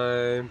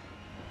time.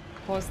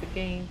 Pause the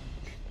game.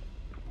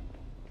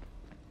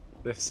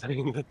 This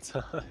ain't the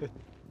time.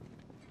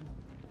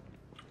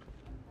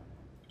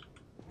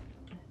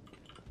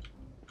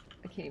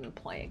 I can't even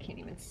play. I can't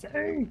even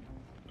say.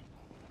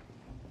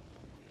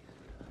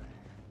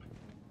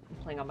 I'm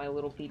playing on my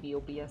little baby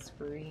OBS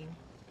screen.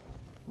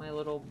 My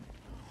little...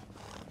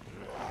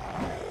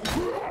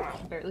 I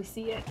can barely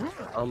see it.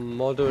 I'm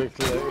moderately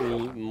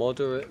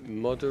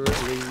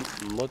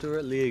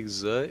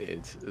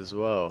exerted as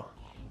well.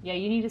 Yeah,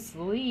 you need to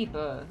sleep.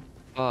 Fuck.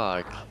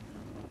 I'm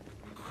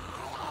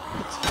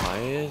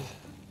tired.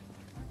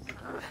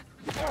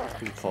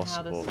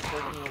 Impossible. Now this is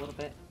working a little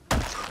bit.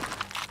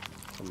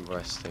 I'm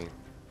resting.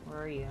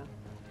 Where are you?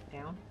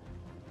 Down?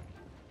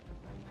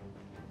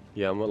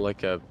 Yeah, I'm at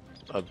like a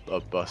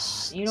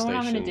bus You know what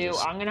I'm gonna do?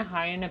 just- I'm gonna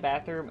hide in a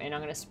bathroom and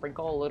I'm gonna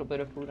sprinkle a little bit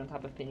of food on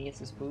top of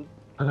Phineas's food.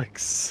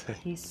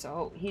 He's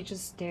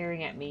just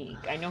staring at me.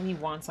 I know he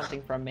wants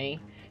something from me.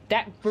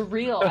 That, for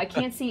real, I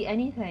can't see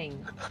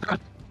anything.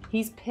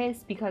 He's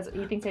pissed because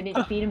he thinks I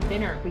didn't feed him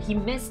dinner, but he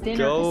missed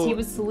dinner because he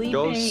was sleeping.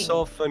 Go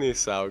sort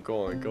Phineas out.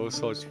 Go on. Go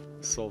sort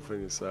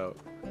Phineas out.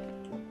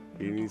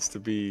 He needs to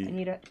be.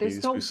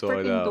 There's no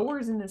freaking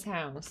doors in this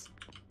house.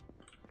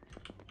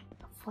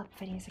 Oh, flip,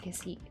 Phineas, I can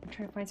see. I'm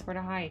trying to find somewhere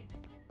to hide.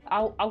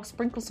 I'll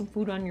sprinkle some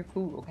food on your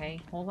food, okay?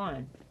 Hold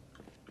on.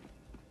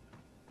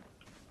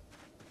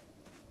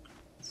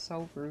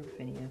 So rude,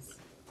 Phineas.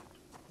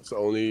 It's the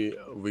only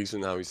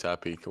reason how he's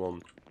happy. Come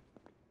on.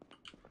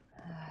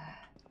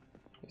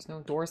 There's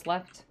no doors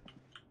left.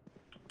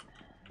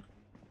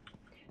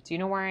 Do you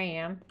know where I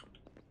am?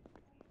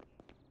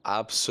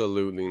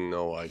 Absolutely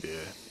no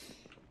idea.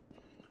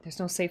 There's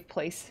no safe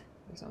place.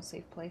 There's no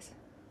safe place.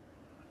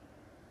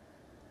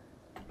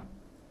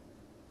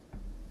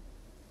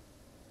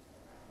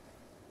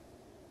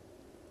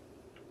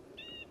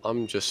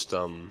 I'm just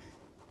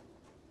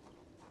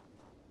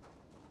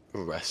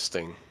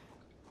resting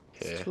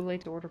here. It's too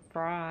late to order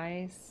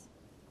fries.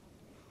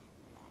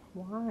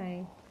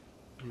 Why?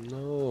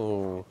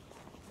 No.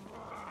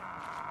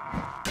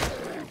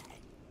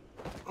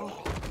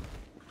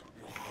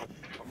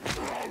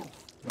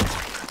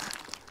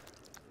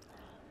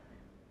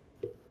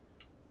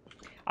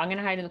 I'm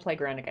gonna hide in the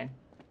playground again.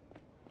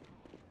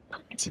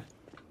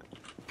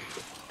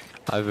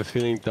 I have a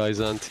feeling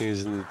Dyzanti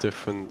is in a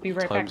different Be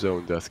right time back.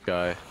 zone, Death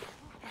Guy.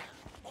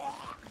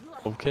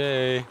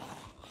 Okay.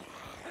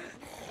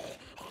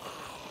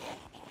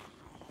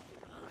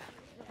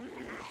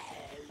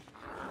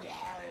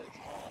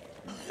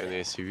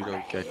 Phineas, if you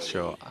don't get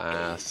your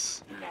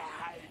ass.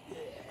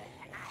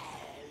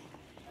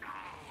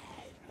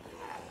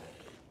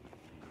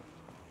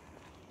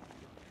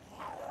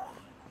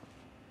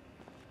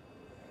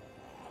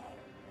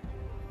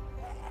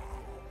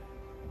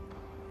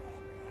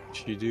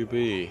 She do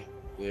be.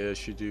 Yeah,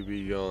 she do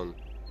be gone.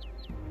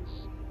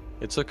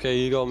 It's okay,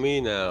 you got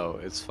me now.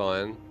 It's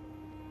fine.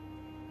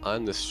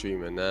 I'm the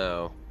streamer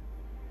now.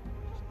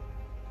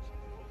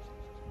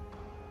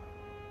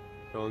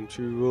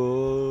 Country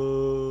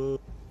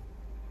roads,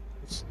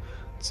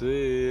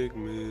 take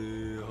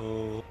me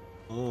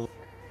home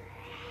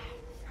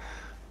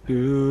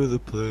to the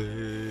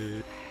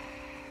place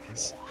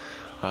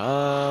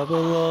I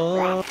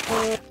belong.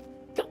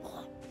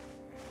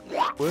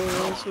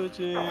 West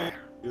Virginia,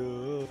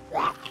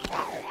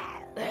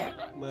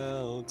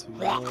 Mountain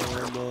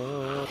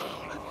Mama.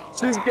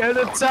 She's getting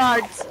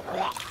attacked!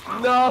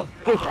 No!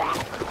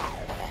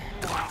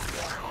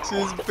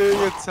 She's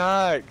being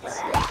attacked!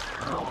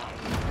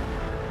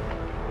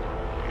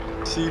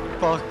 She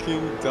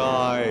fucking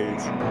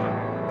died!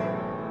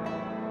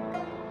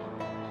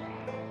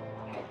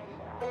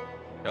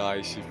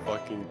 Guys, she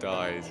fucking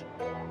died.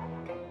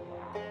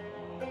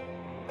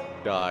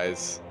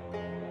 Guys.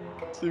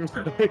 She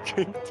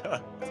fucking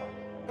died.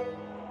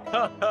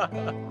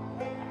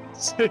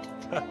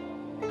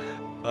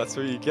 That's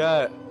what you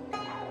get.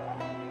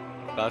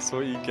 That's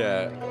what you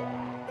get.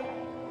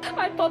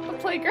 I thought the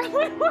playground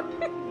would work.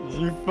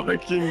 You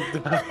fucking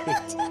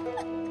died.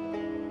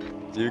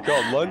 You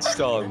got munched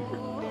on.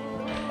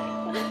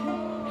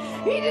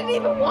 He didn't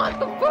even want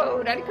the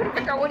food. I couldn't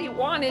figure out what he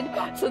wanted.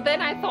 So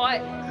then I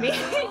thought, maybe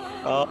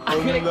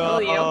I'm gonna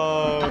kill you.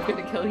 I'm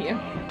gonna kill you.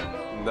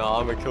 No,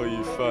 I'm gonna kill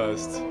you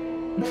first.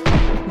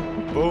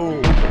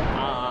 Boom.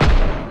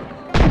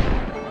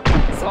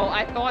 So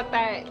I thought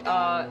that,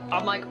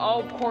 I'm like,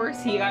 oh, of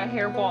course he got a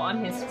hairball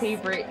on his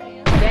favorite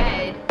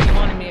bed. He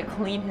wanted me to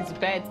clean his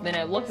bed. So then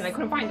I looked and I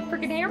couldn't find the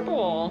freaking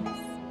hairball.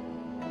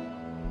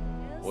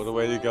 What a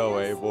way to go,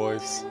 eh,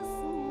 boys?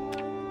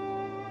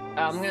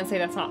 I'm gonna say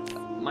that's not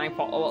my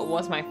fault. Oh, it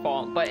was my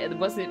fault, but it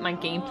wasn't my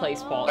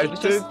gameplay's fault. I It was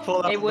did just,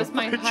 pull out it was the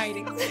my picture.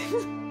 hiding.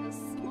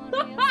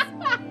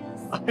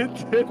 I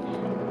did.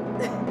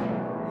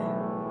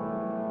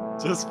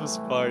 Just for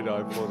Spider,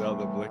 I pulled out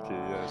the blicky.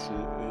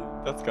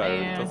 Yeah, that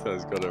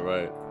guy's got it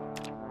right.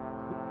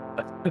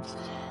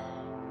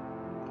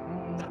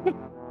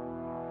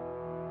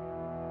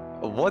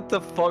 What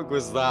the fuck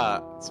was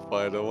that,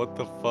 Spider? What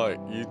the fuck?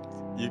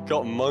 You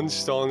got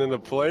munched on in the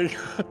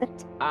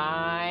playground?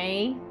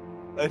 I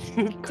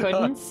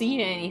couldn't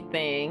see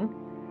anything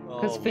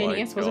because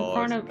Phineas was in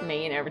front of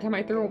me, and every time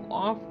I threw him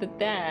off the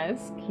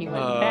desk, he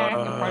went back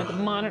in front of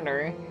the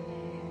monitor.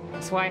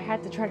 So I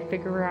had to try to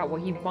figure out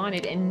what he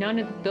wanted, and none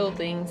of the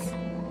buildings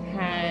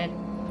had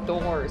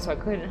doors, so I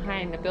couldn't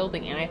hide in the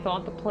building, and I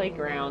thought the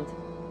playground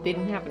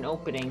didn't have an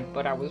opening,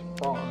 but I was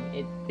wrong.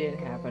 It did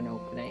have an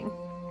opening.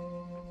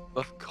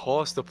 Of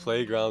course the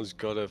playground's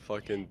got a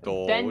fucking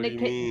door. Then what do you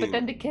mean? But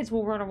then the kids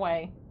will run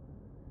away.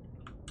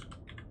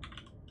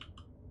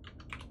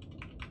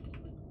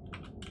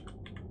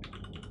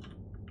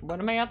 What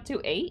am I up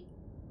to? 8?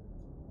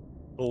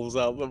 Pulls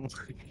out the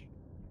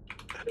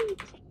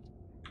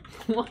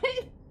What?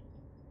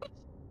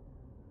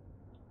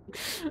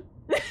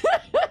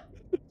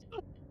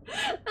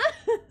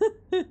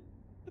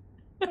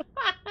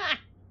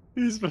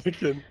 He's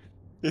fucking...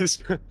 He's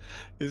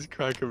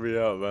cracking me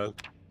up, man.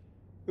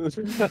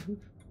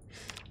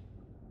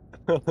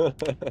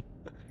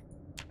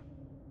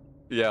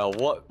 Yeah,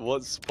 what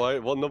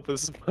number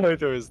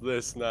spider is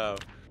this now?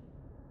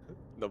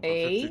 Number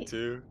 8?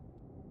 52?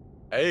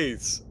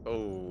 8?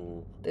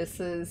 Oh. This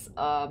is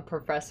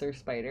Professor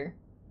Spider.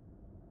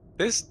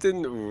 This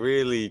didn't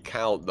really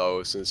count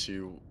though, since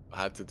you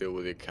had to deal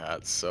with your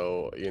cat,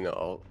 so you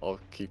know, I'll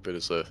keep it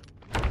as a...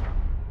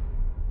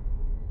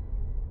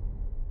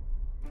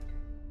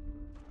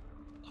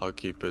 I'll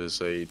keep it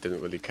as a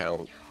didn't really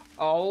count.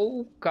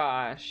 Oh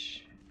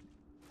gosh.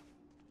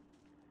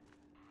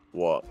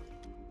 What?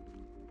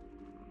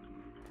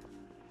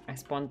 I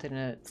spawned in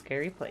a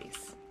scary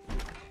place.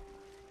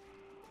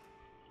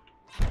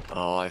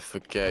 Oh, I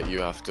forget you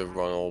have to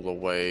run all the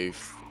way.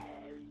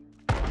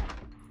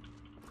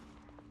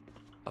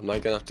 Am I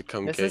gonna have to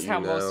come get you now? This is how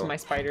most of my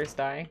spiders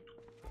die.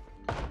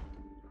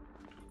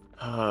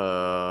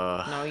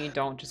 No, you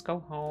don't. Just go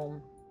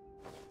home.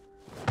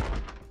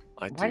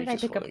 Why did I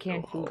pick up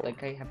canned food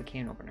like I have a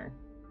can opener?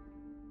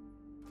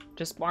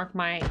 Just mark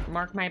my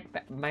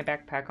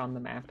backpack on the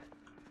map.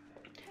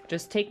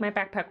 Just take my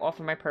backpack off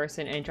of my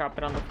person and drop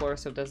it on the floor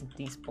so it doesn't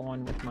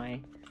despawn with my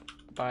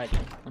body,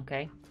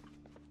 okay?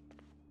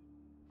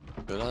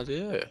 Good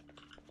idea.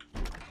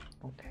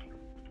 Okay.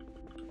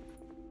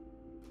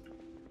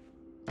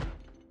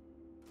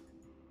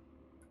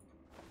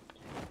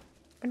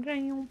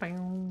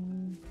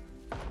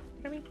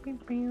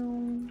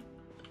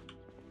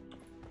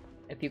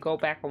 If you go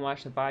back and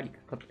watch the VOD, you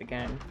can clip it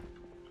again.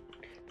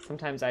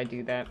 Sometimes I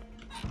do that.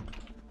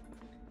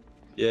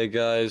 Yeah,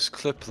 guys,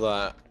 clip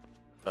that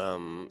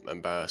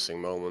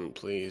embarrassing moment,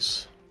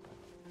 please.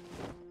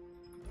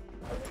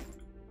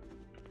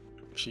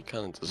 She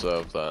kind of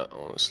deserved that,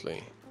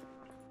 honestly.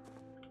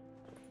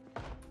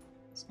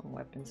 Some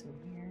weapons in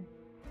here.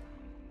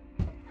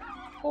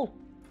 Oh,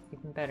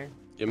 even better.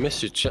 You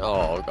missed your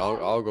oh,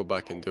 I'll go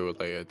back and do it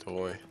later, don't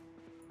worry.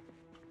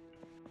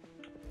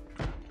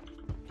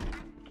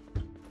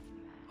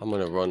 I'm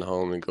gonna run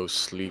home and go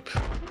sleep.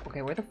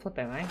 Okay, where the flip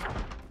am I?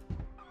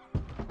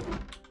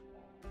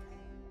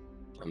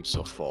 I'm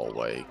so far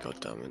away, god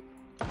damn it.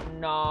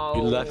 No.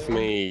 You left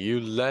me. You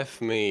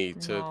left me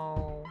to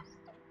No.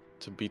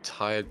 to be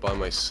tired by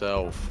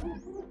myself.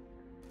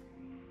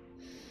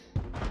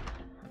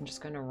 I'm just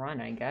gonna run,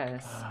 I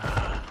guess.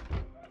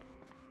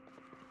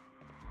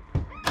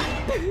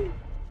 Do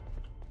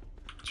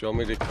you want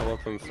me to come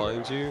up and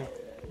find you?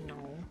 No.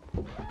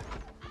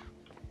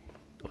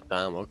 Oh,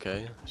 damn,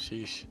 okay.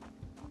 Sheesh.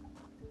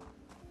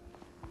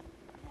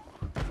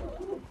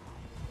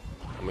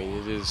 I mean,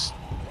 it is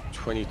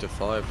 20 to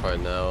 5 right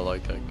now.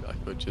 Like, I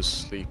could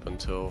just sleep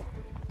until...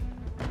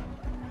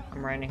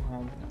 I'm riding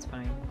home, that's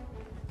fine.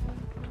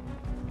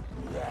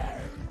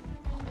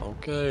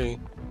 Okay.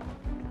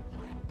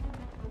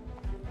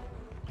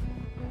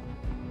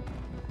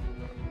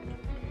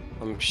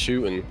 I'm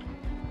shooting.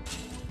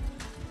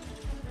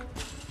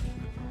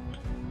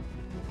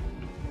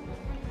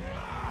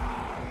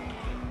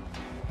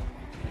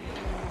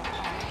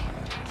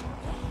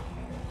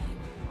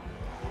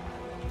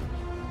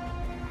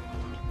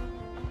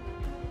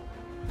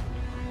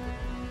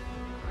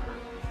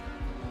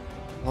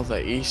 Oh,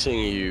 they're eating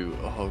you.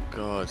 Oh,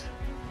 God.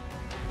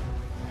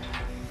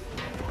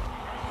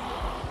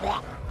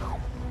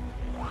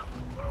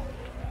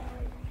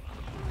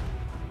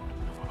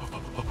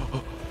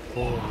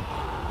 Oh.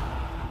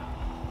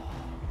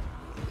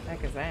 What the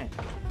heck is that?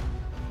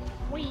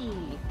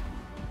 Whee!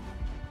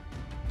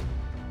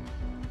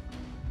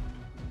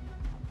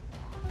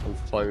 I'm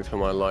fighting for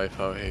my life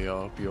out here. I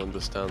hope you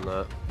understand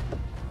that.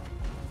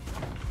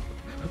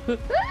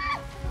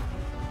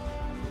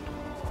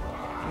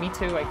 Me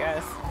too, I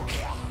guess.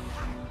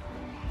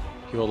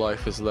 Your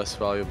life is less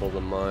valuable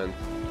than mine.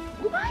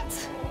 What?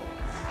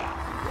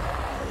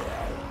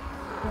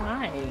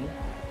 Why?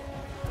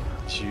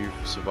 You've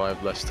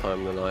survived less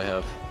time than I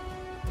have.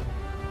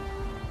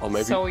 Or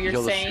maybe so you're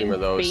the saying streamer,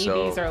 though,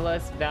 babies are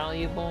less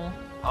valuable?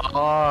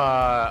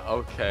 Ah,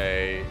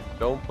 okay.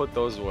 Don't put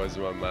those words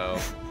in my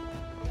mouth.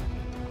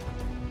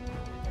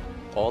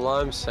 All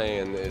I'm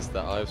saying is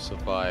that I've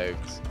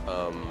survived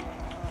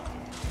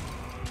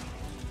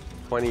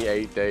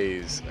 28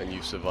 days and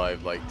you've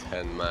survived like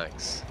 10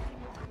 max.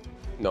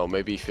 No,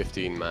 maybe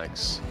 15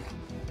 max.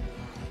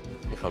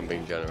 If I'm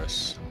being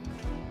generous.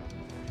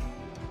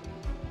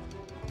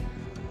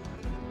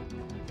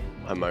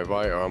 Am I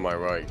right or am I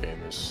right,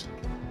 gamers?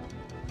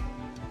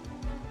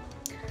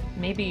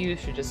 Maybe you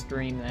should just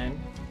stream then.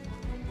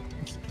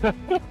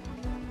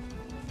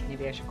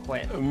 Maybe I should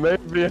quit.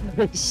 Maybe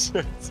I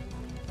should.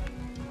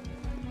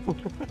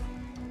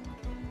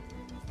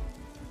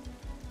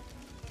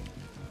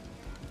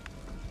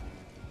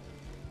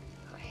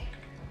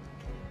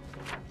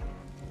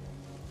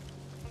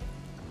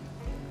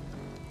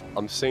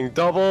 I'm seeing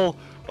double.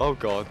 Oh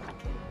god.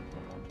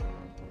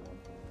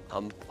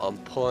 I'm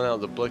pulling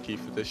out the blicky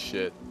for this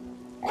shit.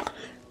 I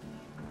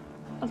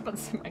was about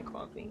to say my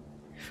coffee.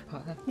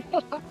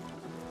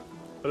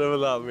 Whatever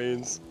that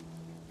means.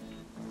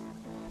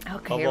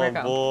 Okay, Come here we on,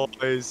 go.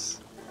 boys.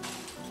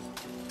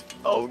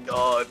 Oh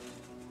god.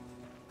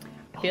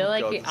 I feel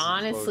like God, it, this is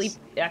honestly, close.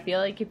 I feel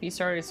like if you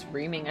started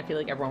streaming, I feel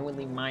like everyone would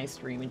leave my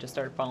stream and just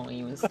start following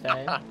you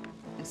instead. I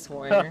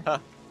swear.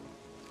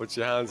 Put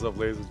your hands up,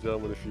 ladies and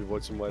gentlemen, if you're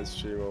watching my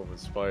stream over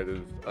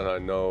Spiders, and I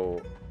know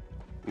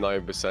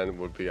 9%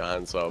 would be a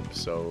hands up,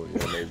 so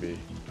yeah, maybe.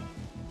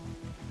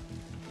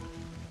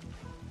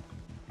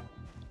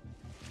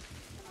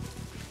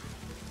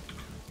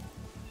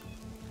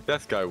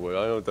 Death Guy would.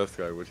 I know Death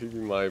Guy would. He'd be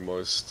my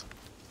most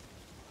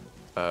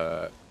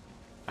I'd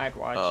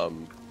watch.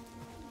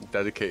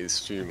 dedicated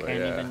streamer. Can't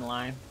yeah. even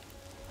lie.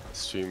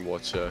 Stream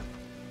watcher.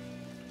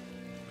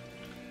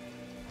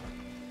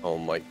 Oh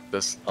my,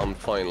 this, I'm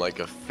fighting like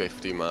a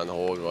 50-man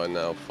horde right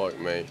now, fuck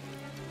me.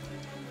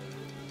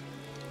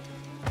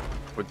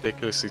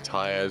 Ridiculously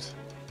tired,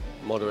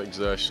 moderate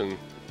exertion.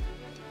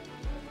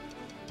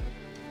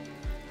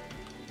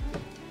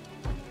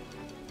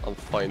 I'm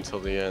fighting till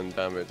the end,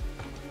 damn it.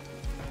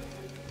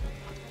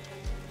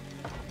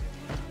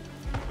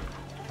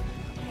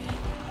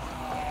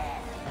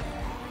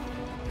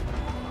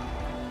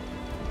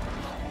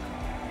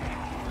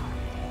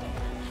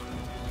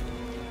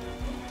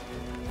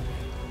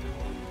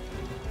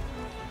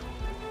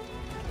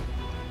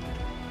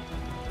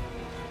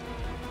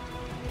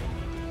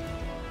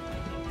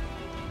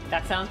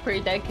 That sounds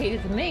pretty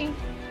dedicated to me.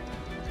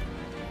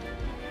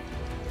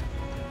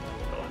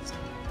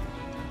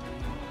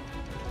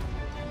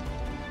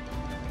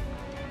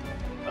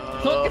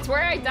 Look, it's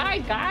where I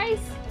died, guys.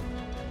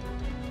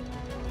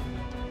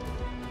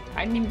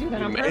 I didn't even do that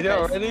You on made purpose. it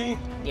already?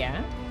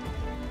 Yeah.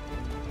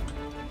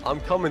 I'm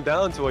coming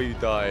down to where you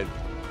died.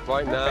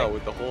 Right now Perfect.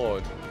 with the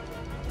horde.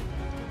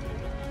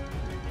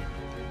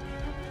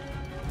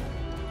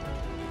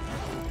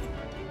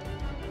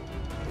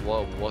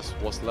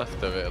 what's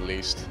left of it at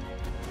least.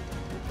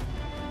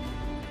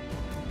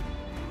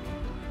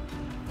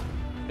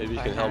 Maybe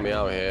you can help me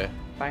out here.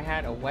 If I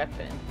had a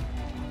weapon.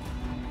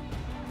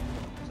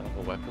 Does that have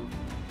a weapon?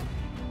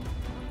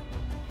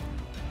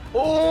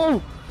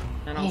 Oh!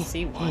 I don't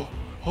see one.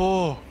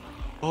 Oh!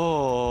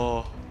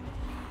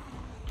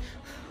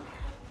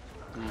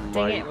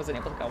 Dang it, I wasn't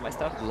able to get all my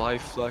stuff.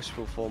 Life flashed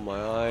before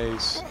my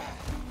eyes.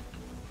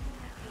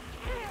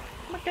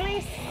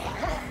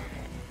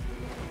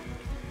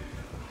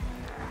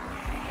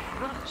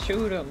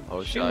 Shoot him. I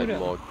wish I had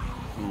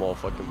more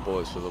fucking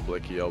bullets for the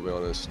blicky, I'll be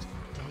honest.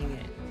 Dang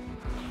it.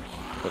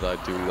 But I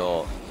do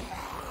not.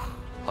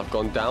 I've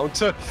gone down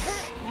to...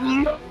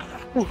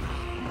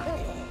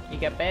 You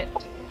get bit?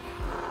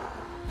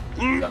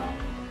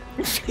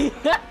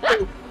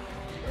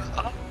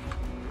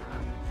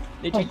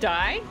 Did you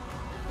die?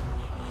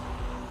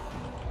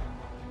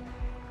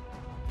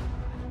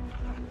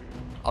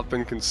 I've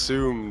been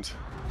consumed.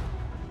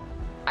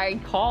 I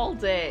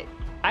called it.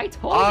 I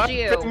told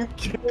you. I've been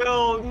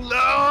killed. No.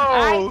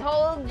 I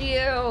told you.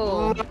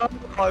 No,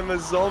 I'm a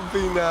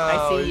zombie now.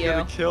 I see you. You're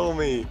gonna kill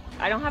me.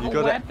 I don't have You a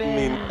gotta weapon.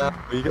 end me now.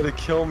 You gotta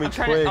kill me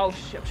quick. Oh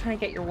shit! I'm trying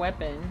to get your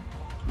weapon.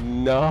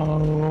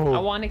 No. I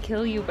want to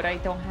kill you, but I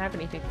don't have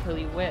anything to kill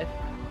you with.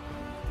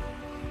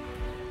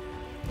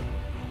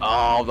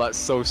 Oh, that's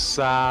so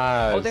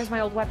sad. Oh, there's my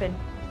old weapon.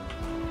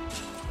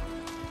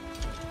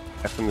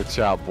 F in the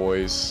chat,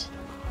 boys.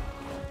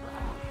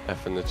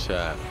 F in the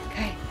chat.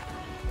 Okay.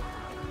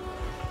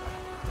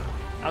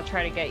 I'll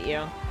try to get you.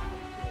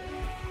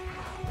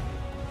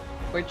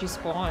 Where'd you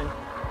spawn?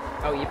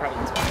 Oh, you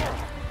probably spawned here.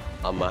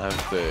 I might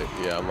have to,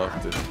 yeah, I might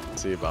have to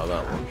see about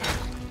that one.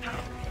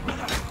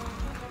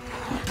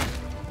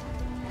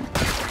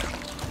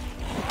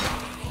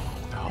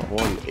 Oh,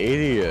 what an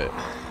idiot.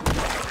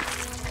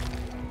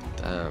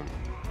 Damn.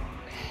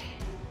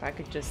 If I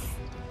could just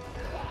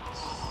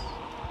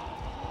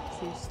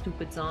see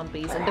stupid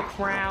zombies in the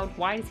crowd.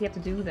 Why does he have to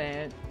do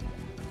that?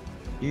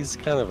 He's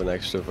kind of an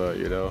extrovert,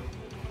 you know.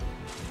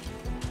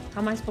 How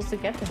am I supposed to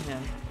get to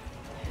him?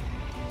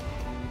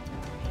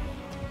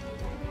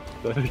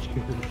 Look Look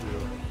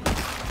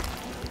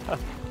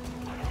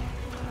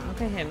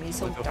at him, he's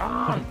so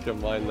dumb. Fuck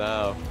am I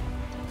now?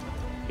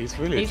 He's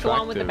really He's attractive. the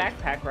one with the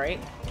backpack, right?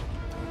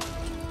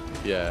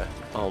 Yeah.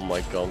 Oh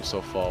my god, I'm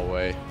so far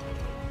away.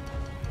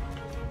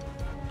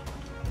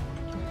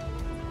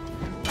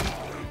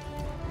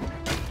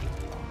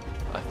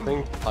 I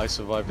think I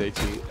survived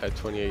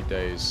 28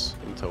 days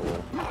in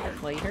total.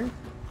 Later?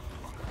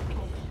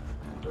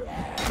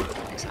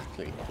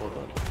 Exactly. Hold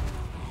on.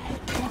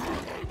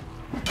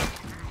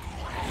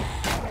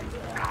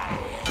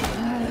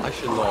 I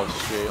should not have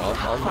streamed.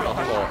 I'm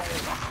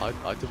not.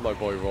 I did my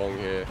boy wrong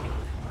here.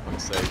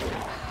 I'd say.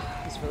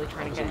 He's really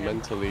trying to get him.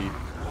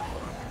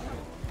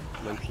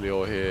 Mentally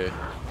all here.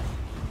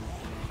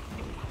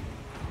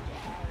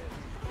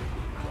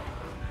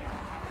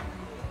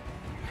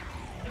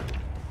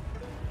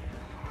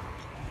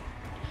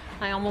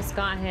 I almost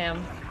got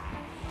him.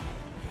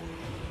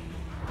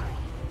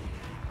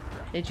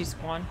 Did you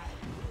spawn?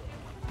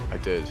 I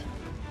did.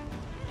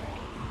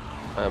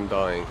 I am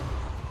dying.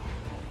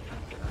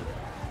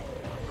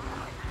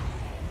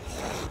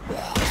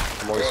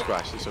 I'm always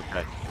scratched, it's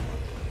okay.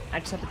 I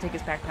just have to take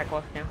his backpack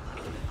off now.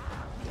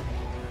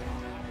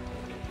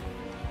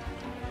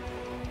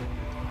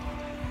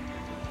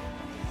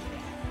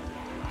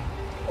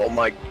 Oh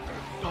my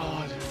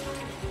god.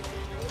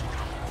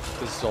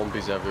 There's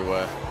zombies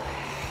everywhere.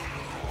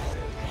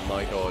 Oh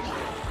my god.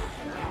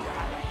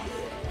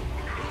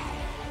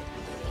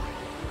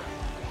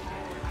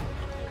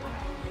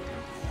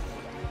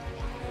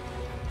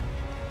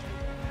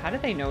 How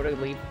did they know to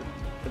leave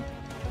the...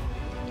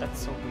 That's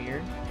so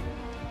weird.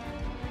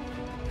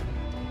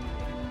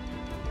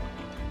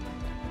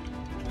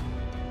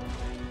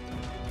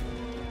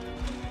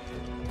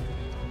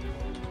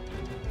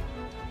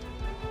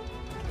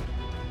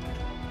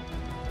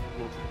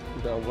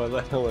 Now, where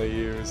the hell are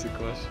you is the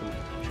question.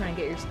 Try and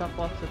get your stuff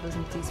off so it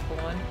doesn't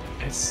despawn.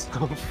 It's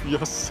so,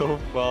 you're so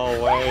far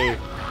away.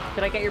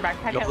 Did I get your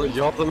backpack at least?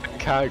 You're the main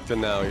character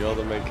now, you're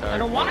the main character. I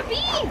don't want to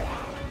be!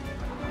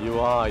 You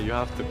are, you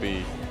have to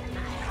be.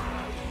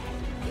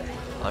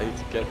 I need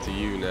to get to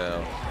you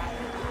now.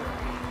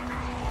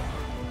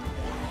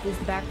 Is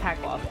the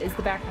backpack off? Is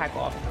the backpack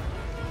off?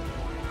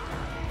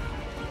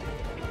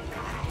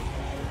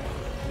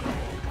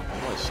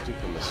 What a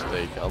stupid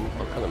mistake. I'm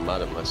kind of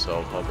mad at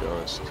myself, I'll be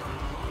honest.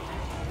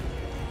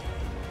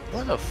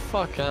 Where the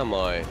fuck am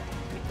I?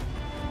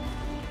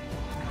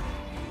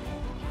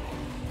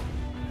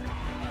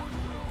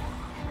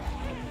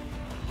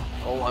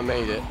 Oh, I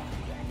made it.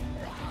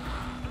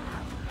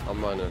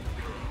 I'm running.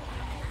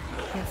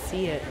 I can't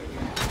see it.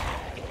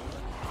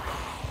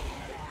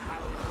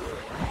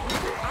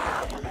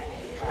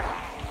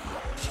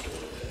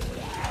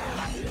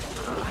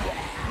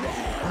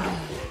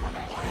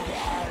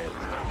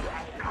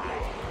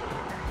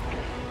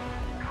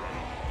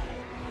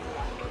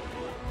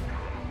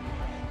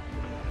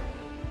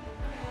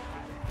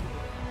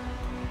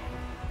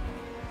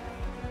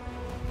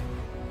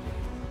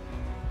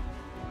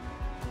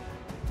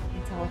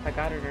 if I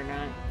got it or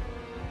not.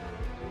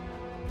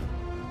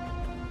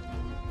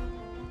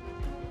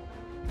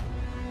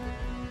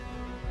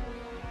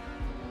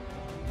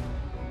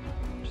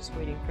 Just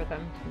waiting for them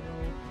to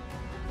move.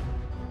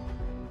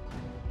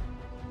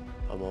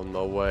 I'm on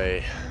my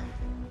way.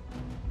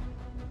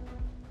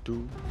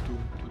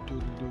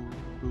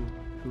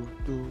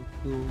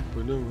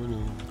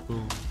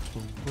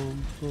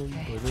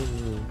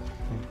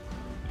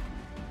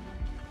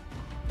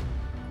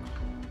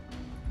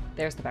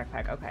 There's the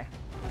backpack, okay.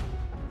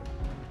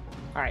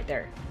 Alright,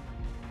 there.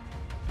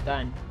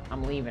 Done.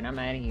 I'm leaving, I'm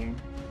out of here.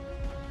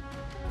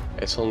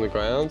 It's on the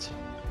ground?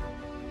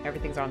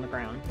 Everything's on the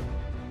ground.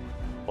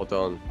 Hold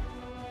on.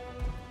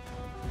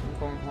 I'm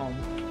going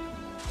home.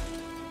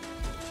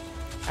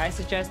 I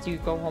suggest you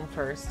go home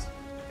first,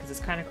 because it's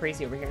kind of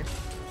crazy over here.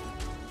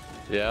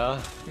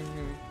 Yeah?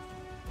 Mm-hmm.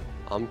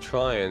 I'm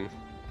trying.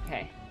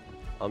 Okay.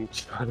 I'm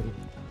trying.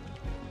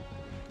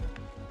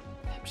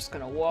 I'm just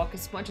gonna walk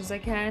as much as I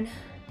can.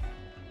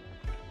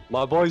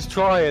 My boy's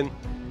trying.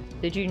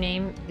 Did you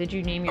name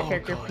your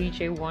character God.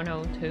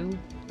 PJ102?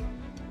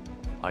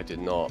 I did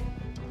not.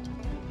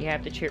 You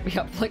have to cheer me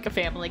up like a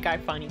Family Guy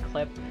funny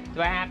clip.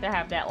 Do I have to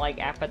have that like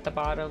app at the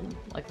bottom,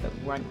 like the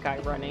guy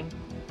running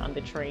on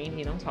the train?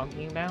 You know what I'm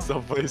talking about?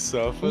 Subway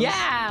Surfers?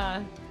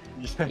 Yeah.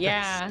 Yes.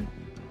 Yeah.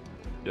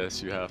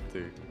 Yes, you have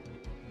to.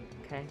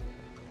 Okay.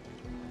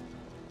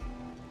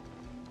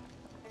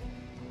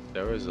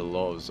 There is a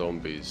lot of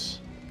zombies.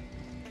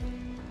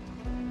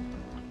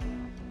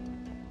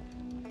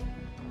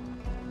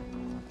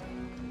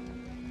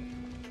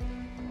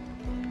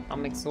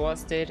 I'm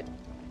exhausted.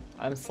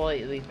 I'm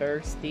slightly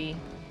thirsty.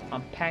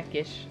 I'm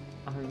peckish.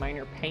 I'm in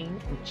minor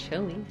pain. I'm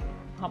chilly.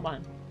 Come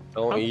on.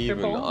 Don't even.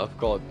 Comfortable? I've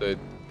got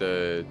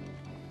a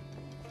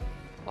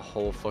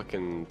whole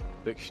fucking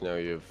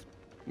dictionary of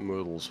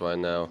noodles right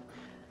now.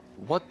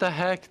 What the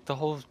heck? The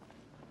whole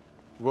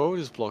road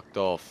is blocked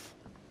off.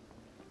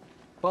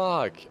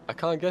 Fuck! I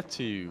can't get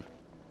to you.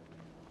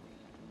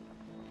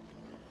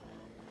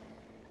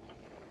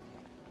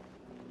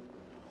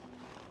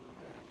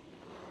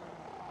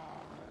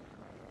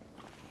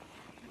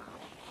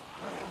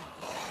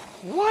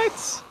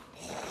 What?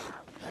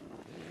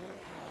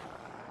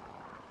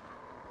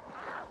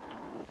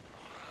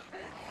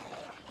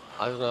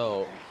 I don't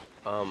know.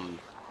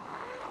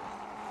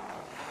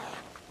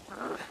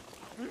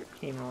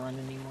 Can't even run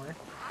anymore.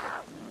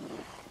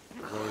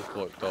 Road's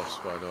blocked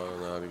off, so I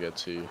don't know how to get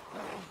to you.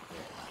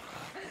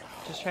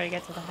 Just try to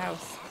get to the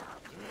house.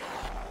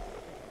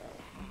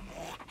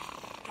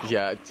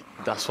 Yeah,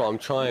 that's what I'm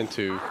trying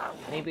to.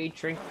 Maybe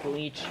drink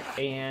bleach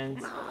and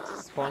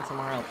spawn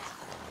somewhere else.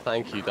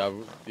 Thank you.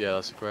 Yeah,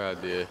 that's a great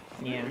idea.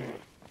 Yeah.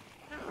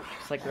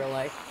 Just like real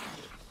life.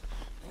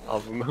 I'll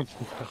remember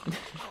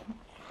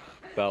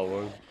that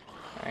one.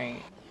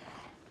 Alright.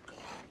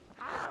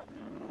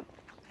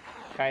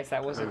 Guys,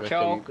 that was a Maybe I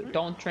joke. can-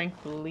 Don't drink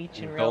bleach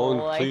in real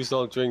life. Please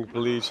don't drink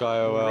bleach,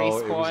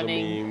 IOL. It was a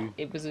meme.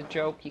 It was a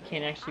joke. You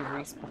can't actually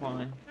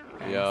respawn.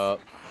 Guys. Yeah.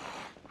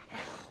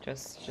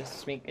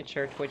 Just make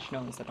sure Twitch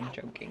knows that I'm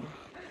joking.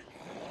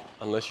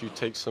 Unless you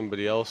take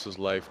somebody else's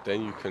life,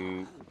 then you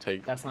can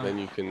take. Then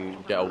you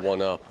can get a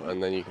 1-up,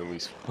 and then you can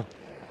respawn.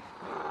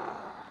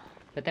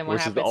 But then what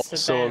Which happens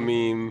is to also them?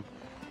 a meme.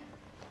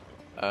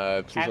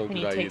 Please How don't can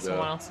do you that take either.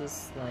 someone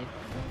else's life?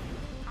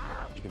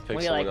 You can take Will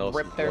you someone like else's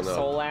rip their 1-up.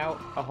 soul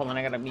out? Oh, hold on,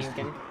 I gotta mute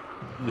again.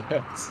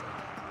 Yes.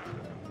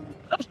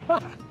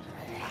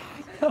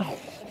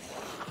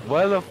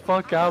 Where the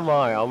fuck am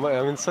I? I'm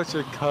in such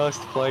a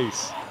cursed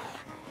place.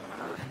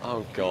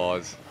 Oh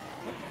god.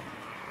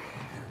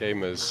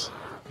 Gamers,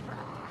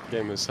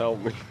 help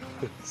me.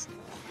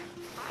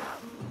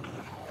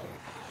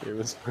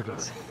 Gamers,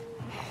 please.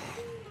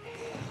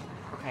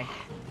 Okay.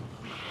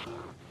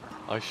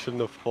 I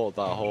shouldn't have fought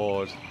that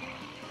horde.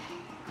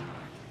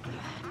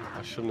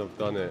 I shouldn't have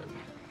done it.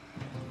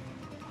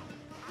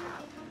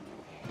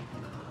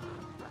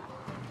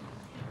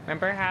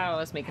 Remember how I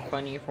was making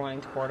fun of you for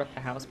wanting to board up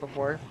the house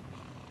before?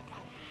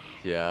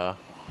 Yeah.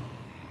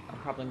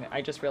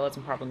 I just realized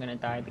I'm probably gonna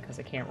die because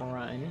I can't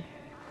run.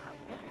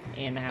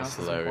 And the house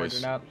That's isn't hilarious.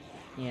 boarded up.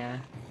 Yeah.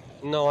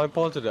 No, I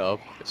boarded it up.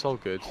 It's all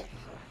good.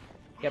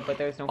 Yeah, but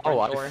there's no front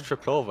Oh, door. I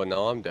tripped over.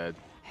 Now I'm dead.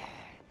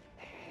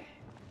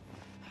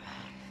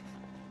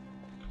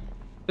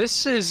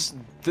 This is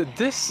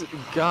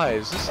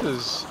guys. This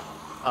is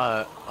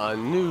a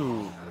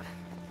new.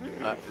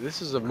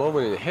 This is a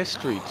moment in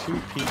history. 2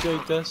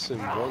 PJ deaths in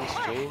one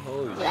stream.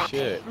 Holy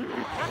shit!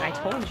 I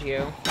told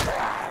you.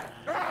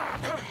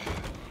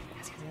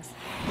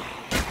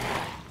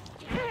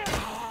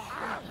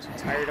 I'm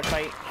tired of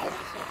fight.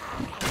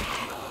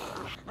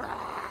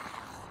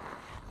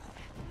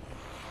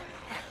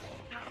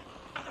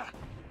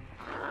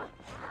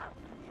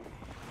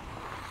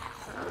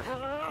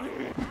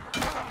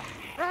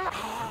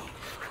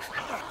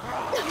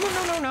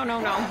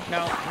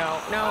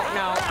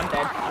 No.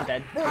 I'm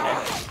dead. You're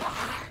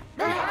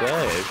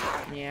dead.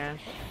 Yeah,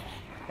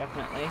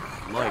 definitely.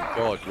 My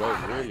god, wait,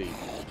 really?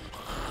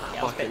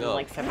 Yeah, I was bitten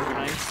like 7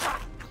 times.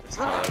 It's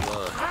time,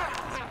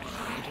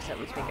 You just at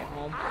least make it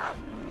home.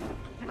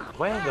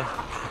 Where the?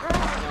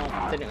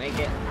 No, didn't make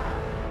it.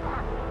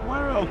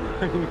 Where am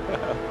I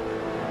now?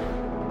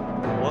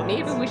 What?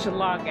 Maybe we should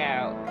log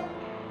out.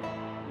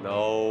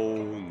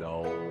 No,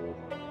 no.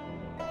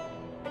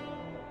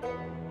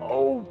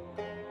 Oh.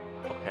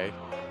 Okay.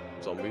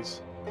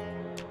 Zombies.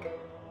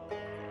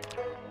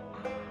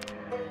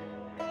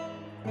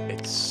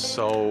 It's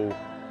so.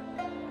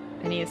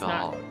 Penny, it's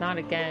not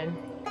again.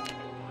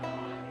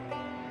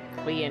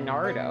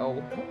 Leonardo.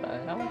 What the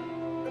hell?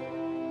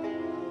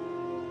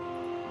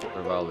 What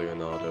about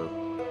Leonardo?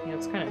 Yeah,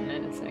 it's kind of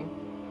menacing.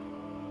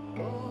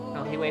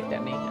 Oh, he waved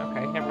at me.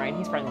 Okay, never mind.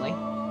 He's friendly.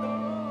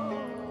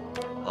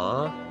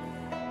 Huh?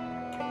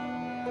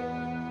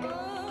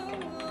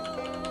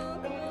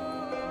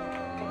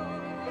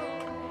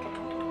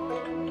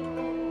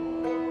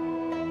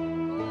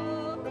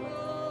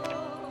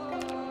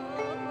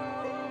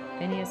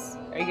 Phineas,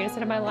 are you gonna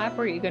sit in my lap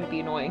or are you gonna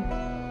be annoying?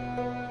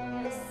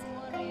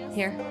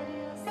 Here.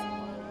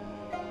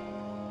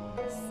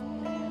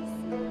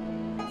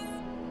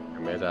 I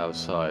made it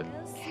outside.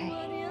 Okay.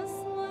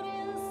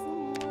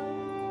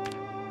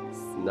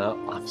 No,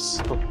 I'm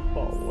so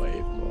far away,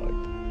 fuck.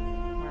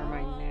 Where am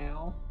I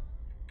now?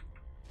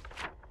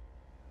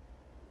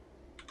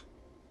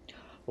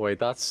 Wait,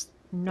 that's...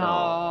 No.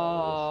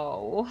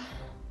 Oh.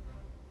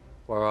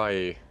 Where are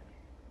you?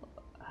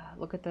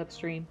 Look at the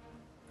upstream.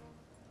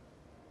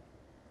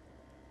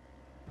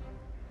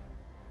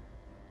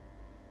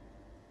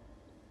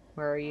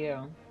 Where are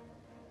you?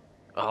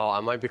 Oh, I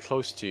might be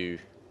close to you.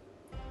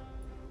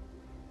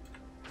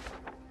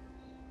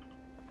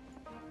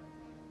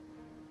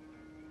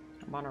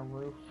 I'm on a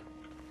roof.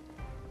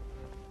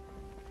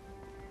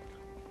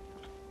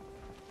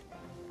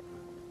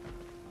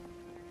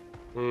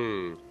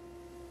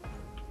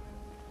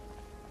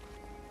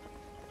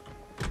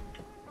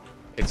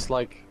 It's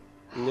like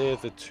near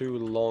the two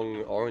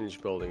long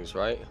orange buildings,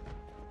 right?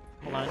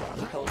 Hold on, I'm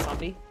gonna kill a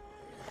zombie.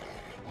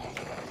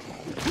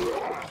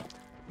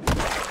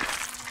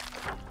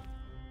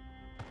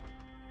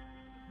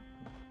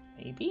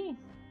 Maybe?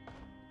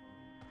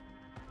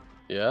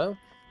 Yeah?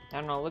 I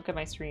don't know, look at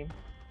my stream.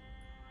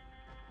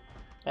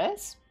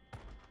 This?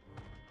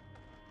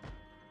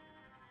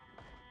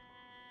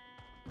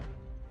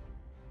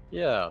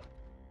 Yeah.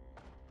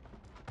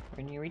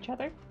 We're near each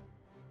other?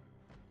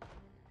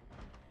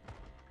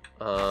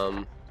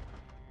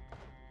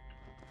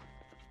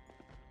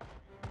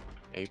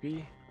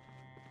 Maybe?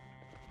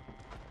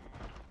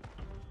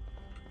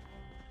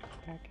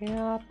 Backing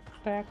up,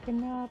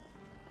 backing up.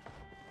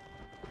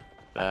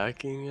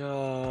 Backing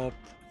up.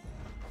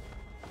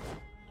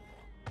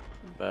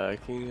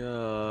 Backing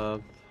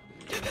up.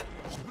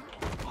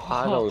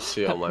 I don't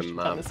see it on my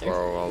map,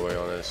 bro, I'll be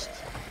honest.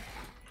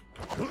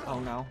 Oh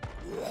no.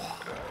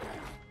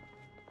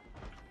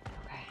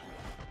 Okay.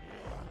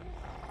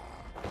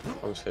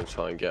 I'm just gonna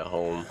try and get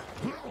home.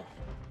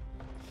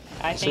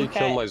 I So you think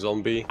killed my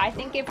zombie? I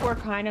think if we're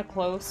kind of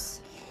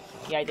close...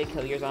 Yeah, I did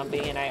kill your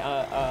zombie and I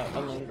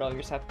unloaded all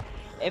your stuff.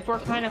 If we're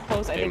kind of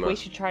close, I think we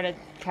should try to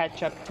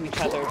catch up to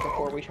each other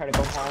before we try to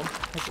go home.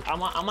 'Cause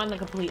I'm on the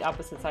complete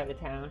opposite side of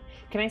town.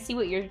 Can I see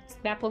what your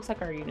map looks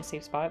like, or are you in a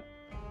safe spot?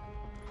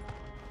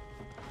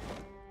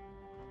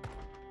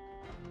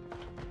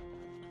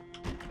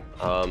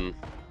 I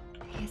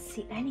can't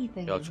see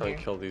anything. Yeah, I'll try and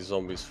kill these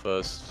zombies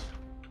first.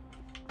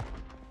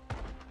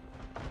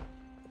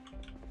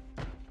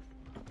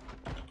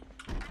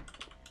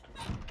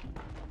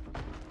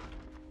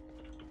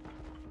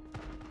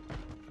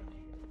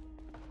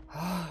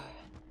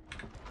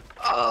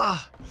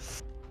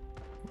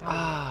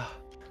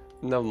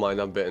 Never mind,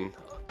 I'm bitten.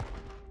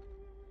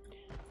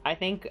 I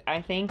think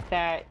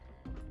that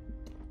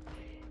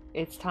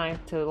it's time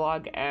to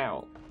log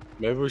out.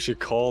 Maybe we should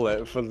call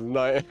it for the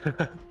night.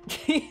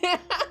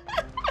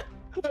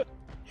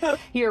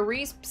 Here,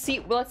 let's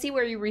see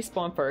where you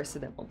respawn first,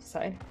 and then we'll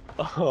decide.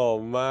 Oh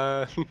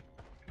man,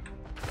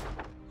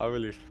 I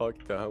really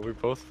fucked that. We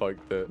both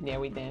fucked it. Yeah,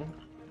 we did.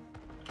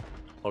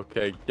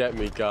 Okay, get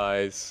me,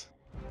 guys.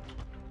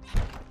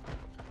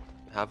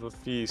 Have a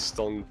feast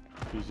on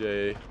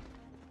PJ.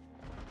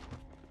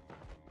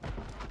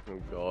 Oh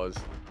god.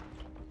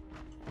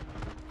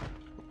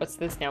 What's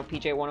this now,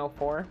 PJ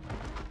 104?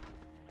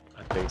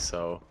 I think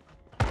so.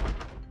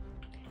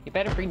 You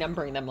better be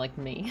numbering them like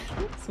me,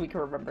 so we can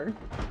remember.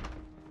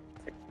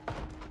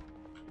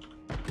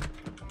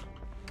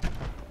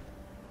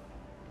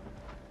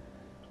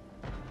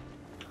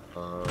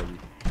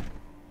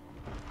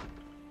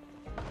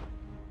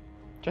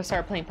 Just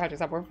started playing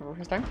Project Zomboid for the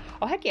first time?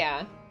 Oh, heck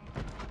yeah!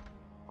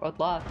 Good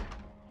luck.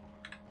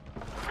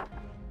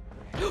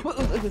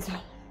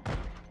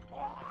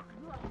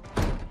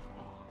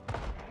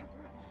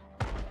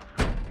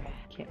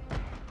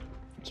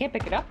 Can't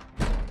pick it up?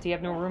 Do you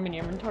have no room in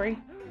your inventory?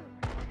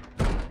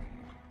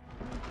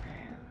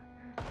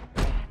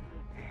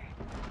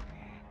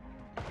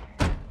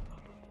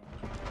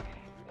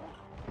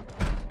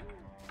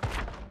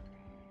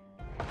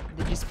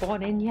 Did you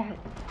spawn in yet?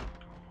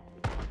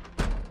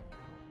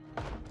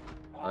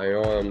 I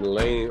know, I'm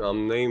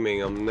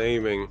naming.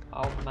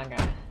 Oh my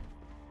god.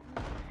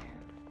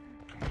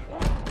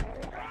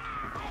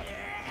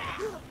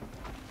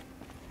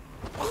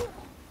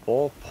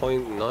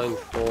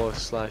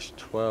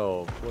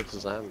 4.94/12. What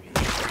does that mean?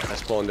 I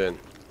spawned in.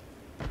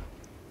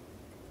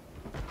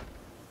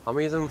 I'm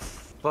even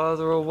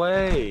further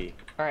away.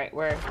 Alright,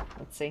 where?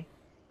 Let's see.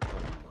 Oh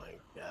my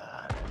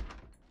god.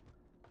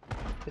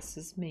 This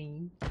is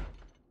me.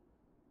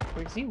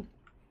 Where's you?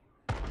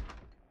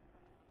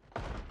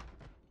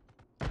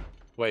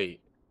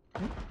 Wait.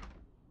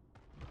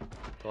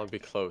 Don't be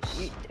close.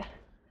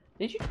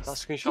 Did you? That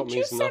screenshot did means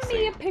you send nothing.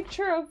 me a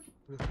picture of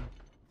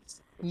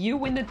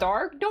you in the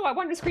dark? No, I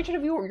wanted a screenshot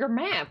of your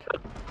map.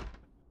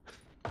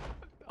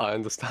 I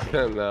understand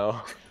that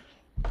now.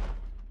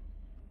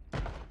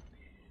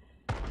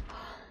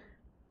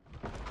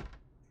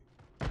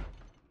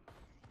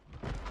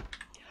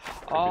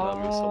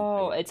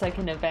 Oh, it's like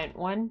an event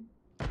one.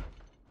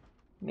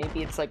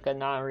 Maybe it's like a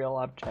non-real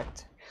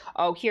object.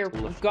 Oh, here,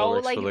 go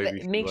like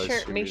make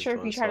sure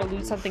if you try to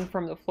loot something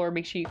from the floor,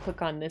 make sure you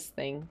click on this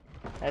thing.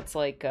 That's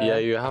like yeah,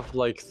 you have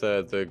like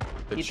the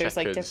there's checkers,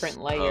 like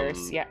different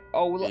layers. Yeah.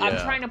 Oh, yeah. I'm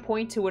trying to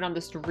point to it on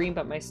the stream,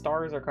 but my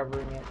stars are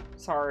covering it.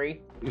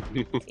 Sorry.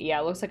 Yeah,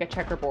 it looks like a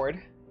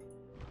checkerboard.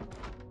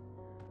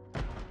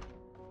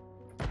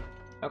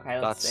 Okay,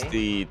 let's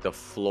see. That's the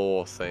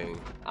floor thing.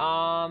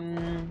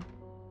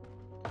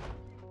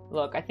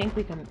 Look, I think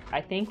we can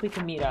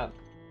meet up.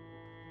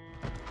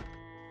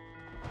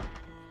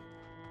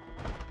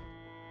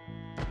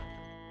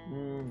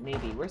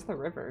 Maybe. Where's the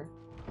river?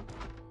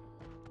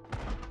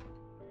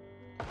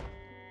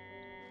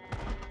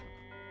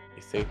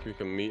 You think we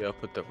can meet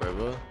up at the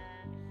river?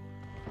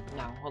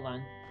 No, hold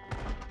on.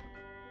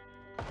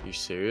 You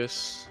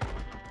serious?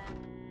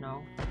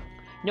 No.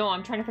 No,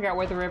 I'm trying to figure out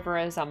where the river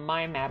is on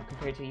my map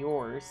compared to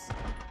yours.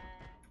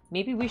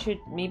 Maybe we should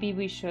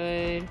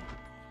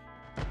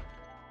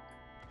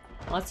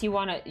unless you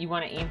wanna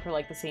aim for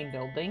like the same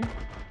building.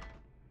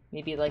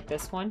 Maybe like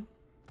this one?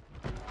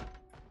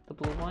 The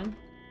blue one?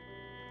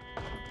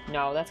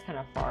 No, that's kind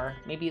of far.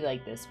 Maybe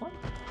like this one?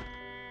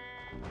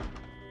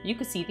 You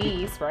could see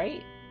these,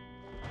 right?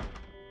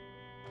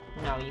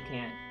 No, you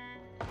can't.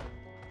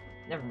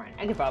 Never mind.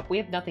 I give up. We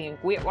have nothing.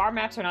 Our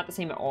maps are not the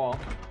same at all.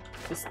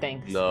 This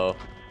stinks. No.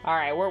 All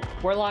right, we're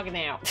logging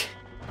out.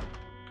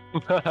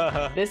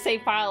 This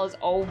save file is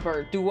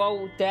over.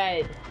 Duo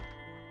dead.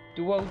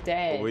 Duo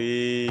dead.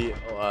 We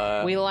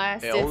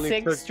lasted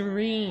 6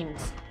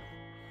 streams.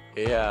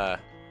 Yeah.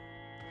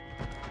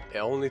 It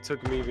only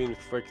took me being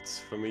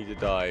fricked for me to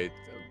die.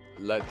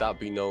 Let that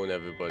be known,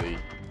 everybody.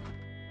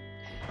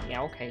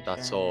 Yeah, okay.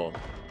 That's sure. all.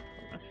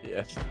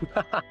 Yeah.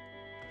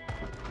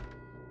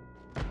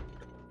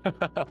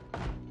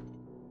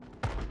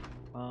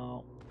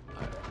 Well,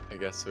 I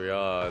guess we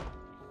are.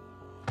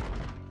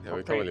 Yeah,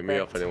 we can't really meet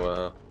up anymore,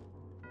 huh?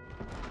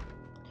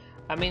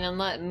 I mean,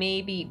 unless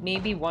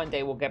maybe one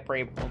day we'll get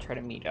brave and we'll try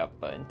to meet up,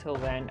 but until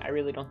then, I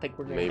really don't think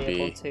we're gonna be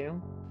able to.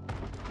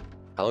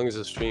 How long is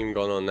the stream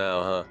going on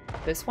now, huh?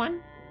 This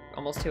one?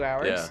 Almost 2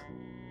 hours. Yeah.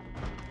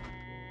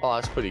 Oh,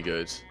 that's pretty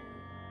good.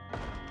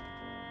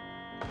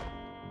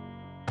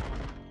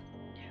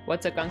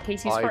 What's a gun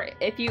case used for?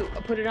 If you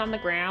put it on the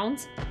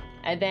ground,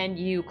 and then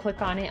you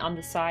click on it on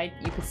the side,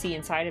 you can see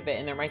inside of it,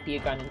 and there might be a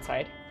gun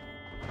inside.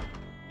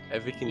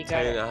 Every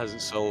container has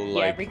its own,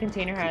 like... Yeah, every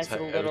container has a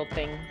little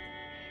thing.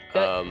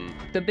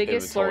 The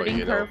biggest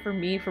learning curve for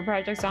me for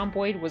Project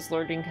Zomboid was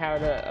learning how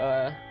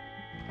to,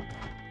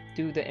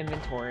 do the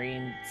inventory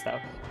and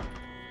stuff.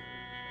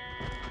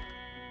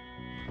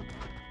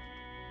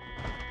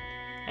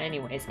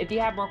 Anyways, if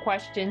you have more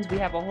questions, we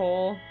have a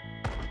whole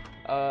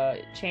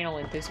channel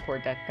in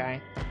Discord, that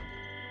guy.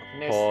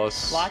 And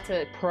there's lots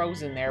of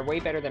pros in there, way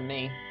better than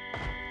me.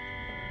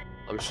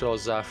 I'm sure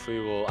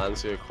Zafri will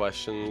answer your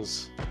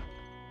questions.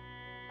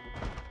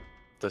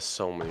 There's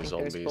so many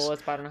zombies.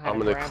 I'm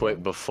gonna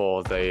quit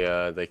before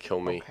they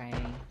kill me. Okay.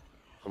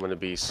 I'm gonna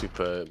be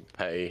super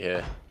petty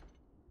here.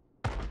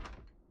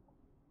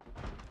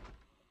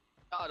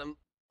 Got him.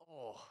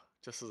 Oh,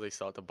 just as they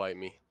start to bite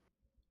me.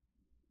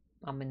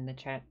 I'm in the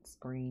chat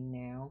screen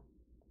now.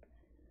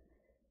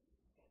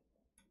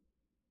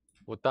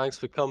 Well, thanks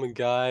for coming,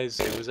 guys.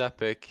 It was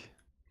epic.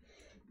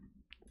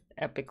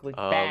 Epically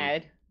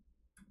bad.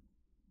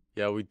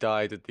 Yeah, we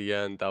died at the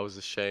end. That was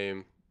a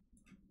shame.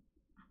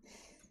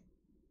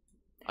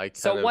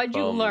 So what'd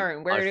you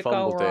learn? Where did it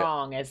go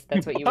wrong?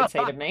 That's what you would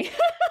say to me.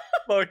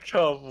 Look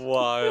up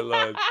what I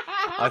learned.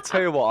 I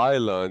tell you what I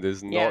learned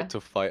is not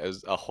to fight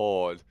as a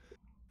horde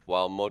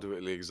while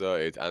moderately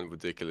exerted and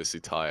ridiculously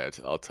tired.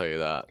 I'll tell you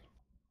that.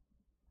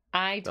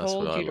 I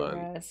told you to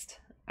rest.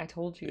 I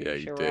told you you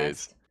should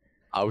rest.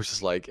 I was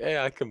just like, hey,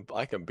 I can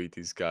beat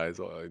these guys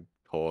on a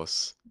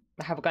horse.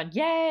 I have a gun.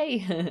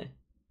 Yay!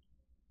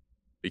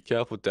 Be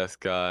careful, death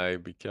guy.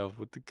 Be careful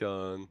with the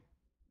gun.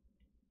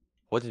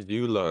 What did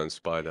you learn,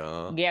 Spider?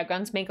 Huh? Yeah,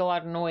 guns make a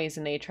lot of noise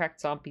and they attract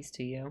zombies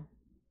to you.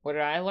 What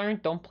did I learn?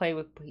 Don't play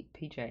with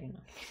PJ.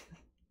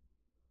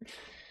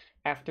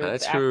 after a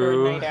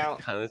night out.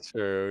 Kind of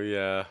true,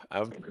 yeah.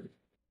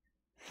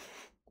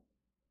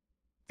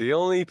 The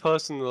only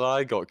person that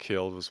I got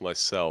killed was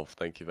myself.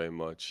 Thank you very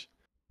much.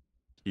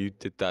 You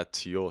did that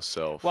to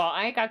yourself. Well,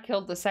 I got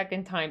killed the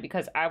second time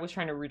because I was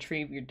trying to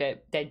retrieve your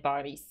dead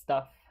body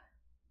stuff.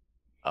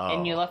 Oh.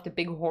 And you left a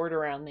big horde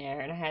around there,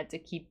 and I had to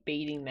keep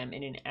baiting them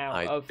in and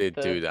out of the... I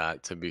did do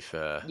that, to be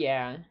fair.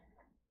 Yeah.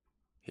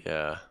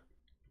 Yeah.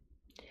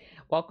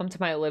 Welcome to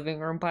my living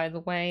room, by the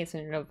way. Isn't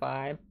it a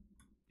vibe?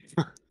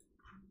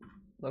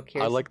 Look,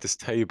 here's... I like this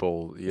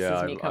table. Yeah, this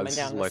is me coming this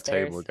down is the my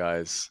stairs. table,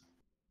 guys.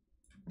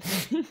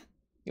 You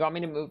want me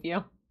to move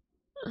you?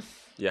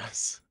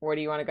 Yes. Where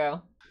do you want to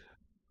go?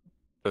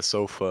 The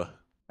sofa.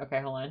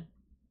 Okay, hold on.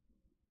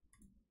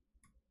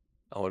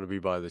 I want to be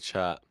by the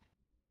chat.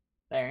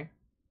 There.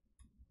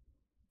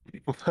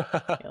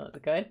 Feel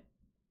good?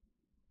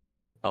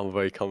 I'm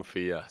very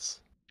comfy, yes.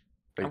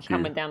 Thank you.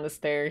 I'm coming down the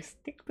stairs.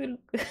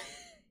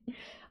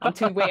 I'm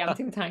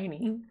too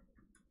tiny.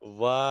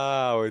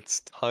 Wow,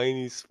 it's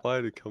Tiny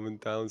Spider coming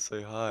down.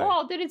 Say hi.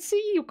 Oh, didn't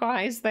see you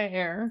guys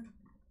there.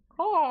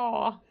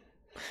 Oh.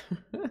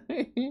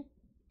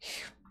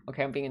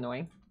 Okay, I'm being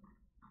annoying.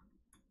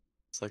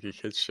 It's like a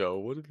kid's show.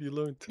 What have you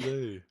learned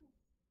today?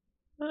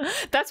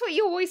 That's what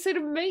you always say to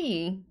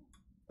me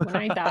when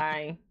I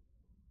die.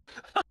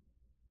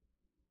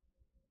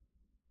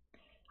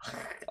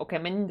 Okay,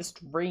 I'm in the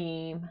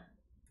stream.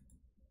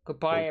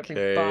 Goodbye,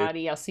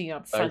 everybody. I'll see you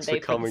on Sunday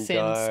for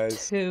The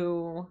Sims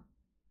 2.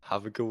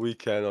 Have a good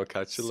weekend. I'll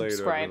catch you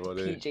later,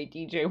 everybody. Subscribe to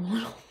PJ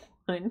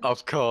 101.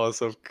 Of course.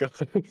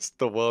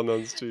 The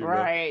well-known streamer.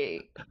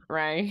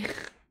 Right.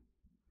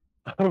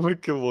 Have a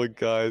good one,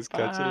 guys. Bye.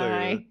 Catch you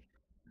later.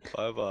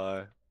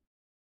 Bye-bye.